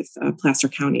now with Placer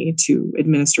County to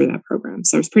administer that program.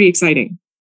 So it's pretty exciting.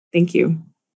 Thank you.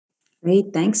 Great.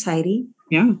 Thanks, Heidi.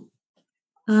 Yeah.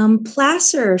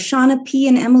 Placer, Shauna P.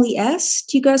 and Emily S.,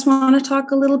 do you guys want to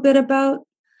talk a little bit about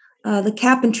the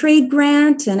cap and trade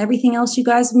grant and everything else you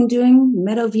guys have been doing?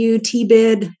 Meadowview,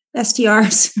 T-Bid,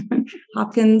 STRs,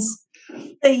 Hopkins.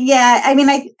 Yeah, I mean,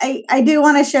 I do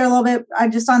want to share a little bit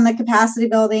just on the capacity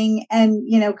building and,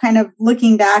 kind of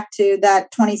looking back to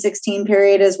that 2016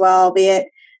 period as well, albeit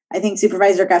I think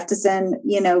Supervisor Gustafson,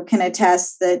 can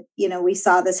attest that, we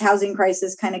saw this housing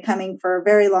crisis kind of coming for a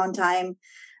very long time.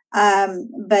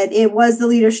 But it was the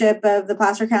leadership of the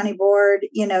Placer County Board,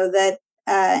 that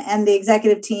and the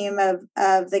executive team of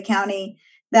the county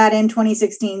that in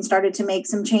 2016 started to make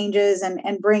some changes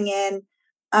and bring in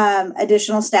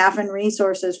additional staff and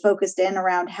resources focused in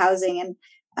around housing.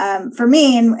 And for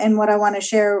me, and what I want to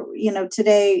share,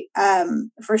 today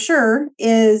for sure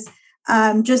is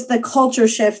just the culture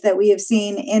shift that we have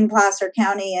seen in Placer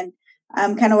County, and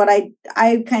kind of what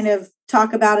I kind of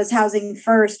talk about as housing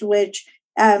first, which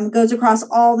goes across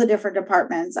all the different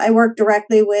departments. I work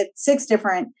directly with 6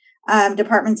 different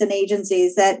departments and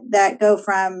agencies that go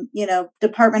from,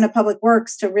 Department of Public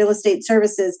Works to Real Estate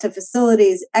Services to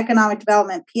Facilities, Economic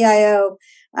Development, PIO,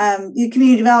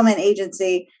 Community Development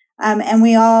Agency. And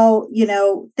we all,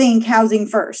 think housing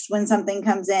first when something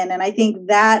comes in. And I think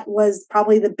that was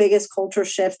probably the biggest culture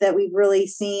shift that we've really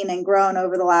seen and grown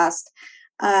over the last,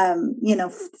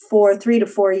 3 to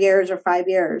 4 years or 5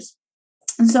 years.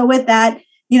 And so with that,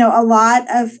 a lot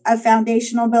of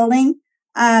foundational building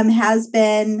has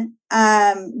been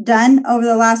done over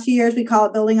the last few years. We call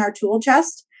it building our tool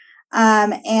chest.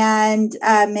 And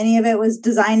many of it was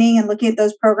designing and looking at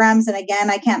those programs. And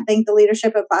again, I can't thank the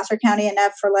leadership of Placer County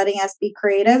enough for letting us be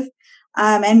creative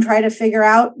and try to figure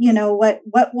out, what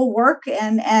will work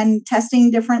and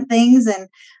testing different things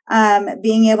and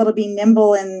being able to be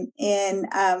nimble in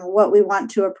what we want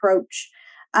to approach.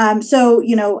 So,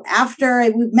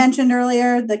 after we mentioned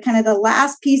earlier, the kind of the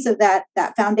last piece of that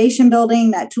foundation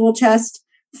building, that tool chest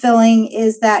filling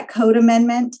is that code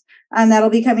amendment. That'll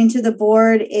be coming to the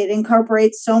board. It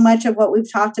incorporates so much of what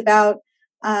we've talked about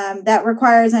that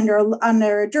requires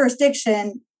under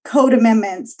jurisdiction code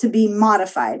amendments to be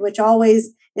modified, which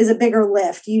always is a bigger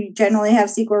lift. You generally have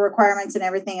CEQA requirements and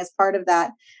everything as part of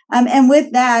that. And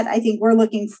with that, I think we're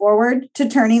looking forward to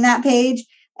turning that page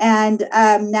and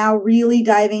now really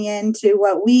diving into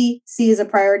what we see as a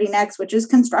priority next, which is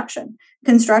construction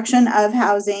of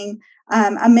housing,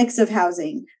 a mix of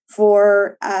housing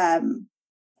for a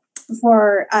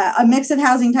mix of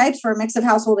housing types for a mix of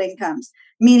household incomes,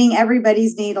 meeting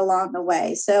everybody's need along the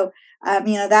way. So,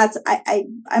 that's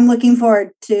I'm looking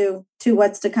forward to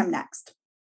what's to come next.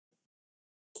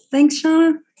 Thanks,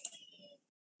 Shauna.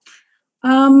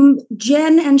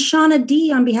 Jen and Shauna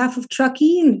D. on behalf of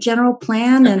Truckee and general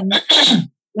plan and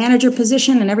manager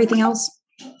position and everything else.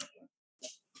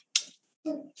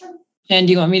 Jen,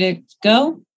 do you want me to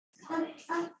go?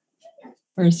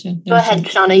 Go ahead,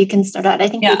 Shauna. You can start out. I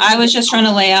think. Yeah, I was just trying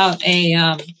to lay out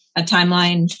a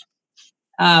timeline.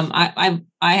 I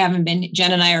haven't been.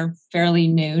 Jen and I are fairly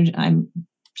new.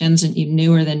 Jen's even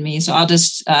newer than me, so I'll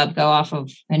just go off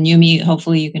of. And Yumi,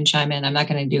 hopefully you can chime in. I'm not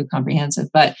going to do comprehensive,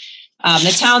 but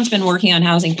the town's been working on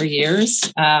housing for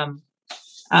years.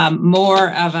 More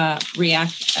of a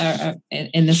react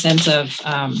in the sense of.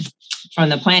 From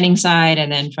the planning side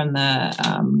and then from the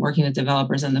working with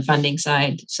developers on the funding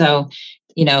side. So,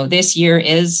 this year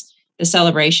is the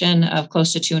celebration of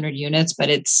close to 200 units, but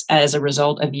it's as a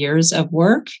result of years of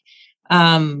work.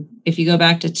 If you go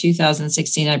back to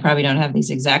 2016, I probably don't have these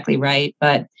exactly right,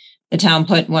 but the town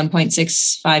put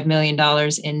 $1.65 million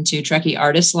into Truckee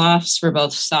Artist Lofts for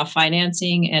both soft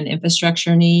financing and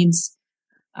infrastructure needs.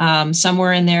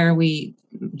 Somewhere in there, we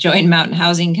joined Mountain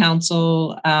Housing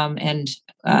Council, and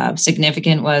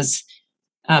significant was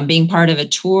being part of a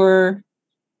tour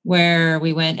where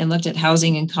we went and looked at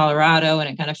housing in Colorado, and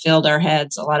it kind of filled our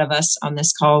heads. A lot of us on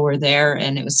this call were there,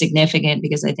 and it was significant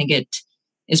because I think it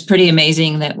is pretty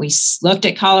amazing that we looked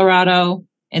at Colorado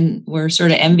and we're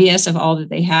sort of envious of all that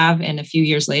they have. And a few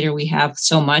years later, we have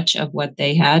so much of what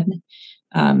they had.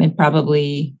 And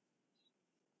probably,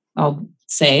 I'll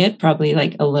say it, probably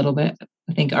like a little bit,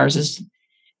 I think ours is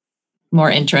more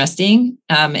interesting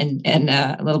and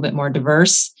a little bit more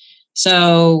diverse.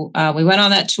 So we went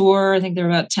on that tour. I think there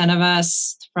were about 10 of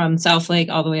us from Southlake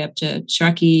all the way up to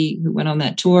Truckee who went on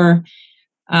that tour.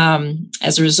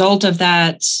 As a result of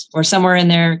that, or somewhere in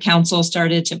there, council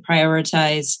started to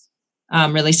prioritize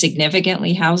really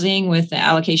significantly housing with the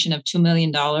allocation of $2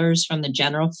 million from the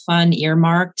general fund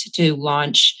earmarked to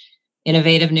launch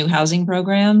innovative new housing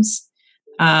programs.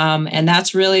 And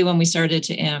that's really when we started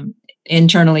to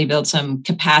internally build some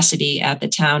capacity at the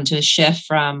town to shift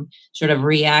from sort of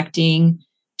reacting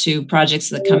to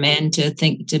projects that come in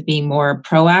to being more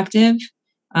proactive.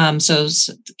 So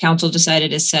the council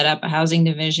decided to set up a housing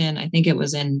division. I think it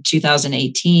was in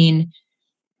 2018.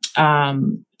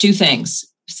 Two things: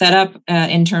 set up an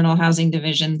internal housing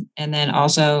division, and then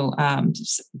also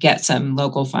get some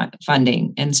local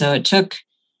funding. And so it took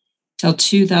till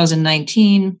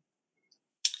 2019,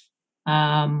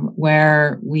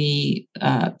 where we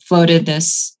floated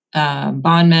this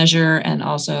bond measure and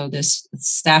also this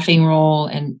staffing role,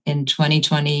 and in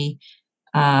 2020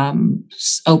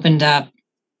 opened up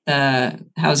the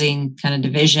housing kind of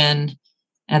division,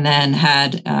 and then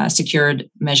had secured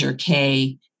Measure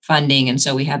K funding. And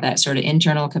so we had that sort of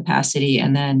internal capacity,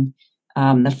 and then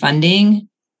the funding,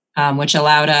 which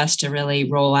allowed us to really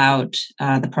roll out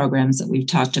the programs that we've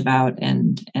talked about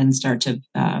and start to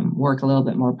work a little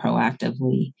bit more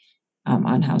proactively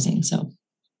on housing. So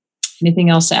anything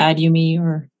else to add, Yumi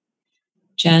or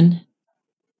Jen?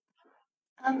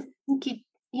 Thank you.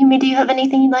 Yumi, do you have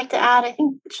anything you'd like to add? I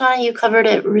think, Shauna, you covered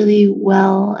it really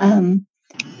well.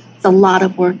 It's a lot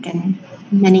of work and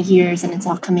many years, and it's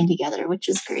all coming together, which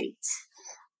is great.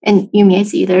 And Yumi, I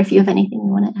see you there if you have anything you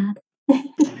want to add.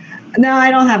 No, I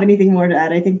don't have anything more to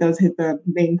add. I think those hit the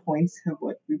main points of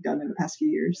what we've done in the past few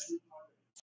years.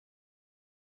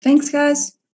 Thanks,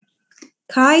 guys.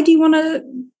 Kai, do you want to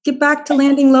get back to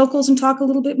landing locals and talk a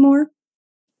little bit more?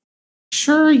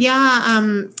 Sure.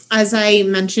 Yeah. As I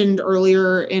mentioned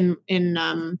earlier in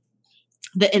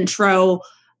the intro,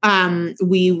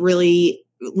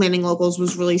 Landing Locals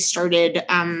was really started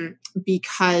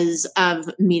because of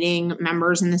meeting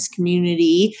members in this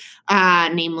community,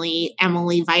 namely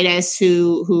Emily Vitus,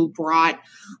 who brought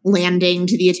landing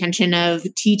to the attention of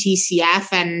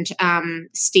TTCF, and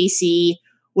Stacy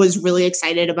was really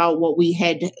excited about what we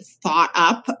had thought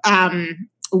up.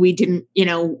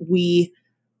 We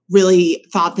really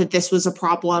thought that this was a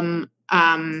problem,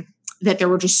 that there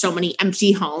were just so many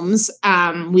empty homes.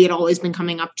 We had always been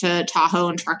coming up to Tahoe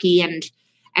and Truckee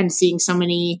and seeing so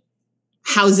many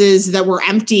houses that were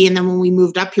empty. And then when we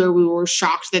moved up here, we were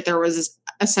shocked that there was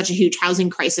such a huge housing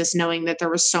crisis, knowing that there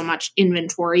was so much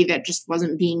inventory that just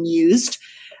wasn't being used.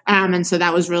 And so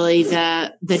that was really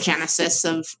the genesis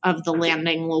of the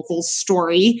Landing Locals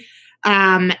story.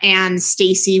 And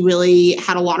Stacy really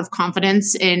had a lot of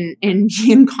confidence in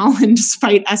me and Colin,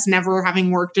 despite us never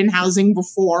having worked in housing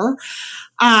before.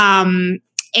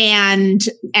 And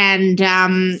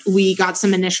we got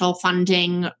some initial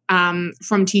funding from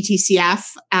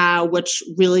TTCF, which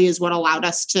really is what allowed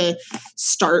us to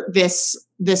start this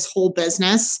whole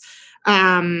business.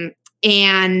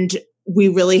 And we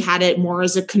really had it more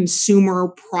as a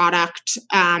consumer product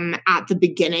at the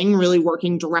beginning, really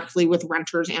working directly with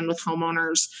renters and with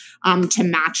homeowners to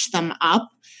match them up.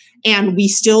 And we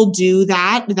still do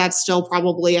that. That's still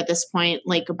probably at this point,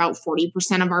 like about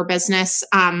 40% of our business.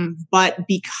 But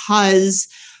because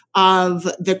of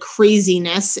the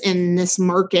craziness in this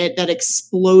market that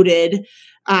exploded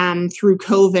through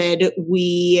COVID,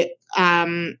 we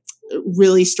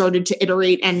really started to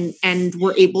iterate and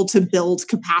were able to build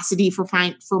capacity for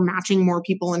matching more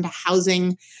people into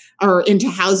housing or into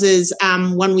houses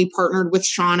when we partnered with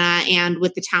Shauna and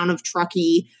with the town of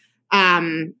Truckee.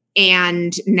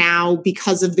 And now,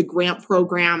 because of the grant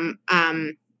program,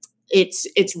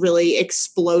 it's really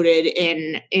exploded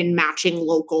in matching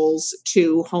locals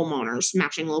to homeowners,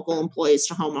 matching local employees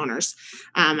to homeowners.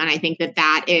 And I think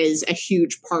that is a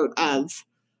huge part of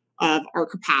our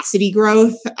capacity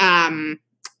growth. And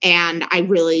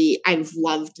I've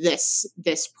loved this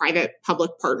private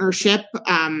public partnership.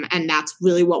 And that's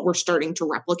really what we're starting to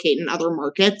replicate in other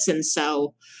markets. And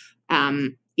so,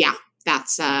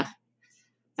 that's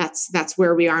that's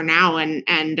where we are now, and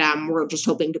we're just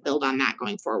hoping to build on that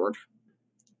going forward.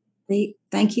 Great.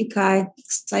 Thank you, Kai.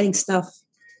 Exciting stuff.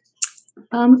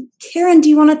 Karen, do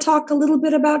you want to talk a little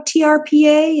bit about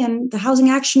TRPA and the Housing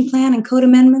Action Plan and code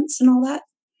amendments and all that?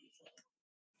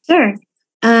 Sure.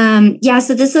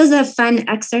 So this was a fun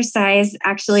exercise.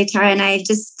 Actually, Tara and I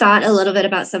just thought a little bit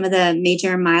about some of the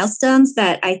major milestones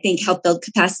that I think help build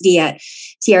capacity at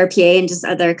TRPA and just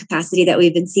other capacity that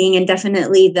we've been seeing. And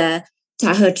definitely the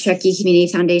Tahoe Truckee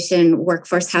Community Foundation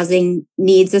Workforce Housing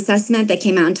Needs Assessment that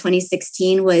came out in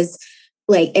 2016 was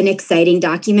like an exciting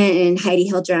document. And Heidi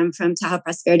Hildrum from Tahoe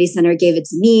Prosperity Center gave it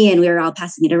to me, and we were all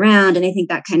passing it around. And I think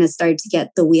that kind of started to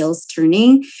get the wheels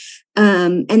turning.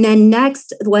 And then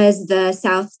next was the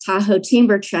South Tahoe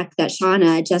Chamber Trek that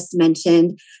Shauna just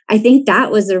mentioned. I think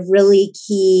that was a really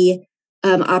key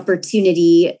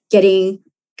opportunity, getting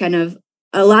kind of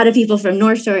a lot of people from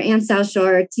North Shore and South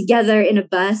Shore together in a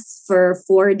bus for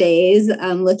 4 days,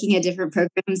 looking at different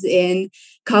programs in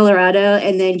Colorado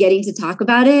and then getting to talk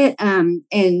about it.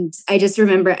 And I just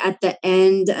remember at the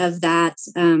end of that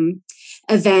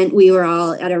event, we were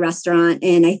all at a restaurant,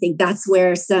 and I think that's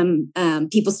where some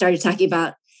people started talking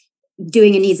about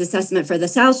doing a needs assessment for the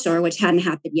South Shore, which hadn't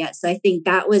happened yet. So I think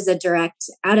that was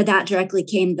out of that directly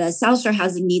came the South Shore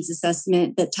Housing Needs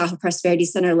Assessment that Tahoe Prosperity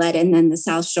Center led, and then the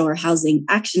South Shore Housing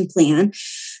Action Plan.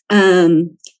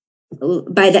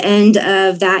 By the end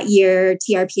of that year,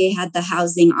 TRPA had the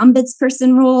Housing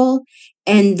Ombudsperson role.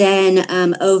 And then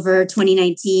over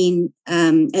 2019,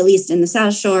 at least in the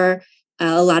South Shore,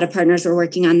 a lot of partners were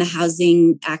working on the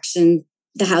Housing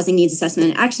Needs Assessment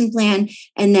and Action Plan.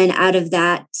 And then out of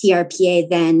that, TRPA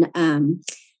then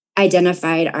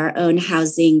identified our own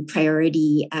housing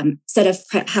priority, set of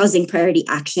housing priority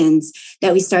actions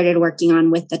that we started working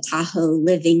on with the Tahoe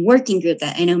Living Working Group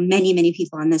that I know many, many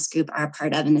people on this group are a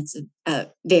part of, and it's a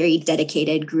very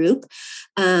dedicated group.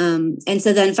 And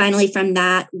so then finally from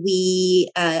that,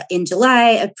 we, in July,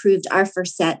 approved our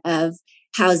first set of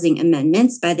housing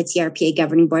amendments by the TRPA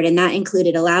governing board, and that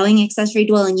included allowing accessory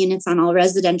dwelling units on all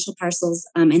residential parcels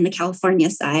in the California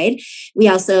side. We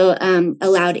also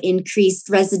allowed increased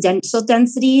residential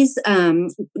densities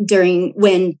during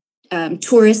when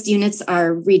tourist units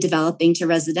are redeveloping to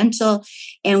residential,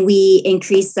 and we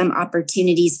increased some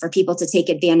opportunities for people to take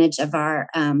advantage of our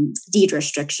deed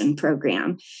restriction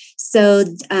program. So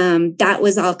that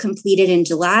was all completed in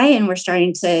July, and we're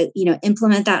starting to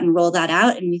implement that and roll that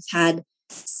out, and we've had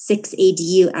 6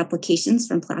 ADU applications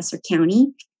from Placer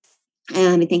County.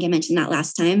 I think I mentioned that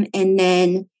last time. And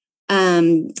then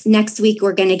next week,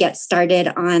 we're going to get started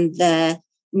on the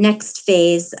next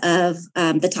phase of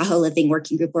the Tahoe Living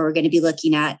Working Group, where we're going to be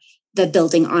looking at the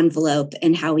building envelope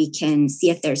and how we can see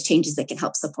if there's changes that can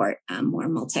help support more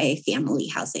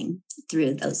multifamily housing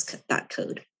through that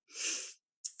code.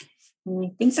 And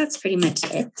I think that's pretty much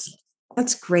it.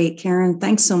 That's great, Karen.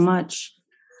 Thanks so much.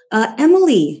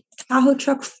 Emily, Tahoe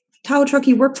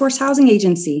Truckee Workforce Housing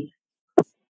Agency.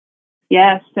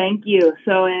 Yes, thank you.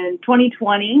 So in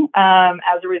 2020,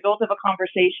 as a result of a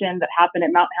conversation that happened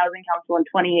at Mountain Housing Council in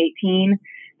 2018,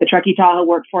 the Truckee Tahoe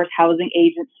Workforce Housing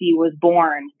Agency was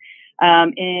born.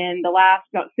 In the last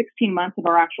about 16 months of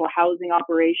our actual housing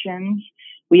operations,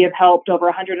 we have helped over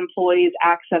 100 employees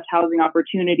access housing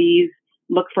opportunities,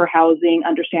 look for housing,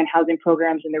 understand housing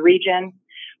programs in the region.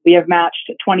 We have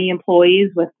matched 20 employees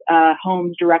with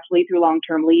homes directly through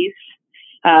long-term lease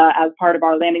as part of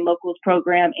our Landing Locals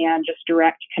program and just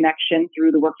direct connection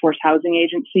through the Workforce Housing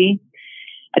Agency.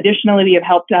 Additionally, we have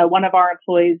helped one of our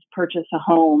employees purchase a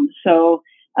home. So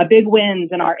a big wins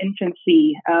in our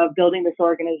infancy of building this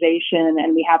organization,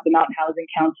 and we have the Mountain Housing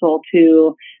Council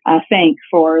to thank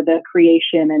for the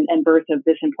creation and birth of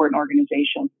this important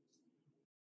organization.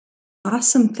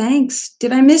 Awesome, thanks.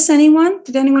 Did I miss anyone?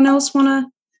 Did anyone else want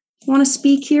to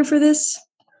speak here for this?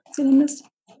 Did I miss?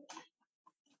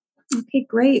 Okay,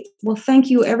 great. Well, thank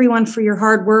you everyone for your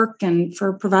hard work and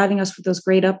for providing us with those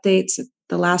great updates at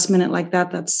the last minute like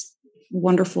that. That's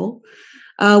wonderful.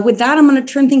 With that, I'm going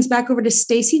to turn things back over to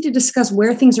Stacy to discuss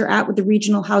where things are at with the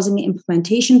Regional Housing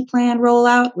Implementation Plan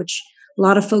rollout, which a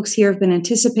lot of folks here have been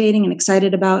anticipating and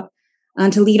excited about,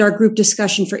 and to lead our group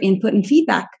discussion for input and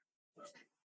feedback.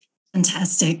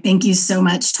 Fantastic. Thank you so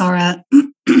much, Tara.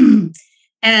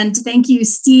 And thank you,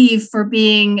 Steve, for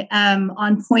being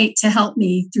on point to help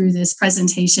me through this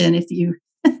presentation. If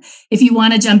you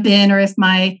want to jump in, or if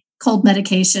my cold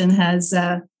medication has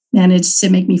managed to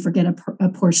make me forget a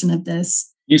portion of this.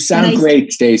 You sound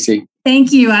great, Stacy.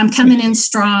 Thank you. I'm coming in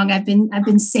strong. I've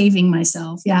been saving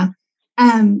myself. Yeah.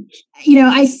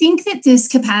 I think that this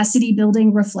capacity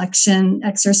building reflection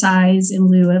exercise, in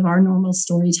lieu of our normal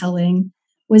storytelling,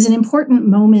 was an important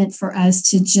moment for us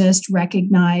to just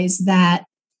recognize that,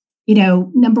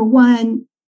 number one,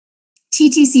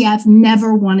 TTCF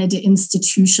never wanted to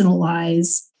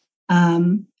institutionalize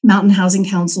Mountain Housing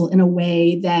Council in a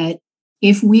way that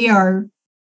if we are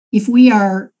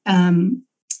in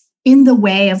the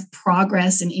way of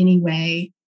progress in any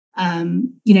way,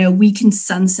 we can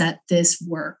sunset this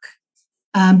work.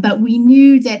 But we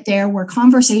knew that there were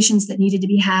conversations that needed to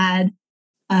be had,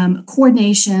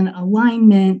 coordination,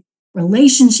 alignment,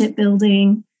 relationship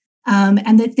building,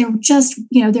 and that there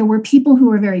were people who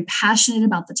were very passionate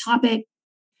about the topic.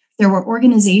 There were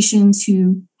organizations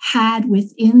who had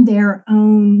within their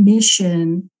own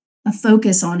mission a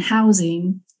focus on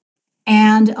housing.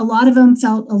 And a lot of them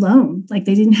felt alone, like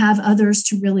they didn't have others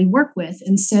to really work with.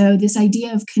 And so this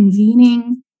idea of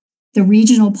convening the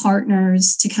regional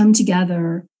partners to come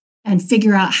together and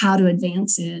figure out how to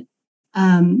advance it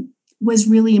was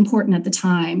really important at the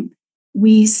time.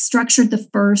 We structured the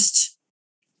first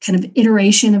kind of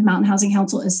iteration of Mountain Housing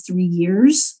Council as 3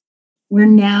 years. We're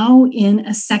now in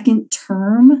a second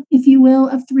term, if you will,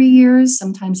 of 3 years.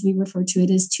 Sometimes we refer to it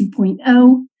as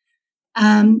 2.0.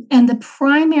 And the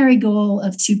primary goal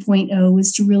of 2.0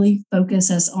 was to really focus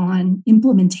us on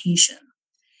implementation.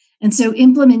 And so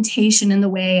implementation in the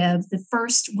way of the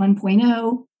first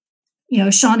 1.0,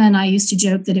 Shauna and I used to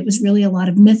joke that it was really a lot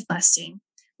of myth busting.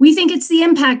 We think it's the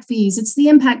impact fees. It's the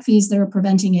impact fees that are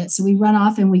preventing it. So we run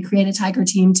off and we create a tiger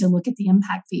team to look at the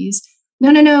impact fees.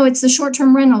 No, it's the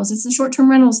short-term rentals. It's the short-term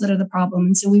rentals that are the problem.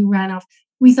 And so we ran off.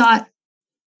 We thought,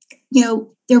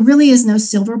 there really is no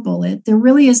silver bullet. There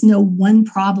really is no one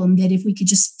problem that if we could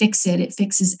just fix it, it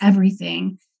fixes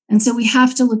everything. And so we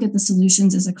have to look at the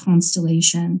solutions as a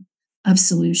constellation of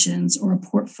solutions, or a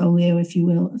portfolio, if you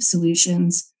will, of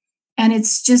solutions. And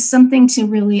it's just something to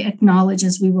really acknowledge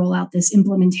as we roll out this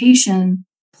implementation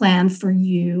plan for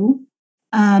you,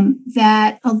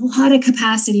 that a lot of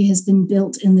capacity has been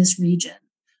built in this region.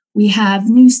 We have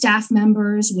new staff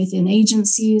members within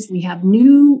agencies. We have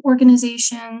new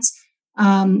organizations.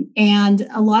 And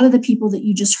a lot of the people that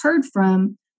you just heard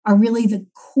from are really the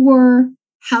core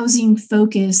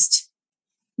housing-focused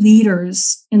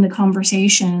leaders in the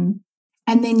conversation.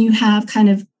 And then you have kind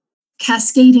of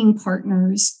cascading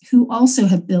partners who also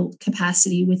have built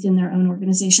capacity within their own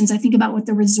organizations. I think about what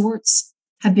the resorts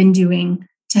have been doing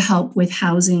to help with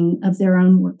housing of their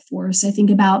own workforce. I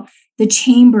think about the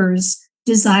chamber's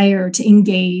desire to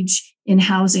engage in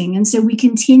housing. And so we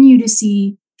continue to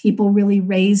see people really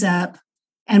raise up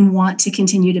and want to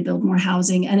continue to build more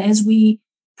housing. And as we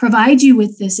provide you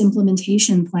with this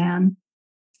implementation plan,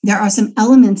 there are some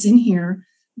elements in here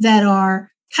that are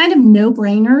kind of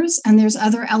no-brainers, and there's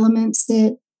other elements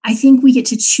that I think we get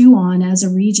to chew on as a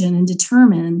region and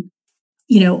determine,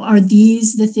 are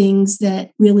these the things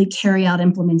that really carry out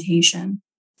implementation?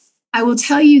 I will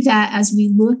tell you that as we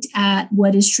looked at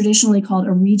what is traditionally called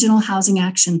a regional housing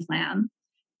action plan,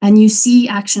 and you see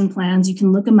action plans, you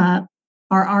can look them up.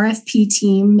 Our RFP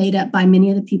team, made up by many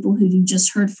of the people who you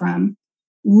just heard from,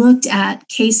 looked at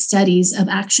case studies of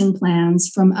action plans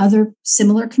from other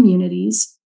similar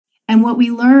communities. And what we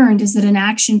learned is that an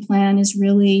action plan is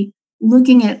really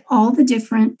looking at all the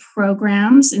different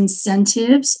programs,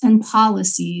 incentives, and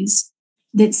policies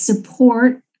that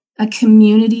support a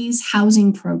community's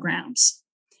housing programs.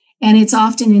 And it's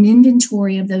often an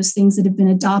inventory of those things that have been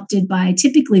adopted by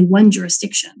typically one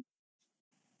jurisdiction.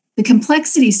 The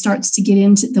complexity starts to get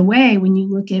into the way when you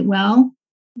look at,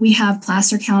 we have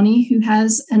Placer County who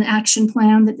has an action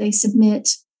plan that they submit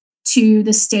to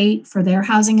the state for their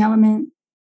housing element.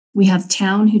 We have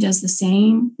Town who does the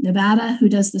same, Nevada who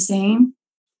does the same.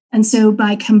 And so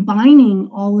by combining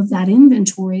all of that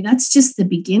inventory, that's just the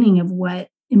beginning of what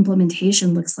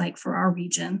implementation looks like for our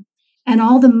region and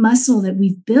all the muscle that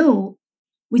we've built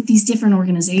with these different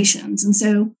organizations. And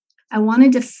so I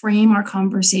wanted to frame our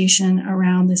conversation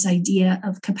around this idea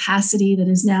of capacity that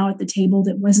is now at the table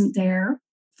that wasn't there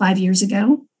 5 years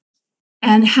ago,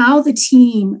 and how the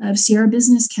team of Sierra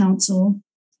Business Council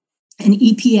and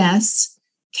EPS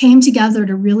came together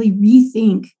to really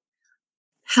rethink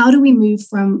how do we move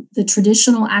from the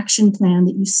traditional action plan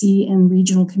that you see in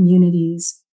regional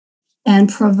communities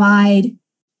and provide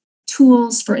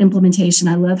tools for implementation.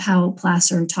 I love how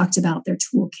Placer talked about their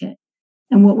toolkit.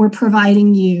 And what we're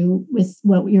providing you with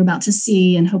what you're about to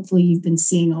see, and hopefully you've been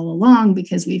seeing all along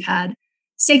because we've had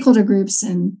stakeholder groups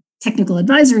and technical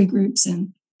advisory groups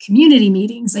and community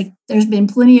meetings. Like there's been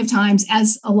plenty of times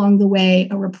as along the way,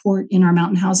 a report in our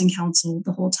Mountain Housing Council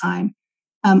the whole time.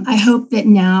 I hope that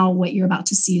now what you're about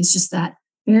to see is just that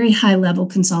very high level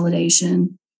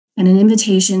consolidation and an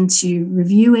invitation to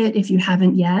review it if you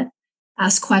haven't yet.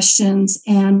 ask questions.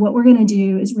 And what we're going to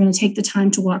do is we're going to take the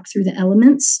time to walk through the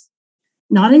elements,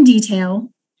 not in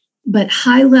detail, but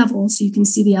high level so you can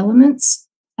see the elements.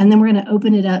 And then we're going to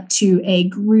open it up to a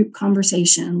group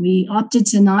conversation. We opted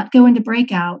to not go into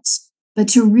breakouts, but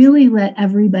to really let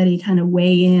everybody kind of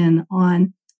weigh in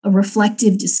on a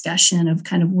reflective discussion of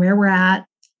kind of where we're at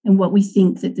and what we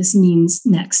think that this means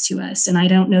next to us. And I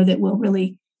don't know that we'll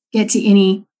really get to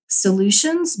any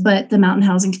solutions, but the Mountain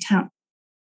Housing,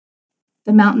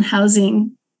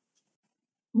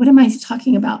 what am I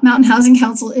talking about? Mountain Housing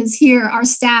Council is here. Our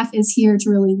staff is here to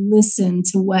really listen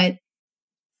to what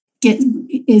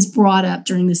is brought up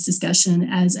during this discussion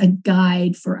as a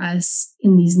guide for us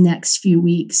in these next few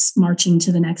weeks, marching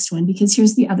to the next one. Because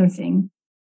here's the other thing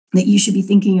that you should be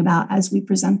thinking about as we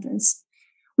present this.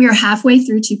 We are halfway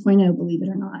through 2.0, believe it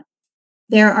or not.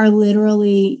 There are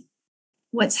literally,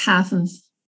 there's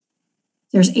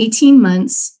 18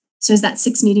 months. So is that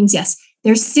 6 meetings? Yes.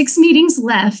 There's 6 meetings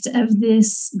left of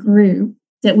this group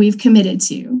that we've committed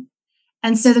to.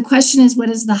 And so the question is, what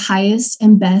is the highest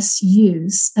and best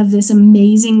use of this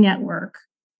amazing network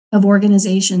of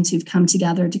organizations who've come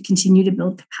together to continue to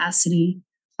build capacity,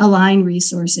 align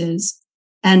resources,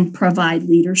 and provide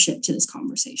leadership to this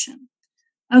conversation?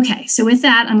 Okay, so with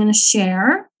that, I'm going to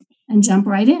share and jump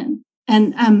right in.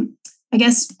 And I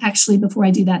guess actually before I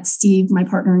do that, Steve, my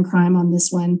partner in crime on this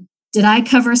one, did I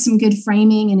cover some good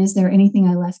framing, and is there anything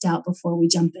I left out before we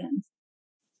jump in?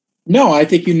 No, I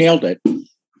think you nailed it.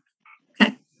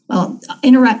 Okay. Well,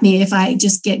 interrupt me if I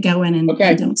just get going and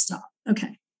don't stop.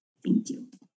 Okay. Thank you.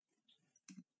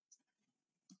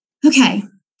 Okay.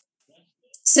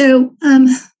 So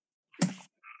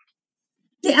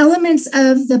the elements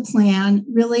of the plan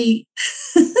really,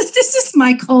 this is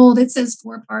my cold. It says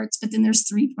 4 parts, but then there's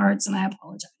 3 parts, and I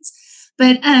apologize.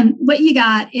 But what you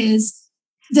got is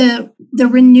the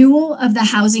renewal of the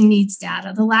housing needs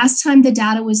data. The last time the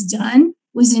data was done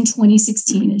was in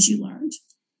 2016, as you learned.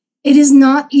 It is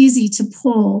not easy to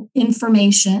pull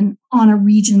information on a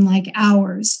region like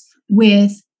ours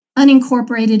with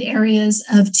unincorporated areas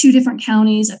of 2 different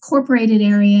counties, a corporated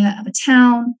area of a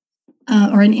town,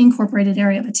 or an incorporated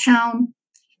area of a town,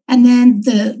 and then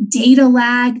the data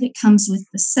lag that comes with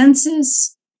the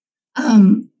census,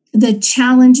 the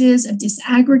challenges of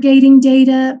disaggregating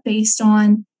data based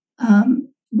on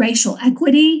racial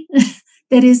equity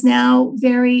that is now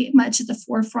very much at the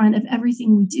forefront of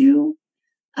everything we do.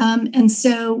 And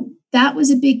so that was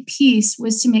a big piece,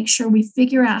 was to make sure we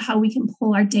figure out how we can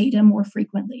pull our data more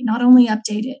frequently, not only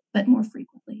update it, but more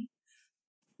frequently.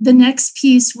 The next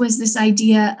piece was this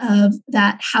idea of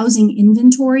that housing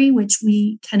inventory, which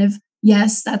we kind of,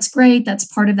 yes, that's great. That's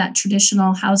part of that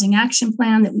traditional housing action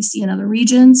plan that we see in other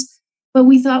regions. But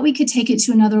we thought we could take it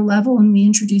to another level, and we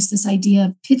introduced this idea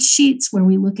of pitch sheets where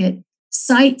we look at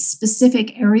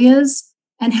site-specific areas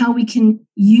and how we can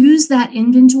use that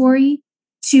inventory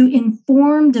to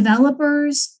inform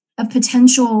developers of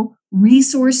potential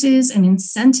resources and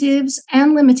incentives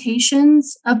and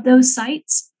limitations of those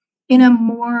sites in a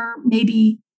more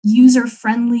maybe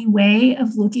user-friendly way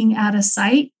of looking at a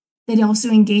site that also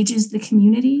engages the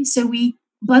community. So we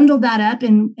bundled that up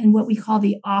in what we call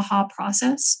the AHA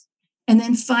process. And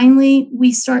then finally,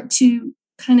 we start to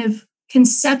kind of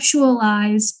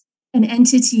conceptualize an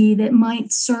entity that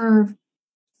might serve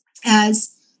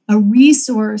as a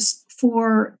resource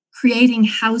for creating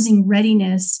housing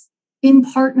readiness in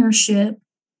partnership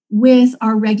with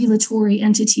our regulatory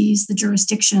entities, the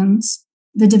jurisdictions,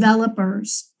 the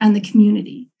developers, and the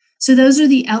community. So those are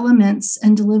the elements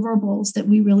and deliverables that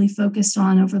we really focused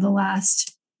on over the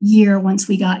last year once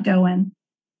we got going.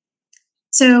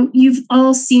 So you've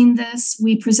all seen this.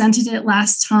 We presented it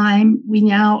last time. We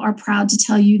now are proud to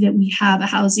tell you that we have a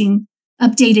housing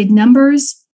updated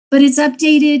numbers, but it's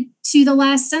updated to the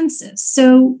last census.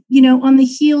 So, on the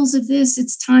heels of this,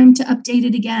 it's time to update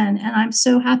it again. And I'm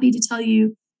so happy to tell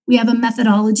you we have a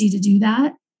methodology to do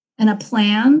that and a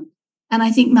plan. And I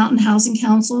think Mountain Housing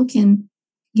Council can,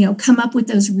 come up with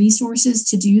those resources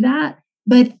to do that.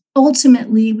 But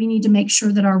ultimately, we need to make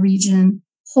sure that our region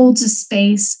holds a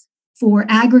space for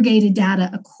aggregated data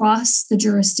across the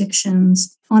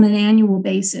jurisdictions on an annual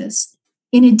basis.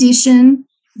 In addition,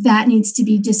 that needs to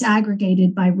be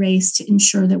disaggregated by race to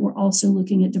ensure that we're also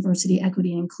looking at diversity,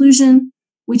 equity, and inclusion,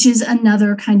 which is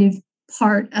another kind of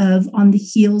part of on the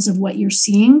heels of what you're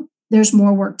seeing. There's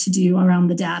more work to do around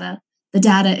the data. The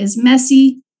data is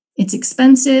messy, it's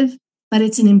expensive, but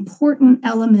it's an important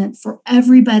element for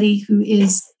everybody who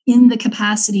is in the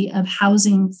capacity of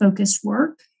housing-focused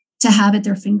work to have at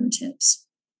their fingertips.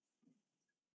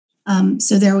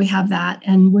 So there we have that.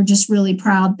 And we're just really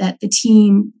proud that the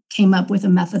team came up with a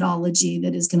methodology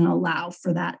that is going to allow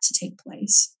for that to take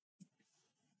place.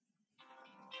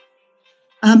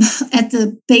 At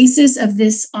the basis of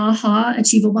this AHA,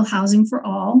 Achievable Housing for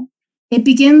All, it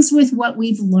begins with what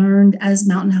we've learned as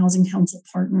Mountain Housing Council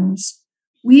partners.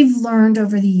 We've learned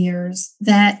over the years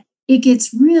that it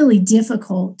gets really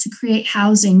difficult to create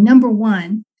housing, number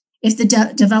one, if the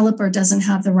developer doesn't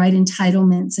have the right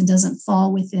entitlements and doesn't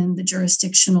fall within the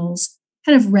jurisdictional's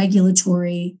kind of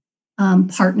regulatory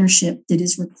partnership that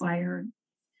is required.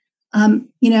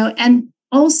 And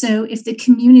also if the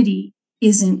community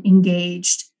isn't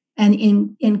engaged and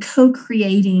in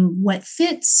co-creating what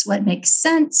fits, what makes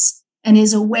sense, and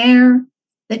is aware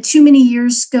that too many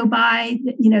years go by,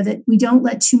 that we don't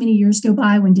let too many years go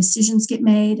by when decisions get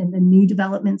made and the new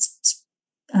developments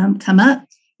come up,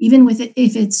 even with it,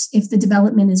 if the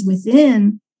development is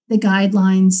within the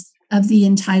guidelines of the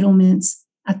entitlements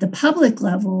at the public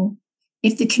level,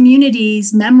 if the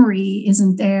community's memory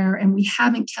isn't there and we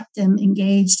haven't kept them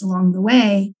engaged along the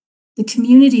way, the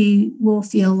community will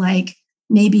feel like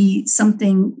maybe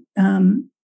something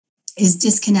is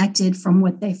disconnected from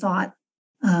what they thought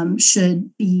should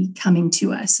be coming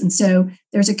to us. And so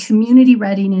there's a community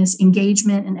readiness,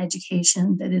 engagement, and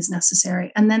education that is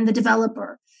necessary. And then the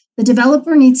developer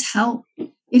needs help.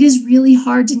 It is really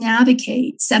hard to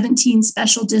navigate 17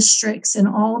 special districts and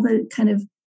all the kind of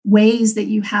ways that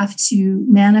you have to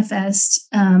manifest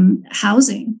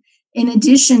housing. In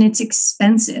addition, it's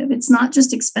expensive. It's not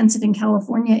just expensive in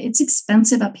California, it's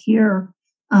expensive up here.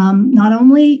 Not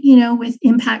only, with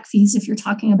impact fees, if you're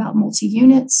talking about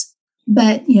multi-units,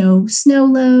 but, snow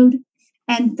load,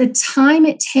 and the time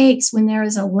it takes when there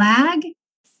is a lag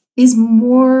is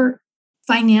more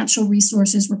financial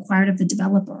resources required of the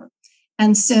developer.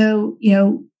 And so,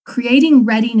 creating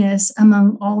readiness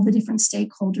among all the different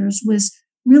stakeholders was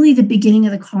really the beginning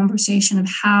of the conversation of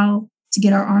how to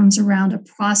get our arms around a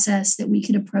process that we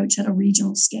could approach at a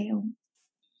regional scale.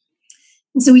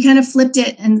 And so we kind of flipped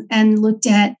it and looked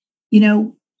at,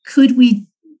 could we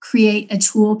create a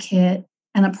toolkit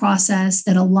and a process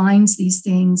that aligns these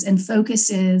things and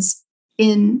focuses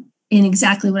in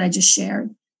exactly what I just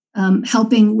shared,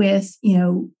 helping with,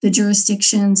 the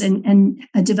jurisdictions and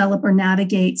a developer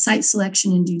navigate site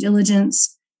selection and due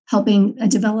diligence, helping a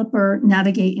developer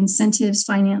navigate incentives,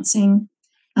 financing,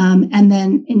 and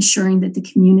then ensuring that the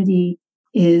community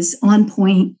is on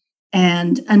point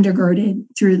and undergirded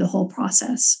through the whole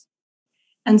process.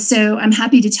 And so I'm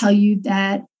happy to tell you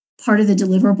that part of the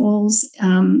deliverables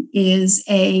is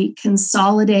a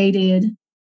consolidated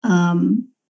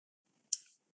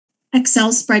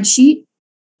Excel spreadsheet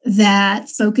that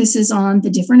focuses on the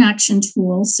different action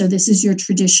tools. So this is your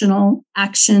traditional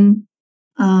action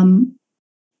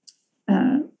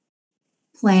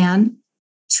plan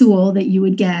tool that you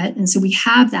would get. And so we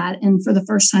have that. And for the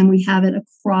first time, we have it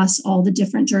across all the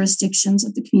different jurisdictions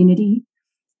of the community.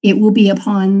 It will be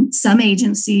upon some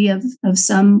agency of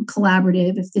some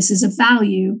collaborative, if this is of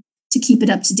value, to keep it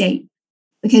up to date.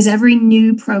 Because every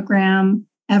new program,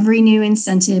 every new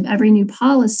incentive, every new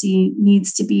policy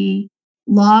needs to be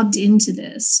logged into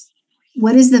this.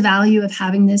 What is the value of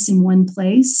having this in one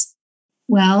place?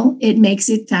 Well, it makes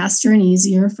it faster and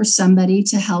easier for somebody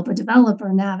to help a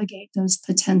developer navigate those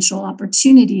potential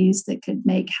opportunities that could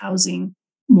make housing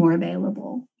more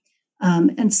available.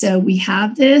 And so we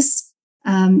have this.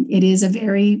 It is a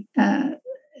very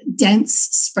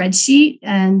dense spreadsheet,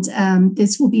 and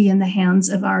this will be in the hands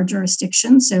of our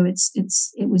jurisdiction. So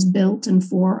it was built and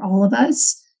for all of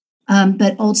us,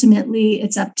 but ultimately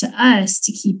it's up to us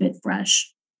to keep it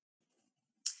fresh.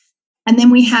 And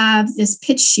then we have this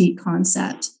pitch sheet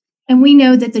concept. And we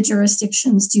know that the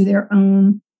jurisdictions do their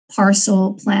own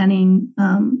parcel planning,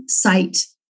 site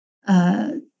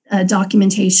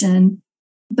documentation.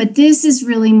 But this is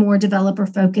really more developer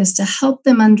focused to help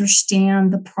them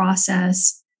understand the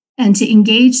process and to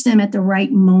engage them at the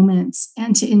right moments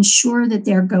and to ensure that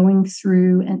they're going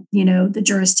through and, the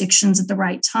jurisdictions at the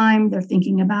right time. They're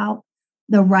thinking about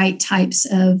the right types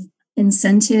of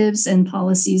incentives and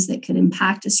policies that could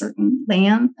impact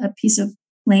a piece of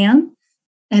land,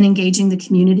 and engaging the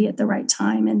community at the right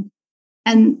time.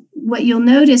 And what you'll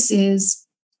notice is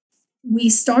we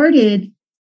started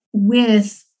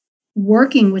with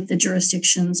working with the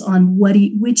jurisdictions on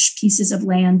which pieces of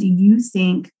land do you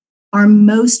think are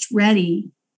most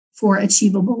ready for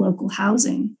achievable local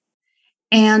housing.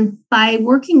 And by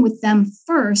working with them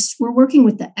first, we're working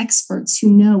with the experts who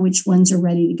know which ones are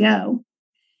ready to go.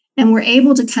 And we're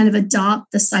able to kind of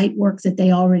adopt the site work that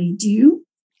they already do.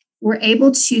 We're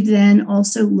able to then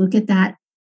also look at that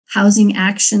housing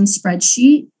action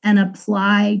spreadsheet and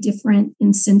apply different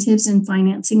incentives and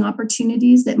financing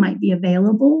opportunities that might be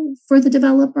available for the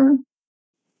developer.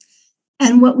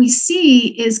 And what we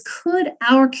see is, could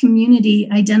our community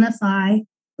identify,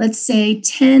 let's say,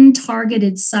 10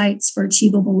 targeted sites for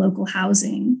achievable local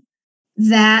housing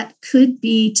that could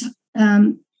be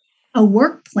a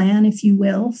work plan, if you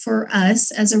will, for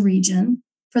us as a region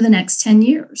for the next 10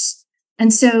 years.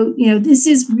 And so, this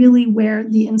is really where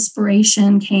the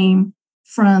inspiration came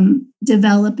from,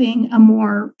 developing a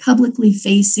more publicly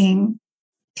facing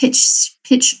pitch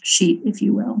sheet, if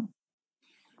you will.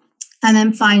 And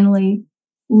then finally,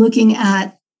 looking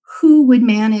at who would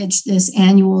manage this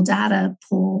annual data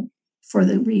pull for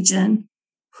the region,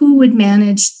 who would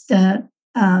manage the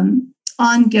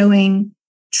ongoing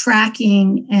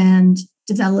tracking and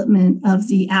development of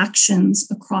the actions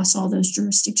across all those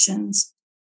jurisdictions,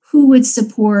 who would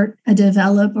support a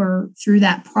developer through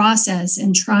that process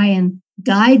and try and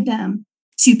guide them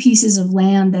to pieces of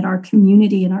land that our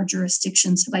community and our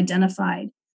jurisdictions have identified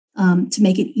to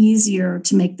make it easier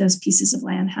to make those pieces of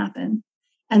land happen.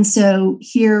 And so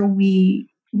here we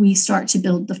start to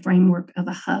build the framework of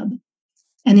a hub.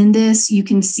 And in this, you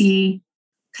can see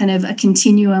kind of a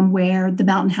continuum where the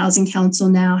Mountain Housing Council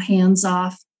now hands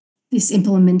off this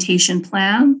implementation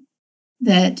plan,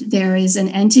 that there is an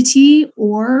entity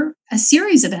or a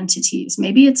series of entities.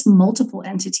 Maybe it's multiple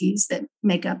entities that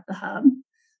make up the hub.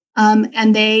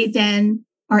 And they then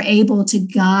are able to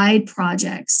guide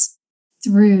projects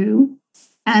through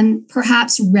and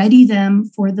perhaps ready them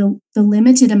for the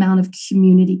limited amount of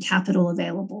community capital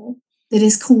available that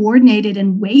is coordinated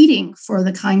and waiting for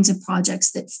the kinds of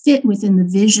projects that fit within the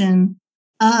vision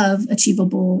of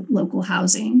achievable local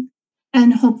housing,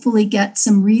 and hopefully get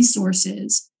some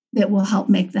resources that will help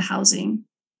make the housing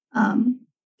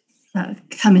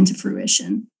come into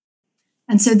fruition.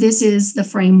 And so this is the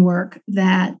framework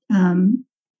that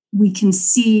we can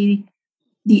see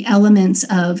the elements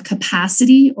of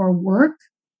capacity or work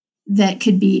that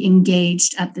could be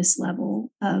engaged at this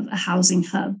level of a housing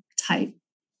hub type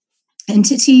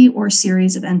entity or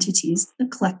series of entities, the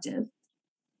collective.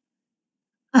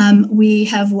 We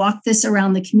have walked this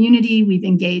around the community. We've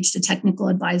engaged a technical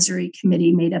advisory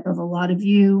committee made up of a lot of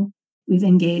you. We've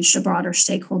engaged a broader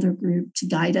stakeholder group to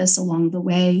guide us along the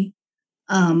way.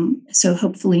 So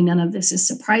hopefully none of this is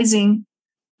surprising.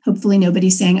 Hopefully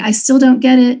nobody's saying, I still don't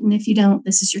get it. And if you don't,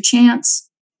 this is your chance.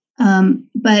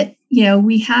 But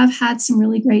we have had some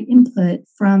really great input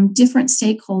from different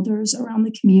stakeholders around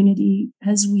the community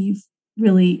as we've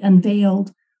really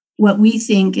unveiled what we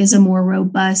think is a more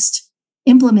robust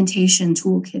implementation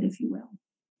toolkit, if you will.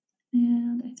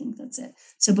 And I think that's it.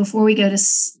 So before we go to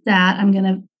that, I'm going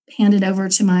to hand it over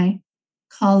to my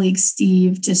colleague,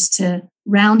 Steve, just to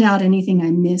round out anything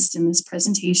I missed in this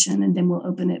presentation, and then we'll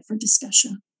open it for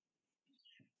discussion.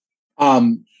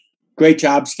 Great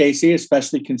job, Stacy,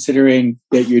 especially considering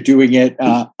that you're doing it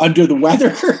under the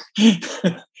weather.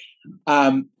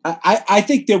 I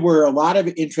think there were a lot of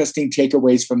interesting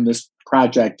takeaways from this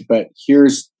project, but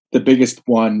here's the biggest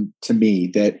one to me,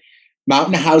 that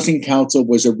Mountain Housing Council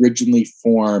was originally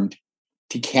formed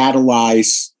to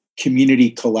catalyze community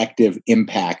collective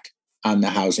impact on the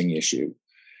housing issue.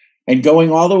 And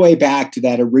going all the way back to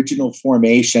that original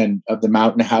formation of the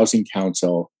Mountain Housing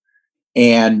Council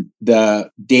and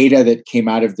the data that came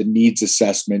out of the needs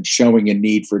assessment showing a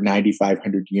need for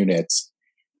 9,500 units,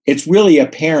 it's really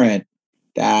apparent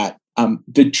that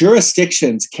the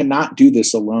jurisdictions cannot do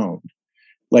this alone.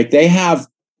 Like they have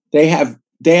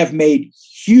made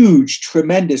huge,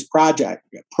 tremendous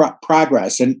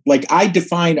progress. And like I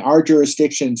define our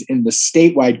jurisdictions in the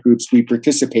statewide groups we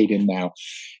participate in now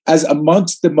as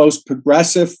amongst the most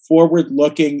progressive,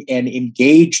 forward-looking, and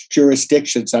engaged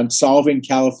jurisdictions on solving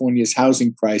California's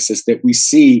housing crisis that we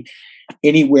see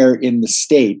anywhere in the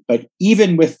state. But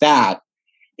even with that,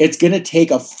 it's going to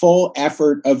take a full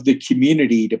effort of the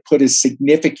community to put a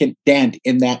significant dent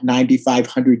in that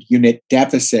 9,500 unit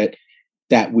deficit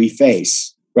that we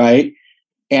face, right?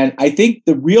 And I think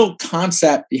the real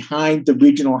concept behind the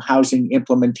regional housing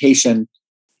implementation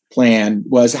plan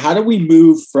was, how do we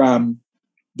move from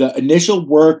the initial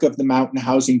work of the Mountain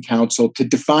Housing Council to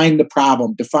define the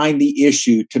problem, define the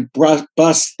issue, to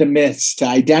bust the myths, to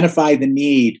identify the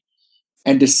need,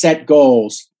 and to set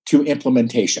goals, to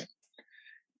implementation.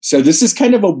 So this is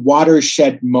kind of a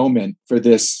watershed moment for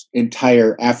this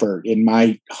entire effort, in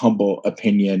my humble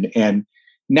opinion. And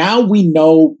now we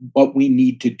know what we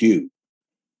need to do.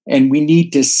 And we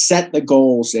need to set the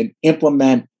goals and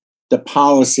implement the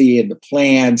policy and the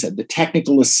plans and the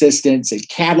technical assistance and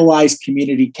catalyze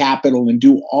community capital and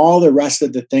do all the rest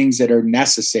of the things that are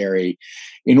necessary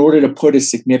in order to put a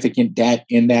significant dent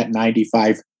in that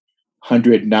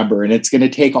 9,500 number. And it's going to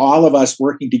take all of us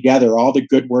working together, all the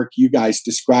good work you guys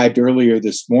described earlier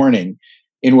this morning,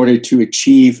 in order to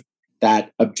achieve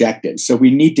that objective. So we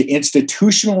need to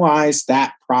institutionalize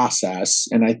that process.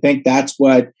 And I think that's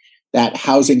what that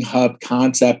housing hub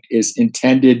concept is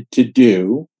intended to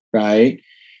do, right?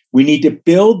 We need to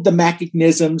build the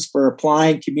mechanisms for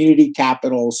applying community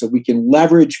capital so we can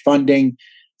leverage funding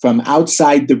from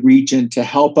outside the region to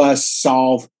help us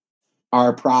solve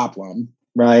our problem,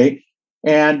 right?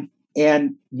 And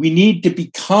we need to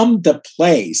become the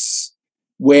place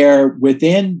where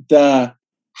within the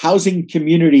housing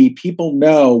community, people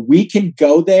know we can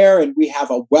go there and we have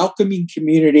a welcoming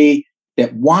community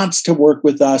that wants to work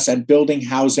with us on building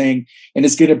housing and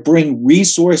is going to bring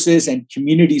resources and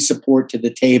community support to the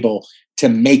table to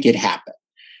make it happen.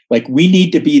 Like, we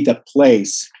need to be the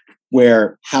place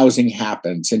where housing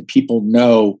happens and people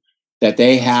know that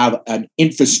they have an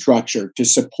infrastructure to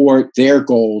support their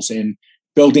goals in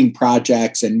building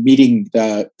projects and meeting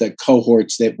the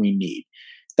cohorts that we need.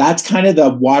 That's kind of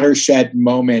the watershed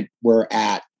moment we're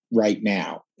at right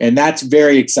now. And that's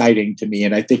very exciting to me.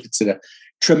 And I think it's a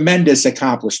tremendous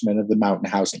accomplishment of the Mountain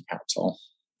Housing Council.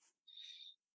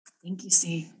 Thank you,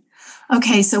 Steve.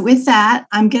 Okay, so with that,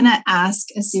 I'm going to ask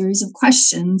a series of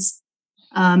questions.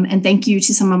 And thank you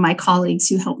to some of my colleagues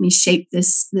who helped me shape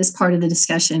this part of the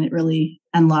discussion. It really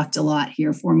unlocked a lot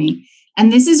here for me.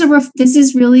 And this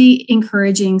is really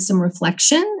encouraging some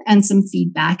reflection and some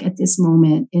feedback at this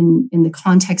moment in the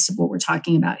context of what we're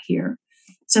talking about here.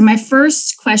 So my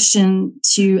first question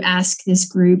to ask this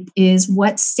group is,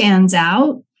 what stands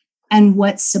out and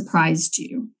what surprised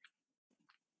you?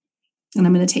 And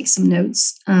I'm going to take some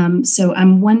notes. So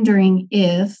I'm wondering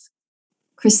if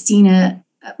Christina,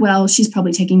 well, she's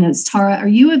probably taking notes. Tara, are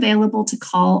you available to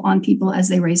call on people as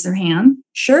they raise their hand?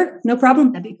 Sure, no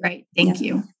problem. That'd be great. Thank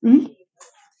you. Mm-hmm.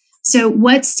 So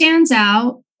what stands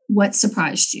out? What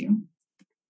surprised you?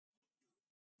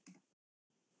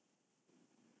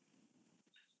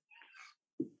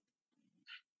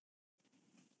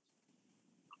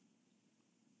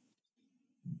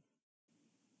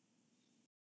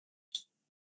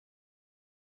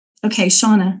 Okay,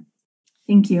 Shauna,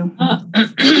 thank you.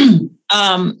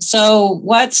 So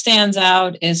what stands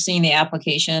out is seeing the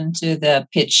application to the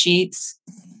pitch sheets.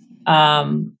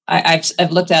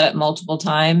 I've looked at it multiple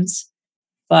times,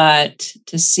 but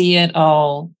to see it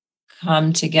all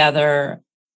come together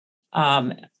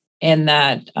in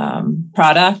that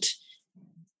product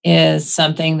is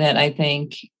something that I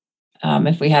think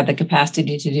if we had the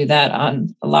capacity to do that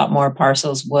on a lot more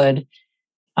parcels would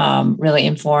really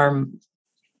inform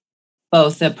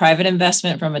both the private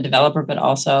investment from a developer, but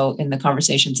also in the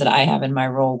conversations that I have in my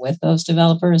role with those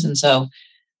developers. And so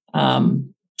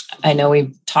I know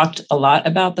we've talked a lot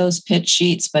about those pitch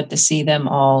sheets, but to see them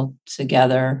all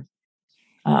together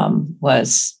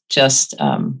was just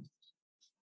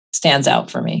stands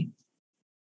out for me.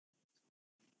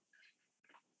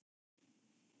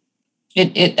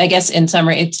 I guess in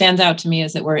summary, it stands out to me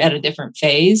is that we're at a different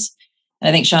phase. And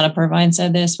I think Shauna Purvine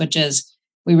said this, which is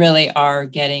we really are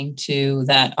getting to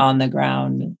that on the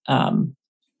ground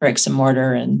bricks and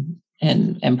mortar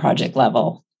and project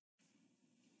level.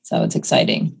 So it's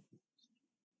exciting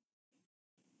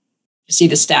to see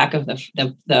the stack of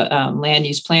the land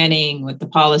use planning with the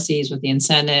policies, with the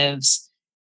incentives.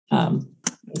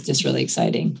 It's just really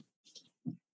exciting.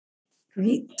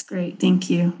 Great. That's great.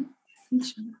 Thank you.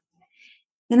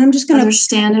 And I'm just going to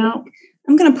stand out.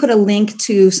 I'm going to put a link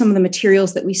to some of the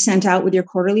materials that we sent out with your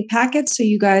quarterly packet so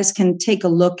you guys can take a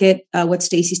look at what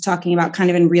Stacy's talking about kind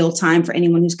of in real time for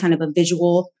anyone who's kind of a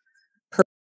visual person.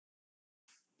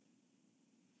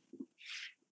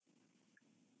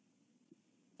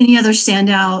 Any other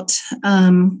standout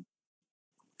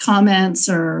comments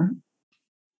or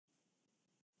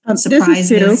surprises?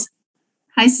 This is Sue.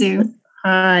 Hi, Sue.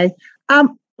 Hi.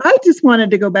 I just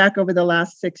wanted to go back over the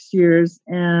last 6 years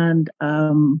and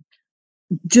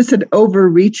just an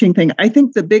overreaching thing. I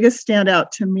think the biggest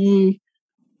standout to me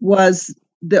was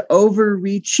the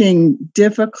overreaching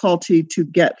difficulty to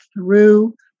get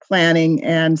through planning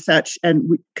and such,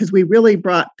 and because we really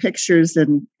brought pictures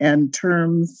and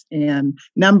terms and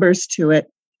numbers to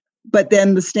it. But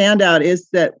then the standout is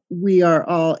that we are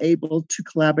all able to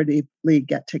collaboratively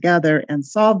get together and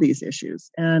solve these issues.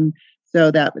 And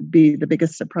so that would be the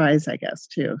biggest surprise, I guess,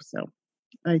 too. So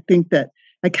I think that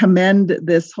I commend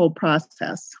this whole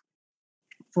process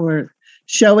for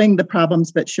showing the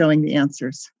problems, but showing the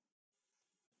answers.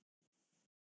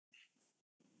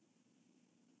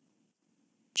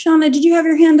 Shauna, did you have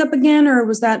your hand up again, or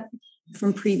was that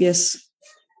from previous?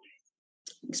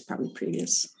 It's probably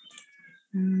previous.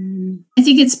 I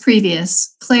think it's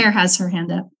previous. Claire has her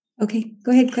hand up. Okay,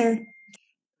 go ahead, Claire.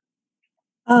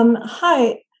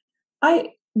 Hi.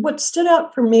 What stood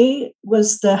out for me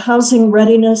was the housing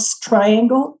readiness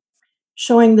triangle,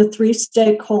 showing the three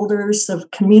stakeholders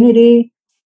of community,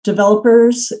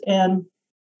 developers, and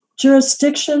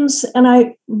jurisdictions. And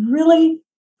I really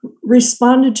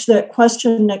responded to that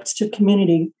question next to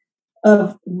community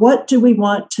of what do we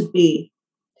want to be?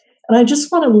 And I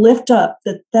just want to lift up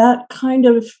that kind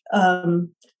of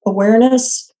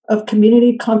awareness of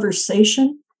community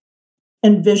conversation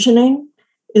and visioning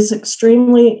is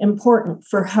extremely important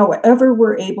for however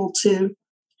we're able to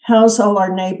house all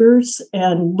our neighbors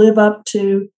and live up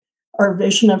to our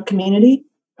vision of community.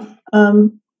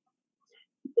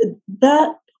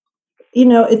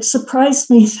 It surprised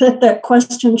me that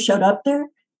question showed up there,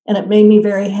 and it made me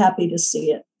very happy to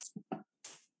see it.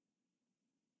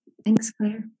 Thanks,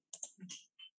 Claire.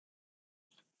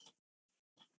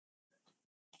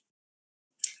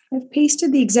 I've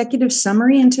pasted the executive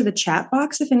summary into the chat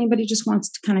box if anybody just wants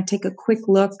to kind of take a quick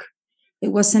look. It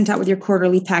was sent out with your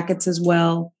quarterly packets as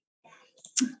well.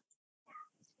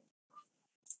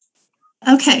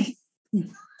 Okay.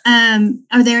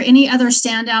 Are there any other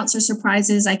standouts or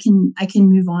surprises? I can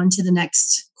move on to the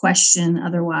next question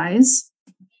otherwise.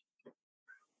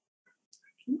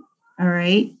 All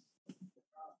right.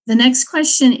 The next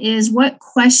question is, what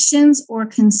questions or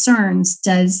concerns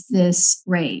does this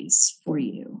raise for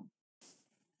you?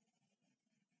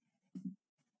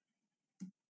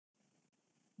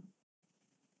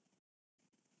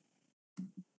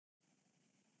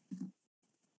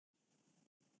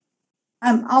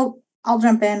 I'll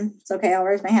jump in. It's okay. I'll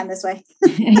raise my hand this way.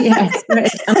 Yes,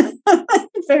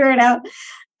 figure it out.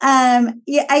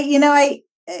 I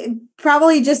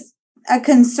probably just a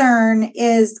concern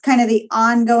is kind of the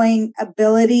ongoing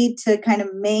ability to kind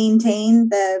of maintain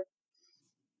the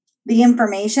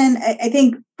information. I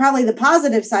think probably the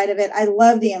positive side of it, I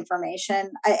love the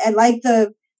information. I like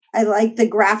the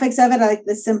graphics of it. I like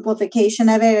the simplification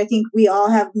of it. I think we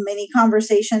all have many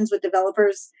conversations with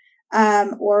developers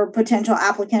or potential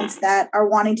applicants that are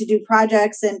wanting to do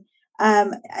projects, and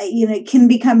it can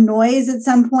become noise at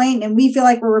some point, and we feel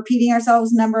like we're repeating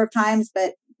ourselves a number of times,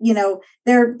 but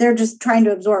they're just trying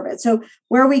to absorb it. So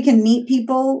where we can meet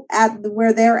people at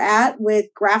where they're at with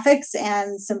graphics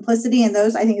and simplicity and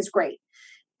those, I think is great.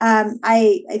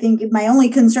 I think my only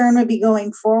concern would be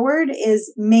going forward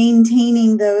is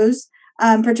maintaining those,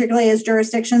 particularly as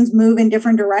jurisdictions move in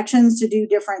different directions to do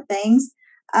different things.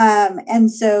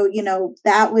 And so,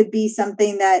 that would be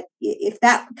something that if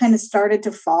that kind of started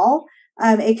to fall,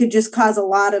 it could just cause a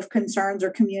lot of concerns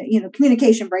or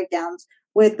communication breakdowns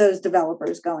with those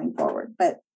developers going forward.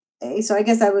 But so I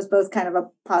guess I was both kind of a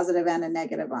positive and a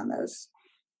negative on those.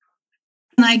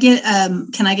 Can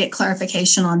I get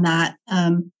clarification on that?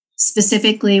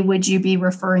 Specifically, would you be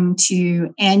referring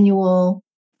to annual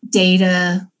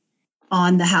data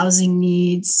on the housing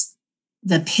needs,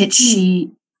 the pitch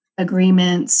sheet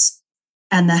agreements,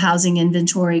 and the housing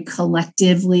inventory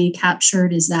collectively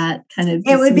captured? Is that kind of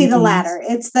it would be the latter?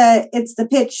 It's the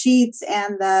pitch sheets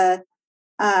and the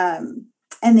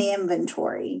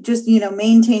inventory, just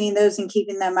maintaining those and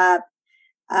keeping them up.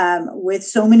 With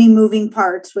so many moving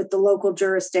parts with the local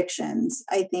jurisdictions,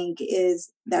 I think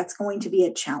that's going to be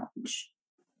a challenge.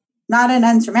 Not an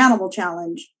unsurmountable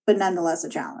challenge, but nonetheless a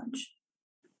challenge.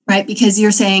 Right, because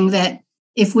you're saying that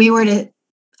if we were to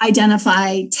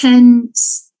identify 10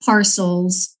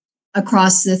 parcels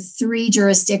across the 3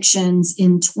 jurisdictions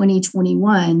in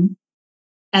 2021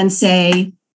 and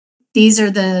say, these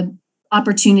are the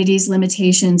opportunities,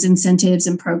 limitations, incentives,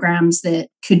 and programs that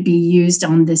could be used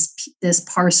on this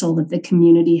parcel that the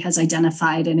community has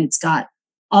identified, and it's got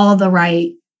all the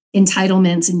right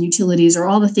entitlements and utilities, or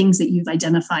all the things that you've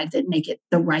identified that make it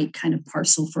the right kind of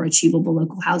parcel for achievable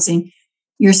local housing.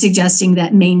 You're suggesting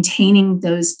that maintaining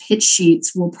those pitch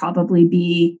sheets will probably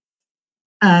be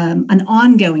an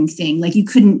ongoing thing. Like you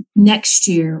couldn't next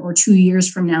year or 2 years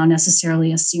from now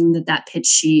necessarily assume that pitch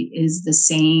sheet is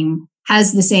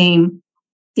has the same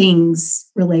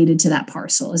things related to that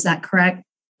parcel. Is that correct?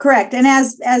 Correct. And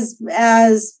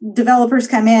as developers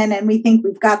come in and we think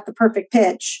we've got the perfect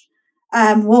pitch,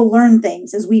 we'll learn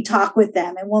things as we talk with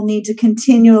them, and we'll need to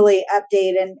continually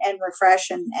update and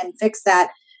refresh and fix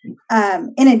that.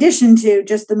 In addition to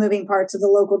just the moving parts of the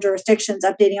local jurisdictions,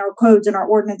 updating our codes and our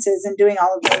ordinances and doing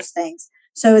all of those things.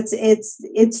 So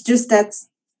it's just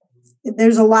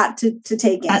there's a lot to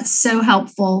take in. That's so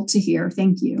helpful to hear.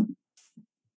 Thank you.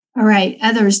 All right.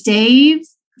 Others, Dave,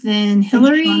 then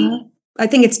Hillary. I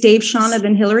think it's Dave, Shauna,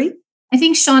 then Hillary. I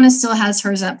think Shauna still has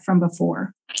hers up from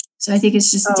before. So I think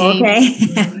it's just Dave.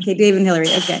 Okay. Okay, Dave and Hillary.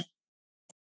 Okay.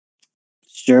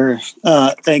 Sure.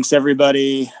 Thanks,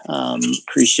 everybody.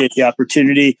 Appreciate the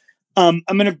opportunity. I'm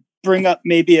going to bring up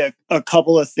maybe a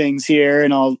couple of things here,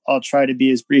 and I'll try to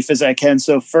be as brief as I can.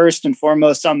 So first and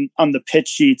foremost, on the pitch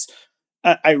sheets,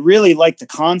 I really like the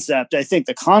concept. I think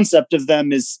the concept of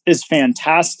them is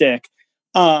fantastic.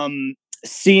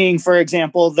 Seeing, for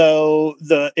example, though,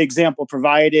 the example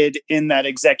provided in that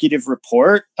executive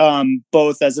report,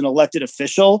 both as an elected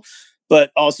official, but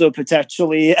also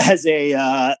potentially as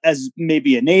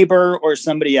maybe a neighbor or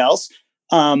somebody else,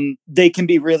 they can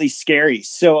be really scary.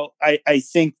 So I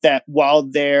think that while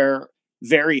they're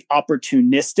very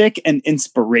opportunistic and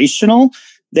inspirational,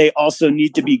 they also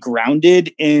need to be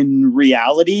grounded in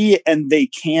reality, and they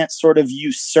can't sort of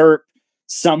usurp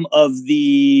some of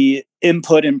the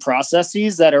input and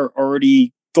processes that are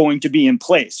already going to be in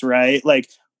place, right? Like,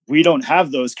 we don't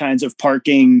have those kinds of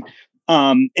parking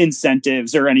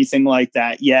incentives or anything like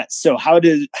that yet. So how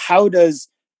does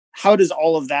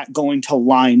all of that going to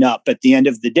line up at the end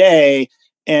of the day?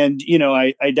 And,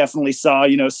 I definitely saw,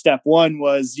 step one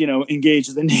was, engage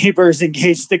the neighbors,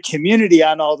 engage the community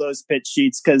on all those pitch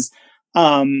sheets. Cause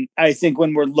I think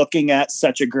when we're looking at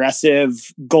such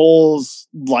aggressive goals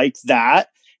like that,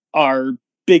 our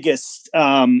biggest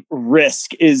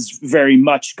risk is very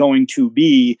much going to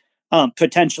be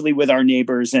potentially with our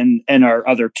neighbors and our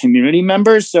other community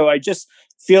members. So I just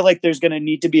feel like there's going to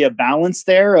need to be a balance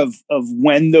there of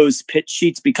when those pitch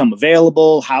sheets become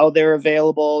available, how they're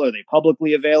available. Are they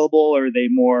publicly available? Or are they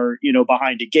more,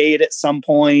 behind a gate at some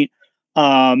point?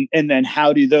 And then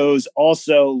how do those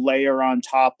also layer on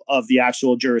top of the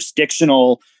actual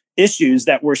jurisdictional issues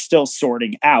that we're still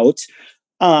sorting out?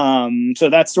 So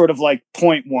that's sort of like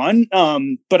point one.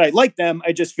 But I like them.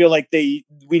 I just feel like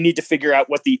we need to figure out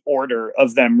what the order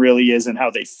of them really is and how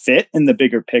they fit in the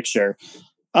bigger picture.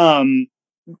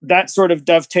 That sort of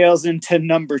dovetails into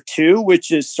number two, which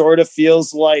is sort of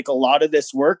feels like a lot of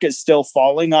this work is still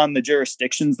falling on the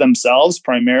jurisdictions themselves,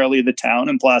 primarily the town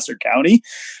and Placer County.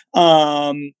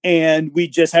 And we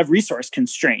just have resource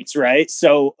constraints, right?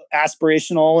 So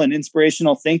aspirational and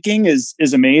inspirational thinking is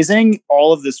amazing.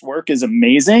 All of this work is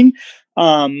amazing.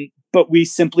 But we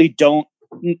simply don't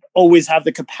always have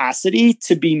the capacity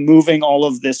to be moving all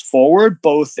of this forward,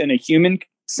 both in a human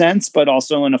sense, but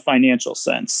also in a financial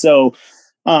sense. So,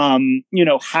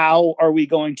 how are we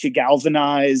going to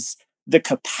galvanize the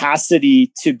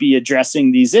capacity to be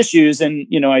addressing these issues? And,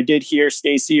 I did hear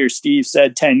Stacy or Steve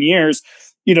said 10 years,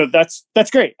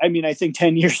 that's great. I mean, I think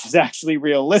 10 years is actually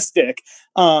realistic.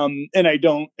 And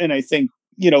I think,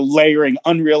 layering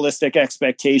unrealistic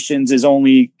expectations is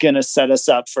only going to set us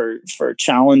up for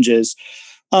challenges.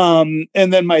 And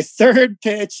then my third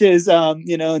pitch is,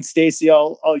 and Stacy,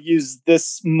 I'll use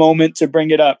this moment to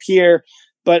bring it up here.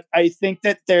 But I think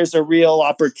that there's a real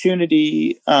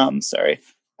opportunity.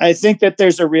 I think that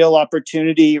there's a real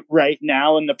opportunity right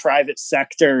now in the private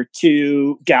sector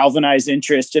to galvanize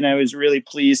interest. And I was really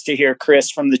pleased to hear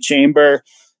Chris from the chamber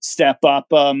step up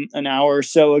an hour or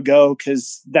so ago,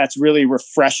 because that's really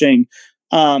refreshing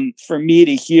for me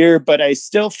to hear. But I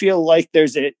still feel like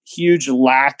there's a huge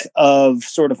lack of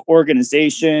sort of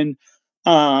organization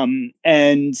and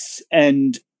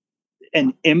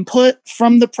input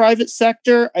from the private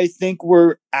sector. I think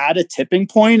we're at a tipping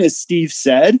point, as Steve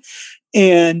said.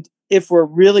 And if we're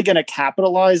really going to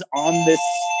capitalize on this,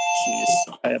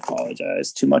 I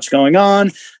apologize, too much going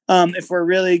on. If we're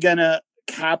really going to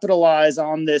capitalize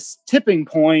on this tipping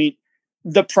point,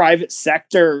 the private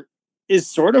sector is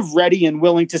sort of ready and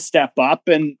willing to step up.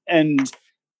 And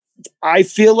I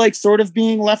feel like sort of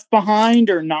being left behind,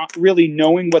 or not really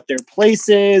knowing what their place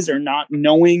is, or not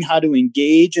knowing how to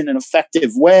engage in an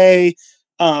effective way.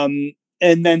 And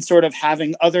then sort of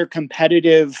having other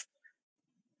competitive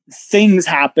things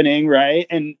happening, right?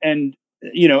 And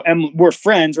we're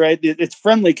friends, right? It's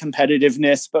friendly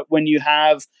competitiveness. But when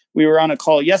we were on a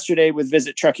call yesterday with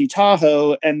Visit Truckee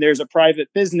Tahoe, and there's a private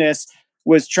business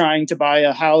was trying to buy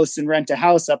a house and rent a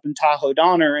house up in Tahoe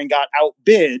Donner and got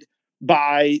outbid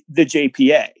by the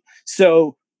JPA.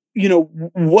 So,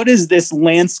 what is this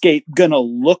landscape going to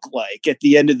look like at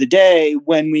the end of the day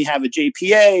when we have a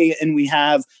JPA and we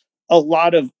have a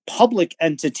lot of public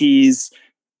entities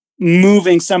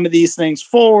moving some of these things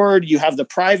forward? You have the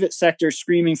private sector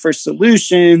screaming for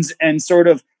solutions, and sort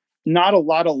of not a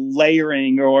lot of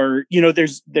layering, or,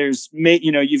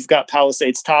 you've got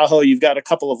Palisades Tahoe, you've got a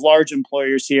couple of large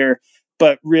employers here,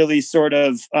 but really sort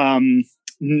of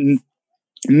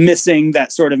missing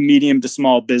that sort of medium to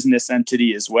small business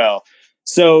entity as well.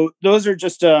 So those are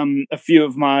just a few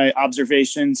of my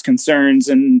observations, concerns,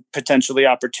 and potentially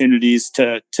opportunities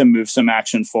to move some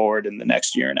action forward in the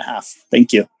next year and a half.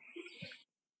 Thank you.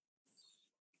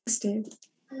 Steve.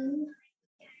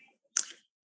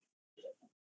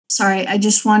 Sorry, I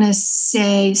just want to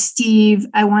say, Steve,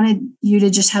 I wanted you to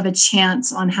just have a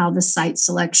chance on how the site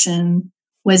selection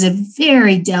was a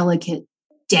very delicate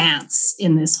dance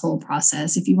in this whole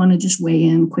process. If you want to just weigh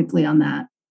in quickly on that.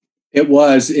 It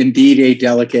was indeed a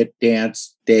delicate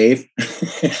dance, Dave.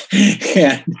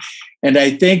 and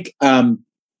I think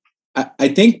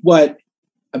what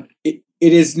it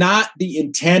is not the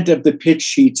intent of the pitch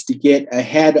sheets to get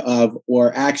ahead of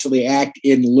or actually act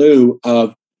in lieu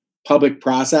of public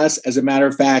process. As a matter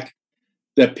of fact,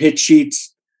 the pitch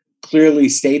sheets clearly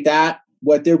state that.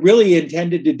 What they're really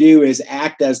intended to do is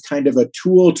act as kind of a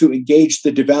tool to engage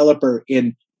the developer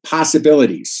in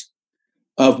possibilities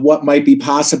of what might be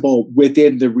possible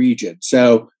within the region.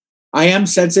 So I am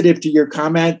sensitive to your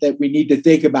comment that we need to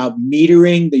think about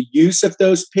metering the use of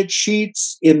those pitch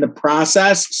sheets in the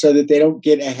process so that they don't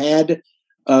get ahead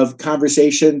of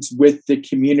conversations with the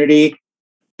community.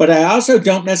 But I also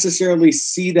don't necessarily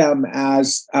see them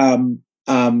as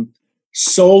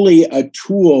solely a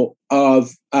tool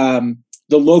of the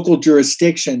local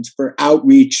jurisdictions for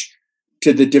outreach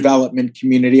to the development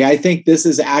community. I think this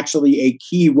is actually a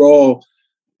key role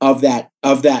of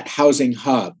that housing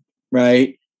hub,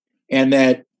 right? And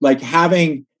that like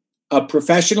having a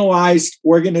professionalized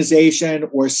organization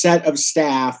or set of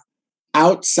staff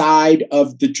outside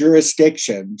of the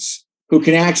jurisdictions who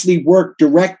can actually work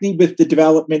directly with the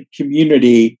development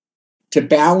community to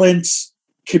balance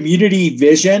community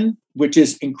vision, which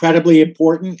is incredibly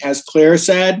important, as Claire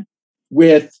said,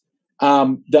 with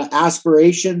the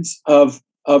aspirations of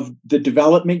the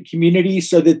development community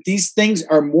so that these things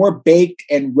are more baked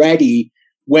and ready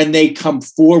when they come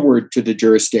forward to the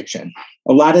jurisdiction.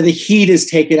 A lot of the heat is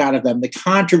taken out of them. The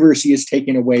controversy is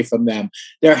taken away from them.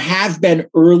 There have been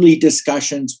early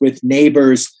discussions with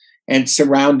neighbors and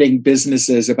surrounding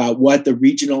businesses about what the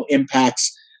regional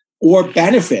impacts or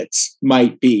benefits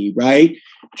might be, right?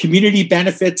 Community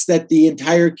benefits that the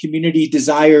entire community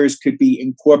desires could be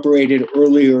incorporated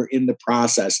earlier in the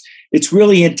process. It's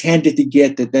really intended to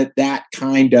get that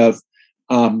kind of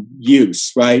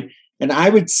use, right? And I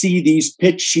would see these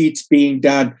pitch sheets being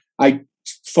done. I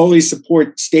fully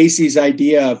support Stacy's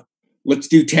idea of let's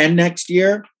do 10 next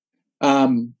year.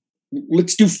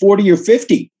 Let's do 40 or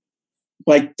 50.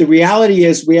 Like the reality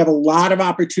is we have a lot of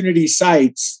opportunity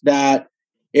sites that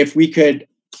if we could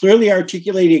clearly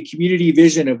articulate a community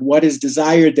vision of what is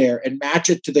desired there and match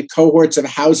it to the cohorts of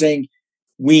housing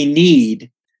we need,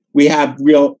 we have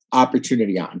real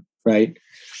opportunity on, right?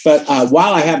 But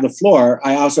while I have the floor,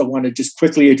 I also want to just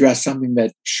quickly address something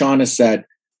that Shauna said.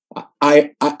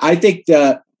 I think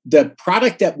the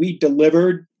product that we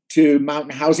delivered to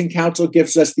Mountain Housing Council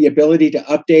gives us the ability to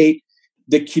update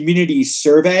the community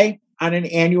survey on an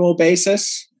annual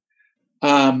basis.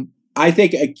 I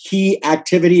think a key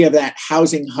activity of that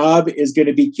housing hub is going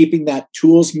to be keeping that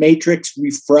tools matrix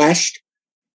refreshed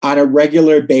on a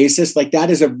regular basis. Like that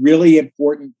is a really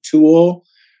important tool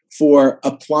for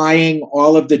applying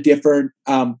all of the different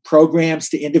programs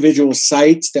to individual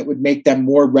sites that would make them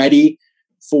more ready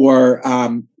for,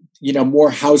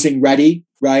 more housing ready,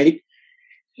 right?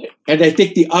 And I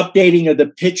think the updating of the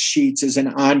pitch sheets is an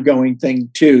ongoing thing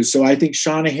too. So I think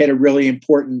Shauna hit a really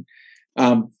important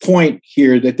point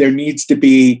here that there needs to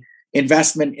be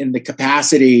investment in the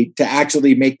capacity to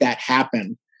actually make that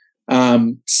happen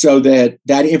so that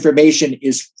information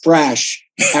is fresh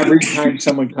every time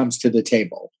someone comes to the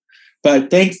table.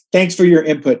 But thanks for your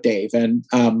input, Dave. And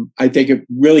I think it's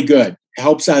really good. It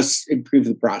helps us improve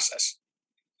the process.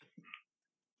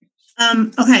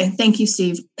 Okay, thank you,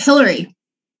 Steve. Hillary.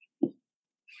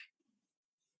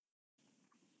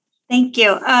 Thank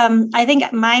you. I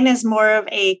think mine is more of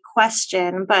a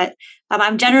question, but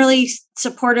I'm generally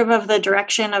supportive of the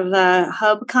direction of the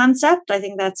hub concept. I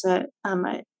think that's a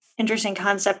interesting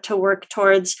concept to work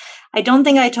towards. I don't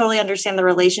think I totally understand the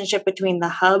relationship between the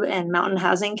hub and Mountain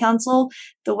Housing Council.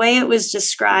 The way it was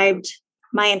described,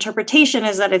 my interpretation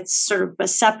is that it's sort of a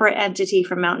separate entity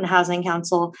from Mountain Housing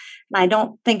Council. And I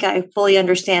don't think I fully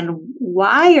understand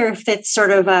why, or if it's sort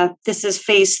of this is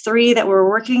phase 3 that we're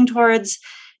working towards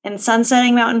in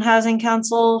sunsetting Mountain Housing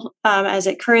Council as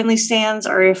it currently stands,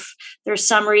 or if there's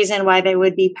some reason why they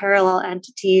would be parallel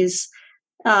entities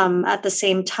at the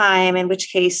same time, in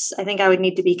which case I think I would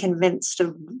need to be convinced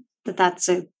that that's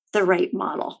the right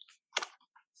model.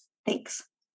 Thanks.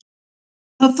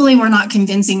 Hopefully we're not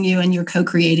convincing you and you're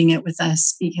co-creating it with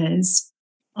us, because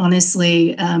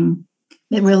honestly,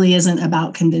 it really isn't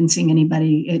about convincing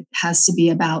anybody. It has to be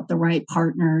about the right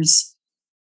partners.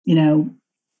 You know,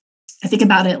 I think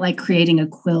about it like creating a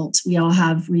quilt. We all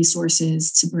have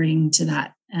resources to bring to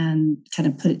that and kind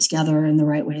of put it together in the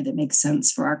right way that makes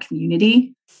sense for our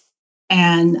community.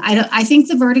 And I think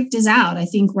the verdict is out. I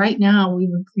think right now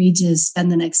we've agreed to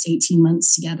spend the next 18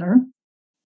 months together,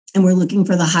 and we're looking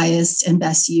for the highest and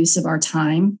best use of our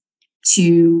time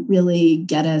to really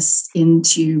get us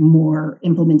into more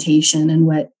implementation. And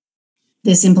what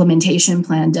this implementation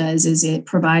plan does is it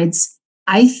provides,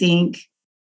 I think,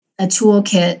 a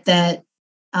toolkit that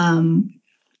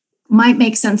might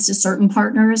make sense to certain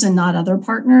partners and not other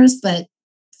partners, but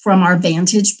from our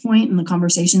vantage point and the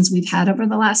conversations we've had over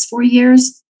the last 4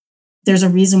 years, there's a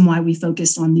reason why we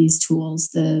focused on these tools,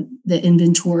 the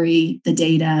inventory, the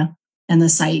data, and the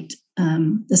site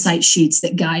sheets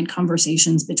that guide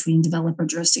conversations between developer,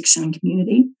 jurisdiction, and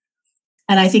community.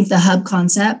 And I think the hub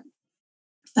concept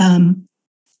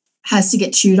has to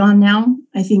get chewed on now.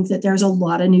 I think that there's a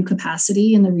lot of new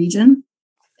capacity in the region.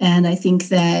 And I think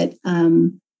that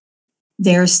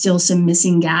there's still some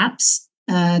missing gaps.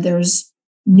 There's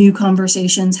new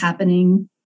conversations happening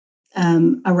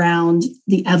around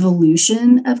the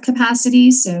evolution of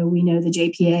capacity. So we know the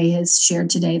JPA has shared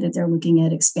today that they're looking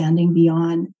at expanding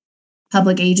beyond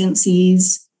public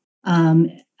agencies.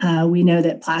 We know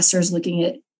that Placer is looking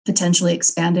at potentially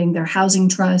expanding their housing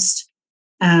trust.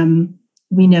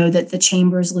 We know that the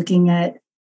chamber is looking at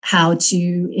how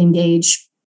to engage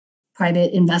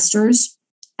private investors,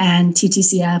 and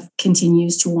TTCF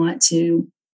continues to want to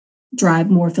drive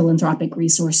more philanthropic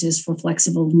resources for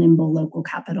flexible, nimble local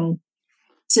capital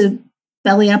to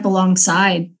belly up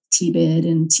alongside TBID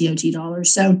and TOT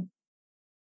dollars. So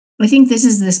I think this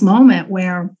is this moment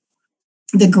where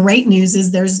the great news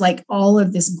is there's like all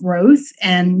of this growth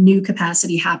and new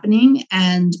capacity happening.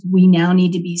 And we now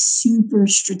need to be super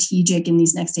strategic in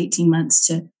these next 18 months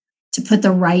to put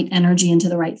the right energy into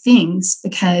the right things.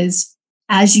 Because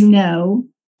as you know,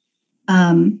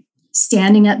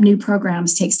 standing up new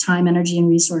programs takes time, energy, and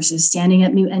resources. Standing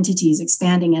up new entities,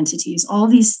 expanding entities, all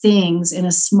these things in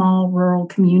a small rural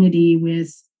community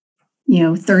with,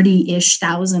 30-ish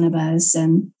thousand of us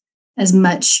and as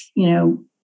much,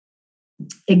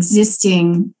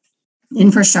 existing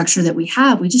infrastructure that we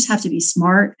have, we just have to be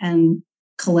smart and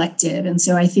collective. And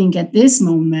so I think at this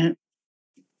moment,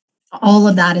 all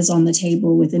of that is on the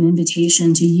table with an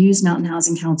invitation to use Mountain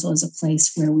Housing Council as a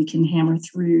place where we can hammer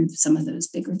through some of those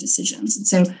bigger decisions. And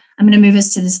so I'm going to move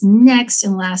us to this next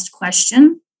and last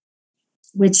question,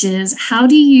 which is, how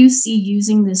do you see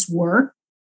using this work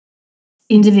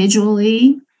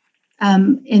individually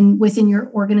within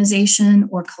your organization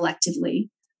or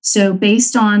collectively? So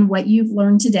based on what you've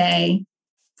learned today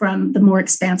from the more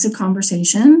expansive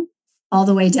conversation all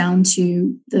the way down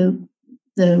to the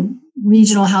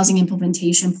regional housing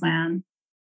implementation plan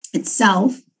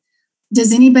itself,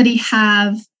 does anybody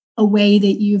have a way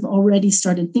that you've already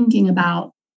started thinking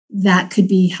about that could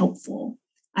be helpful?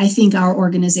 I think our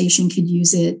organization could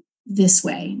use it this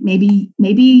way. Maybe,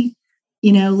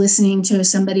 listening to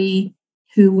somebody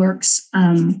who works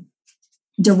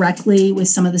directly with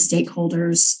some of the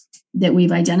stakeholders that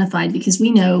we've identified, because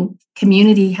we know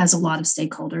community has a lot of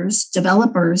stakeholders,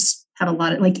 developers have a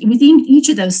lot of, within each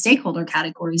of those stakeholder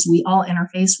categories, we all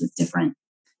interface with different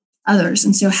others.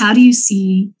 And so how do you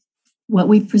see what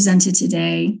we've presented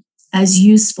today as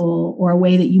useful, or a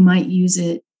way that you might use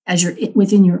it as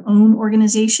within your own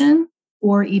organization,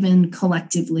 or even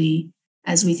collectively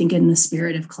as we think in the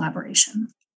spirit of collaboration?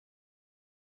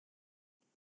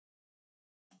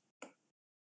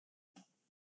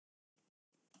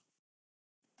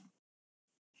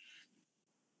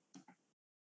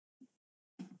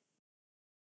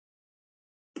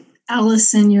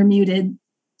 Allison, you're muted.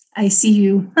 I see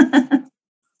you.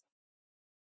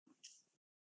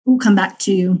 We'll come back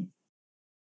to you.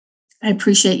 I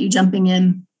appreciate you jumping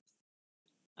in.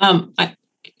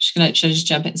 Should I just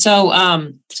jump in? So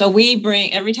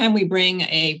every time we bring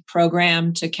a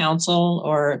program to council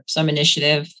or some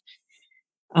initiative,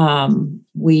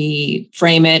 we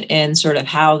frame it in sort of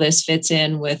how this fits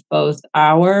in with both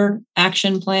our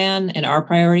action plan and our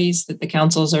priorities that the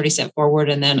council has already set forward,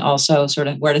 and then also sort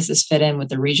of where does this fit in with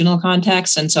the regional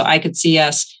context. And so I could see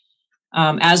us,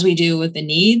 as we do with the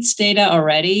needs data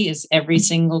already, is every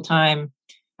single time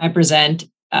I present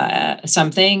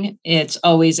something, it's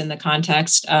always in the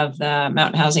context of the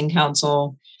Mountain Housing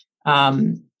Council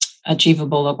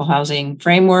Achievable Local Housing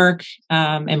Framework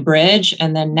and Bridge.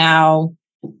 And then now,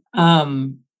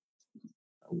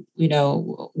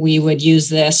 we would use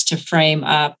this to frame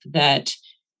up that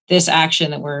this action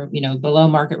that we're, below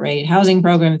market rate housing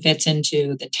program fits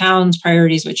into the town's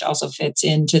priorities, which also fits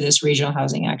into this regional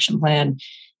housing action plan.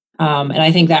 And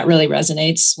I think that really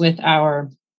resonates with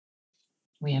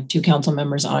we have 2 council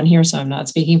members on here, so I'm not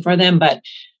speaking for them, but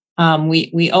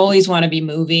we always want to be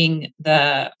moving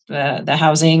the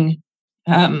housing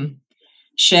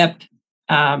ship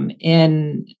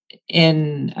in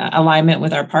alignment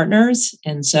with our partners.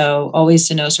 And so always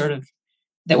to know sort of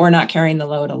that we're not carrying the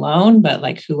load alone, but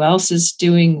like who else is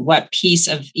doing what piece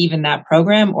of even that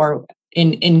program or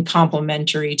in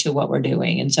complementary to what we're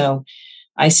doing. And so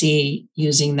I see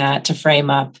using that to frame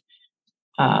up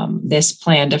this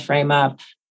plan, to frame up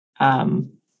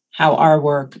how our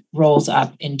work rolls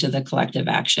up into the collective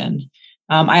action.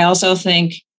 I also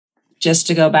think, just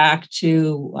to go back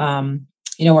to,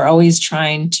 we're always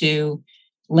trying to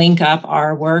link up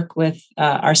our work with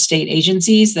our state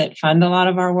agencies that fund a lot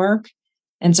of our work.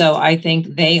 And so I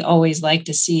think they always like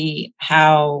to see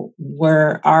how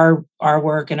our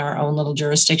work in our own little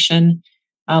jurisdiction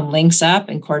links up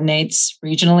and coordinates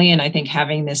regionally. And I think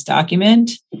having this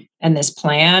document and this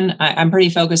plan, I'm pretty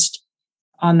focused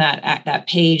on that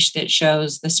page that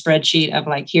shows the spreadsheet of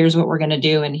like, here's what we're going to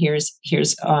do. And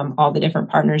here's all the different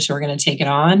partners who are going to take it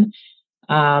on.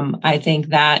 I think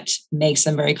that makes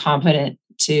them very confident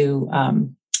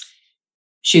to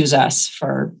choose us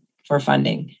for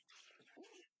funding.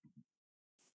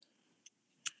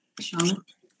 Shauna?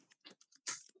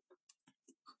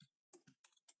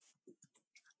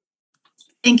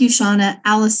 Thank you, Shauna.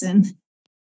 Allison.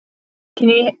 Can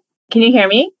you hear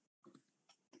me?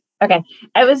 Okay.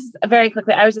 I was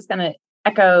just going to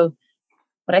echo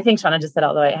what I think Shauna just said,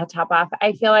 although I had to top off.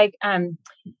 I feel like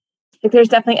there's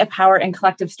definitely a power in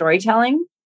collective storytelling.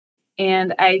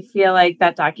 And I feel like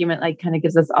that document kind of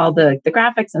gives us all the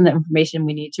graphics and the information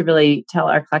we need to really tell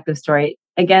our collective story,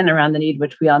 again, around the need,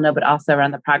 which we all know, but also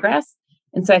around the progress.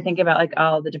 And so I think about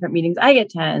all the different meetings I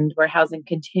attend where housing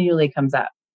continually comes up.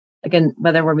 Again,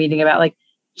 whether we're meeting about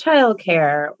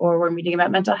childcare or we're meeting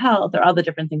about mental health or all the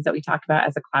different things that we talk about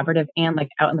as a collaborative and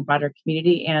out in the broader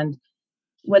community. And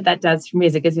what that does for me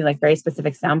is it gives me very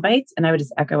specific sound bites. And I would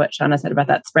just echo what Shauna said about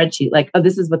that spreadsheet,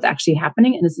 this is what's actually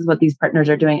happening. And this is what these partners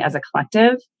are doing as a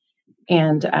collective.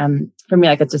 And for me,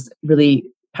 it's just really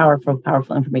powerful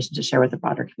information to share with the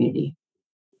broader community.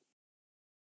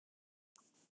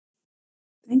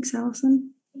 Thanks,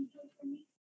 Allison.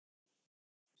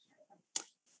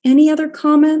 Any other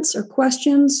comments or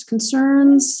questions,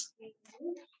 concerns?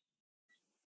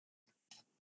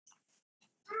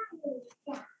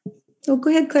 Oh,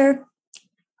 go ahead, Claire.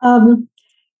 I'm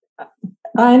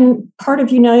part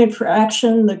of United for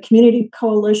Action, the community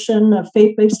coalition of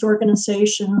faith-based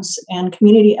organizations and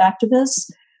community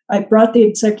activists. I brought the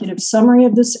executive summary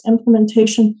of this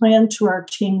implementation plan to our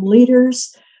team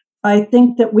leaders. I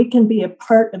think that we can be a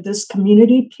part of this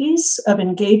community piece of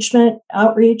engagement,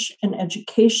 outreach, and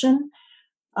education.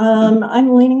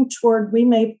 I'm leaning toward we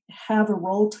may have a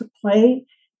role to play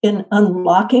in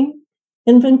unlocking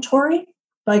inventory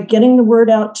by getting the word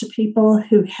out to people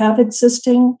who have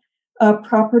existing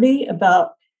property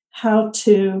about how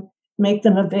to make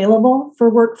them available for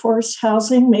workforce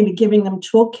housing, maybe giving them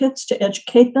toolkits to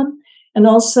educate them, and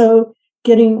also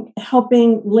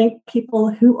helping link people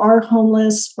who are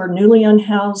homeless or newly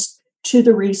unhoused to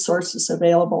the resources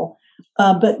available.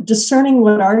 But discerning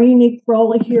what our unique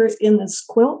role here in this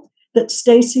quilt that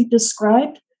Stacy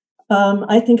described,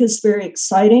 I think is very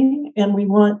exciting, and we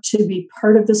want to be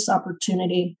part of this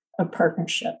opportunity of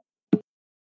partnership.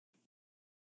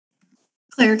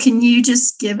 Claire, can you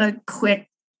just give a quick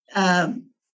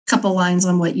couple lines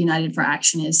on what United for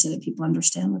Action is so that people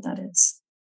understand what that is?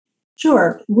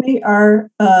 Sure. We are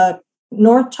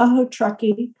North Tahoe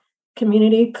Truckee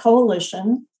Community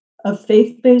Coalition of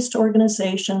faith-based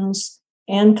organizations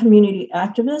and community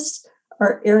activists.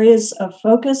 Our areas of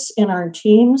focus in our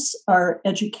teams are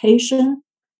education,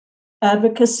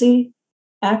 advocacy,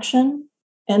 action,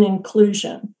 and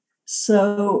inclusion.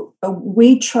 So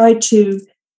we try to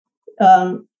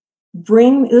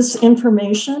bring this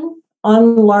information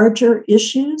on larger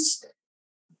issues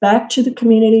back to the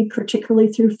community,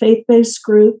 particularly through faith-based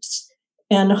groups.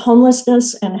 And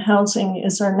homelessness and housing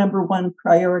is our number one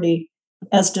priority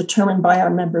as determined by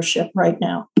our membership right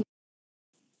now.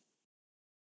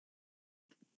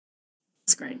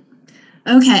 That's great.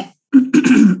 Okay.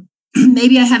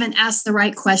 Maybe I haven't asked the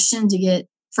right question to get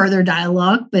further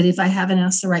dialogue, but if I haven't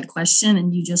asked the right question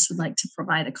and you just would like to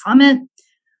provide a comment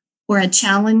or a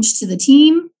challenge to the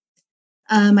team,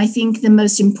 I think the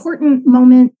most important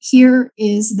moment here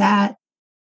is that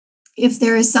if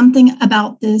there is something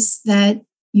about this that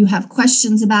you have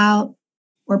questions about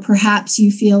or perhaps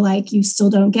you feel like you still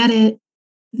don't get it,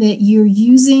 that you're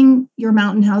using your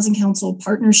Mountain Housing Council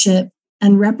partnership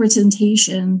and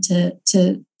representation to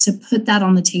put that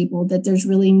on the table, that there's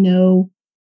really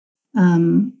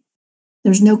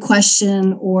there's no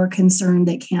question or concern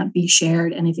that can't be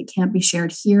shared. And if it can't be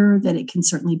shared here, that it can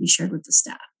certainly be shared with the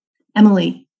staff.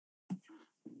 Emily.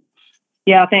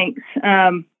 Yeah, thanks.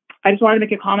 I just wanted to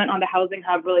make a comment on the Housing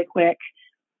Hub really quick.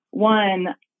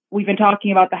 One, we've been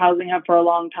talking about the Housing Hub for a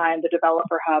long time, the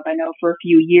Developer Hub. I know for a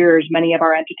few years, many of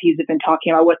our entities have been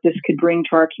talking about what this could bring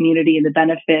to our community and the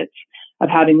benefits of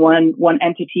having one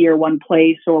entity or one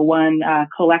place or one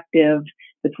collective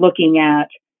that's looking at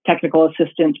technical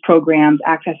assistance programs,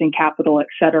 accessing capital, et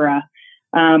cetera.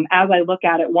 As I look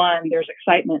at it, one, there's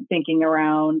excitement thinking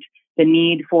around the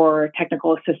need for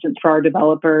technical assistance for our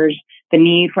developers, the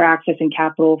need for accessing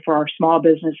capital for our small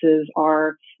businesses,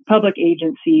 our public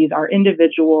agencies, our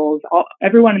individuals,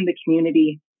 everyone in the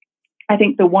community. I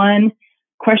think the one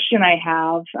question I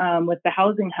have with the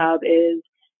Housing Hub is,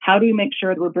 how do we make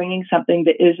sure that we're bringing something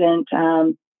that isn't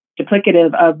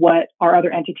duplicative of what our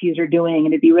other entities are doing?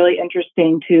 And it'd be really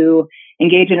interesting to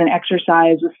engage in an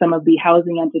exercise with some of the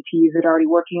housing entities that are already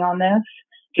working on this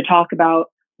to talk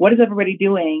about, what is everybody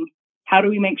doing? How do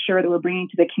we make sure that we're bringing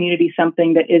to the community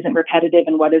something that isn't repetitive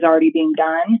in what is already being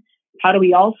done? How do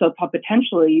we also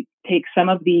potentially take some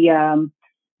of the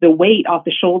weight off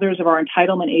the shoulders of our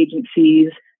entitlement agencies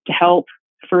to help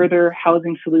further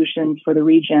housing solutions for the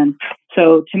region?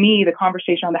 So to me, the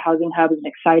conversation on the Housing Hub is an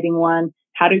exciting one.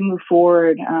 How do we move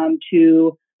forward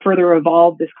to further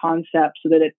evolve this concept so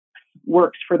that it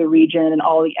works for the region and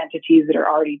all the entities that are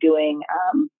already doing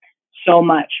so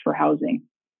much for housing?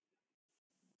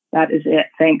 That is it.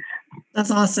 Thanks.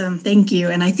 That's awesome. Thank you.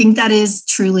 And I think that is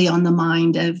truly on the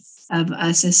mind of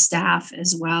us as staff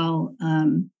as well.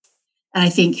 And I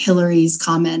think Hillary's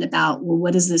comment about, well,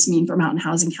 what does this mean for Mountain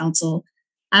Housing Council?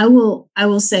 I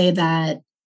will say that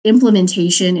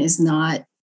implementation is not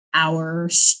our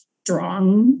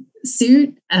strong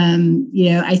suit.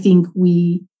 I think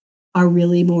we are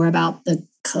really more about the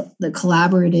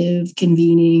collaborative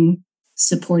convening,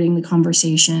 supporting the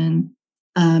conversation.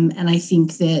 And I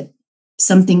think that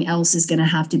something else is going to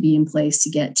have to be in place to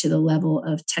get to the level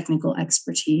of technical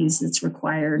expertise that's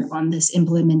required on this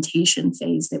implementation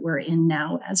phase that we're in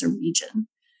now as a region.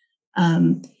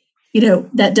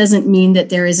 That doesn't mean that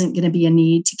there isn't going to be a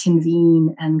need to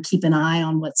convene and keep an eye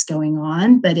on what's going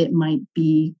on, but it might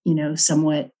be,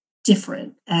 somewhat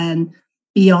different. And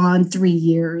beyond 3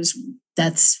 years,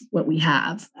 that's what we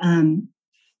have.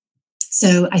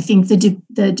 So I think the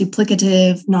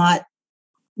duplicative, not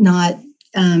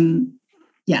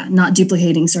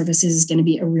duplicating services is going to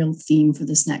be a real theme for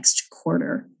this next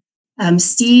quarter.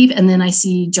 Steve, and then I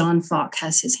see John Falk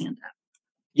has his hand up.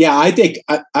 Yeah, I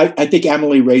think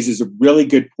Emily raises a really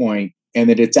good point, and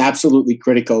that it's absolutely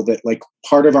critical that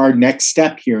part of our next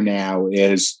step here now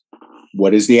is,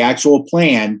 what is the actual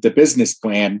plan, the business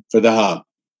plan for the hub,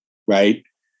 right?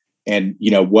 And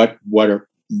what are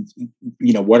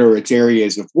its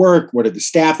areas of work? What are the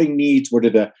staffing needs?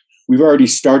 We've already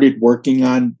started working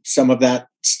on some of that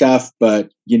stuff, but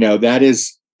that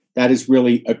is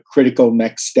really a critical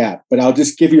next step. But I'll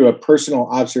just give you a personal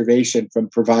observation from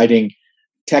providing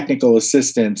technical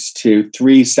assistance to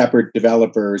 3 separate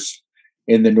developers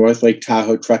in the North Lake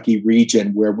Tahoe Truckee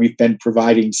region, where we've been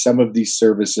providing some of these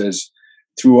services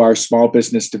through our Small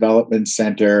Business Development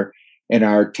Center and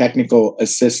our technical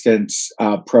assistance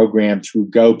program through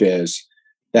GoBiz,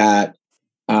 that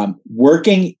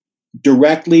working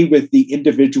directly with the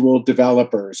individual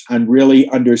developers on really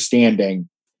understanding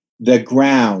the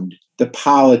ground, the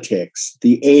politics,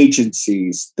 the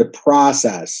agencies, the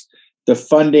process, the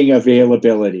funding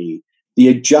availability, the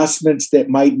adjustments that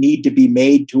might need to be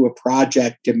made to a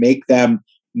project to make them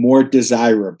more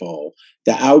desirable,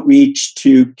 the outreach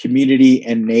to community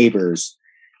and neighbors.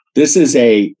 This is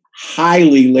a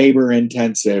highly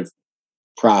labor-intensive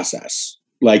process.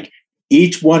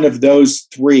 Each one of those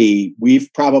 3, we've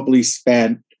probably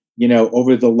spent,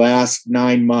 over the last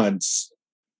 9 months,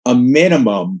 a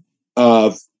minimum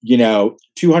of,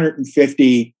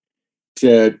 250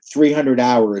 to 300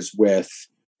 hours with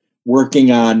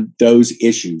working on those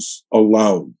issues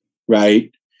alone,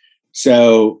 right?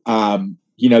 So,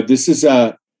 this is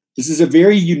a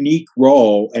very unique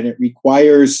role, and it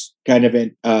requires kind of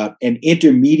an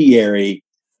intermediary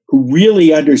who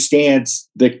really understands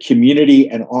the community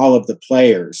and all of the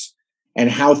players and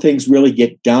how things really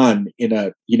get done in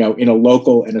a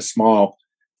local and a small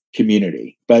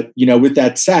community. But, with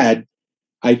that said,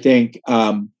 I think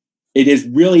it is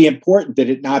really important that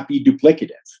it not be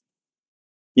duplicative.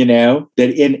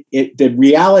 the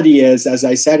reality is, as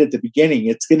I said at the beginning,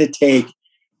 it's going to take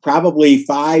probably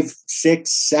 5,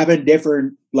 6, 7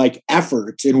 different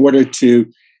efforts in order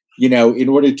to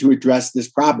address this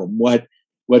problem.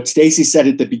 What Stacy said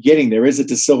at the beginning, there isn't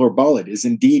a silver bullet, is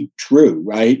indeed true,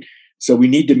 right? So we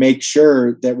need to make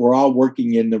sure that we're all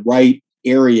working in the right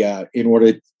area in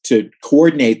order to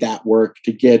coordinate that work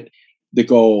to get the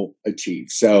goal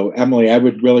achieved. So Emily, I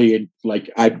would really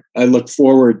I look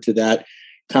forward to that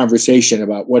conversation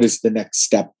about what is the next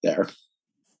step there.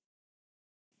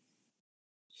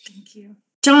 Thank you.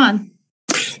 John.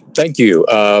 Thank you.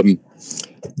 I've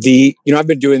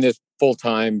been doing this full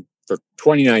time for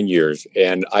 29 years,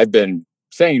 and I've been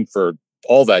saying for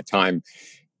all that time,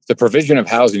 the provision of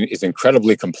housing is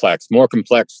incredibly complex, more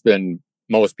complex than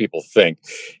most people think.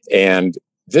 And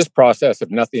this process, if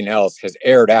nothing else, has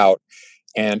aired out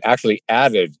and actually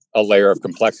added a layer of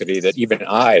complexity that even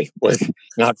I was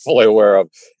not fully aware of.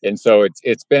 And so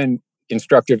it's been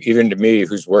instructive even to me,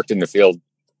 who's worked in the field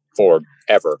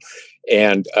forever.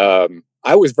 And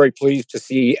I was very pleased to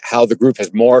see how the group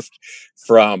has morphed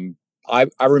from, I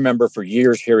remember for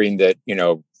years hearing that,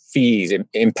 fees,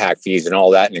 impact fees and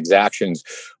all that, and exactions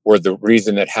were the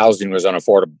reason that housing was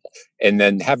unaffordable. And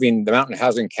then having the Mountain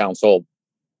Housing Council,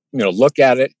 look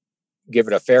at it, give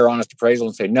it a fair, honest appraisal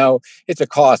and say, no, it's a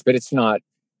cost, but it's not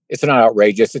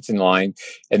outrageous. It's in line.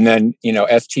 And then,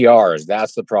 STRs,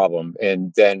 that's the problem.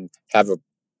 And then have a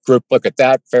group look at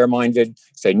that, fair-minded,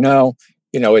 say, no,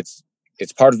 it's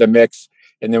part of the mix.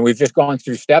 And then we've just gone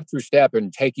through step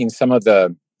and taking some of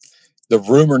the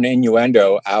rumor and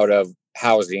innuendo out of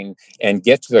housing and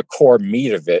get to the core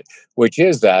meat of it, which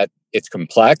is that it's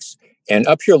complex. And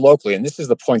up here locally, and this is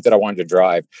the point that I wanted to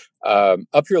drive,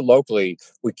 up here locally,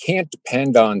 we can't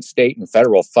depend on state and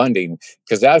federal funding,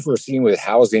 because as we're seeing with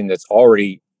housing that's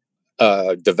already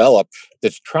developed,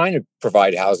 that's trying to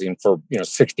provide housing for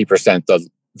 60% the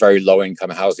very low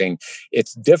income housing,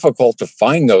 it's difficult to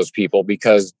find those people,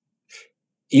 because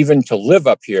even to live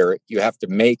up here, you have to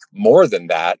make more than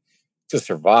that to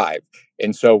survive.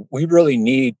 And so we really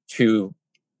need to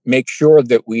make sure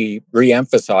that we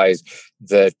reemphasize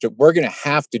that we're going to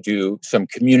have to do some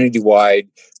community-wide,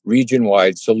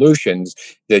 region-wide solutions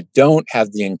that don't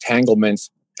have the entanglements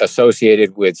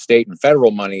associated with state and federal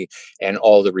money and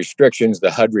all the restrictions, the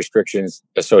HUD restrictions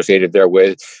associated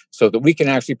therewith, so that we can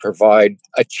actually provide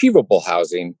achievable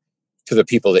housing to the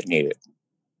people that need it.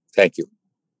 Thank you.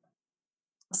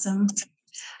 Awesome.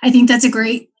 I think that's a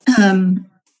great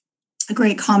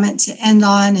comment to end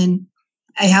on. And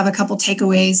I have a couple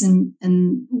takeaways,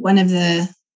 and one of the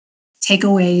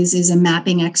takeaways is a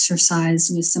mapping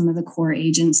exercise with some of the core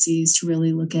agencies to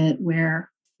really look at where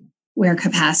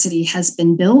capacity has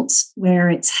been built, where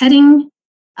it's heading,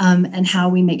 and how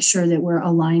we make sure that we're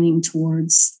aligning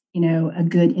towards, a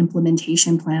good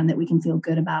implementation plan that we can feel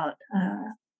good about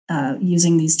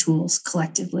using these tools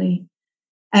collectively.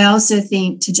 I also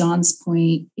think, to John's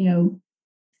point,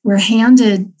 we're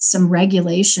handed some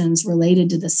regulations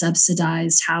related to the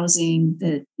subsidized housing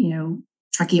that,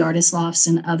 Truckee Artist Lofts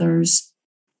and others,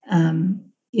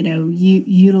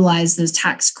 utilize those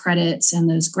tax credits and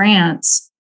those grants.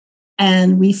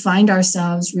 And we find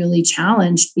ourselves really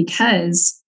challenged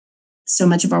because so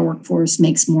much of our workforce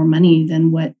makes more money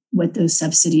than what those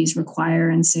subsidies require.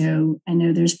 And so I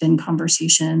know there's been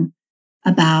conversation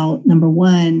about, number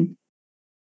one,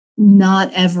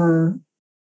 not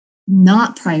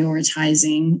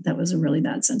prioritizing, that was a really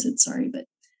bad sentence, sorry, but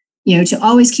to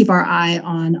always keep our eye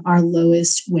on our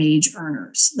lowest wage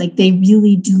earners. Like, they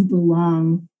really do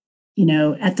belong,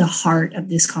 at the heart of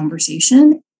this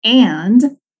conversation,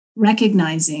 and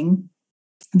recognizing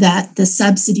that the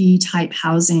subsidy type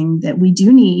housing that we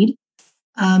do need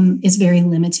is very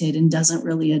limited and doesn't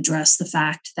really address the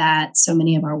fact that so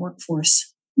many of our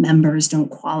workforce members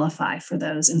don't qualify for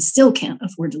those and still can't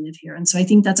afford to live here. And so I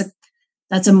think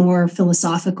that's a more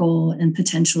philosophical and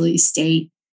potentially state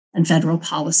and federal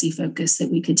policy focus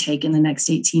that we could take in the next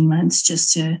 18 months,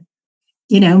 just to,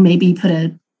 maybe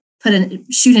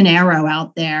shoot an arrow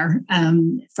out there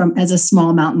from as a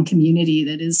small mountain community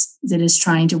that is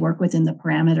trying to work within the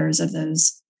parameters of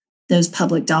those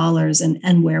public dollars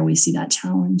and where we see that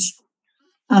challenge.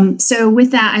 So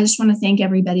with that, I just want to thank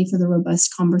everybody for the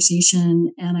robust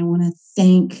conversation, and I want to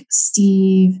thank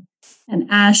Steve and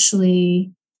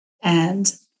Ashley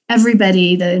and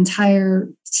everybody, the entire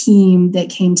team that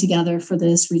came together for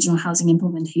this regional housing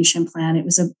implementation plan. It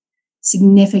was a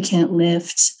significant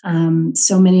lift.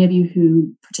 So many of you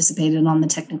who participated on the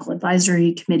technical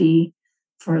advisory committee,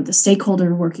 for the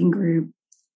stakeholder working group,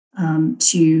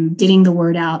 to getting the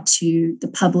word out to the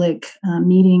public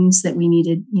meetings that we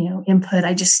needed, input.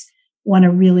 want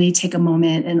to really take a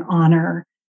moment and honor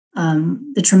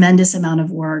the tremendous amount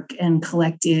of work and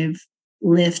collective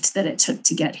lift that it took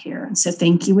to get here. And so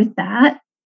thank you with that.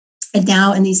 And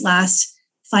now in these last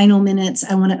final minutes,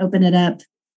 I want to open it up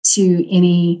to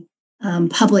any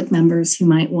public members who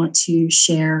might want to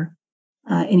share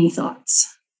any thoughts.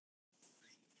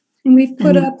 And we've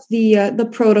put up the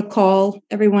protocol.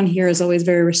 Everyone here is always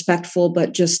very respectful,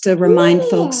 but just to remind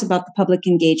folks about the public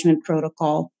engagement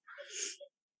protocol.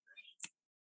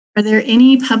 Are there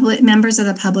any public members of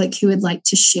the public who would like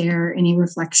to share any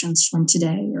reflections from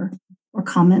today or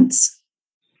comments?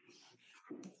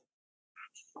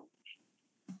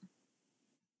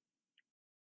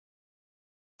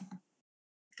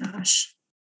 Gosh,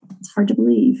 it's hard to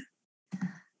believe.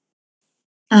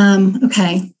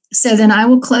 Okay, so then I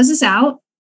will close this out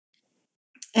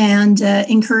and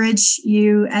encourage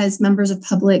you as members of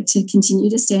public to continue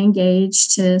to stay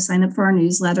engaged, to sign up for our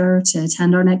newsletter, to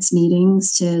attend our next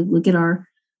meetings, to look at our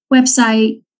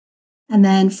website. And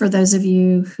then for those of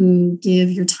you who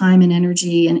give your time and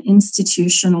energy and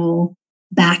institutional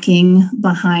backing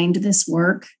behind this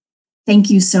work, thank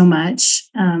you so much.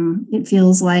 It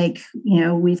feels like,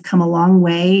 we've come a long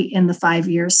way in the 5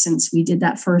 years since we did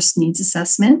that first needs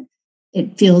assessment.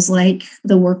 It feels like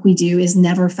the work we do is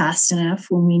never fast enough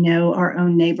when we know our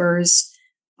own neighbors,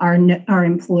 our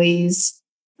employees,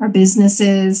 our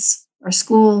businesses, our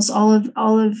schools, all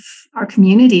of our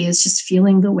community is just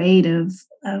feeling the weight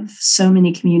of so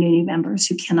many community members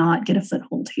who cannot get a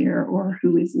foothold here or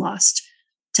who we've lost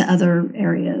to other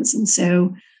areas. And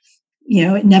so,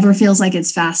 it never feels like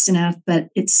it's fast enough, but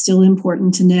it's still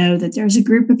important to know that there's a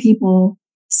group of people,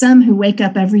 some who wake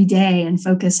up every day and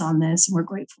focus on this, and we're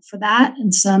grateful for that,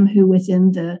 and some who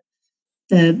within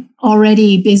the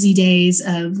already busy days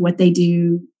of what they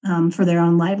do for their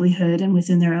own livelihood and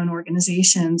within their own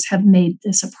organizations have made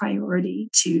this a priority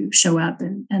to show up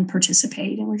and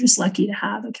participate. And we're just lucky to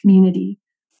have a community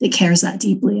that cares that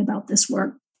deeply about this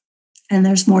work. And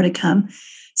there's more to come.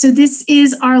 So this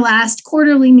is our last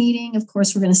quarterly meeting. Of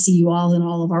course, we're going to see you all in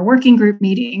all of our working group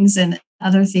meetings and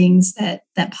other things that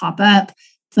pop up.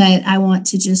 But I want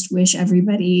to just wish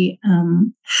everybody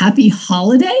happy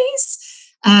holidays.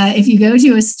 If you go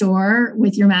to a store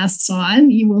with your masks on,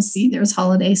 you will see there's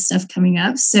holiday stuff coming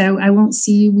up. So we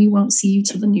won't see you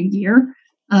till the new year,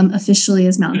 officially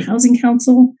as Mountain Housing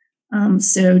Council.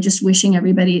 So just wishing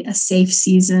everybody a safe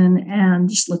season and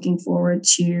just looking forward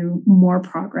to more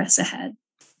progress ahead.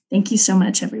 Thank you so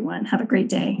much, everyone. Have a great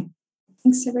day.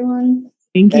 Thanks, everyone.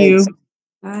 Thank you.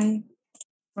 Bye.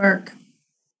 Work.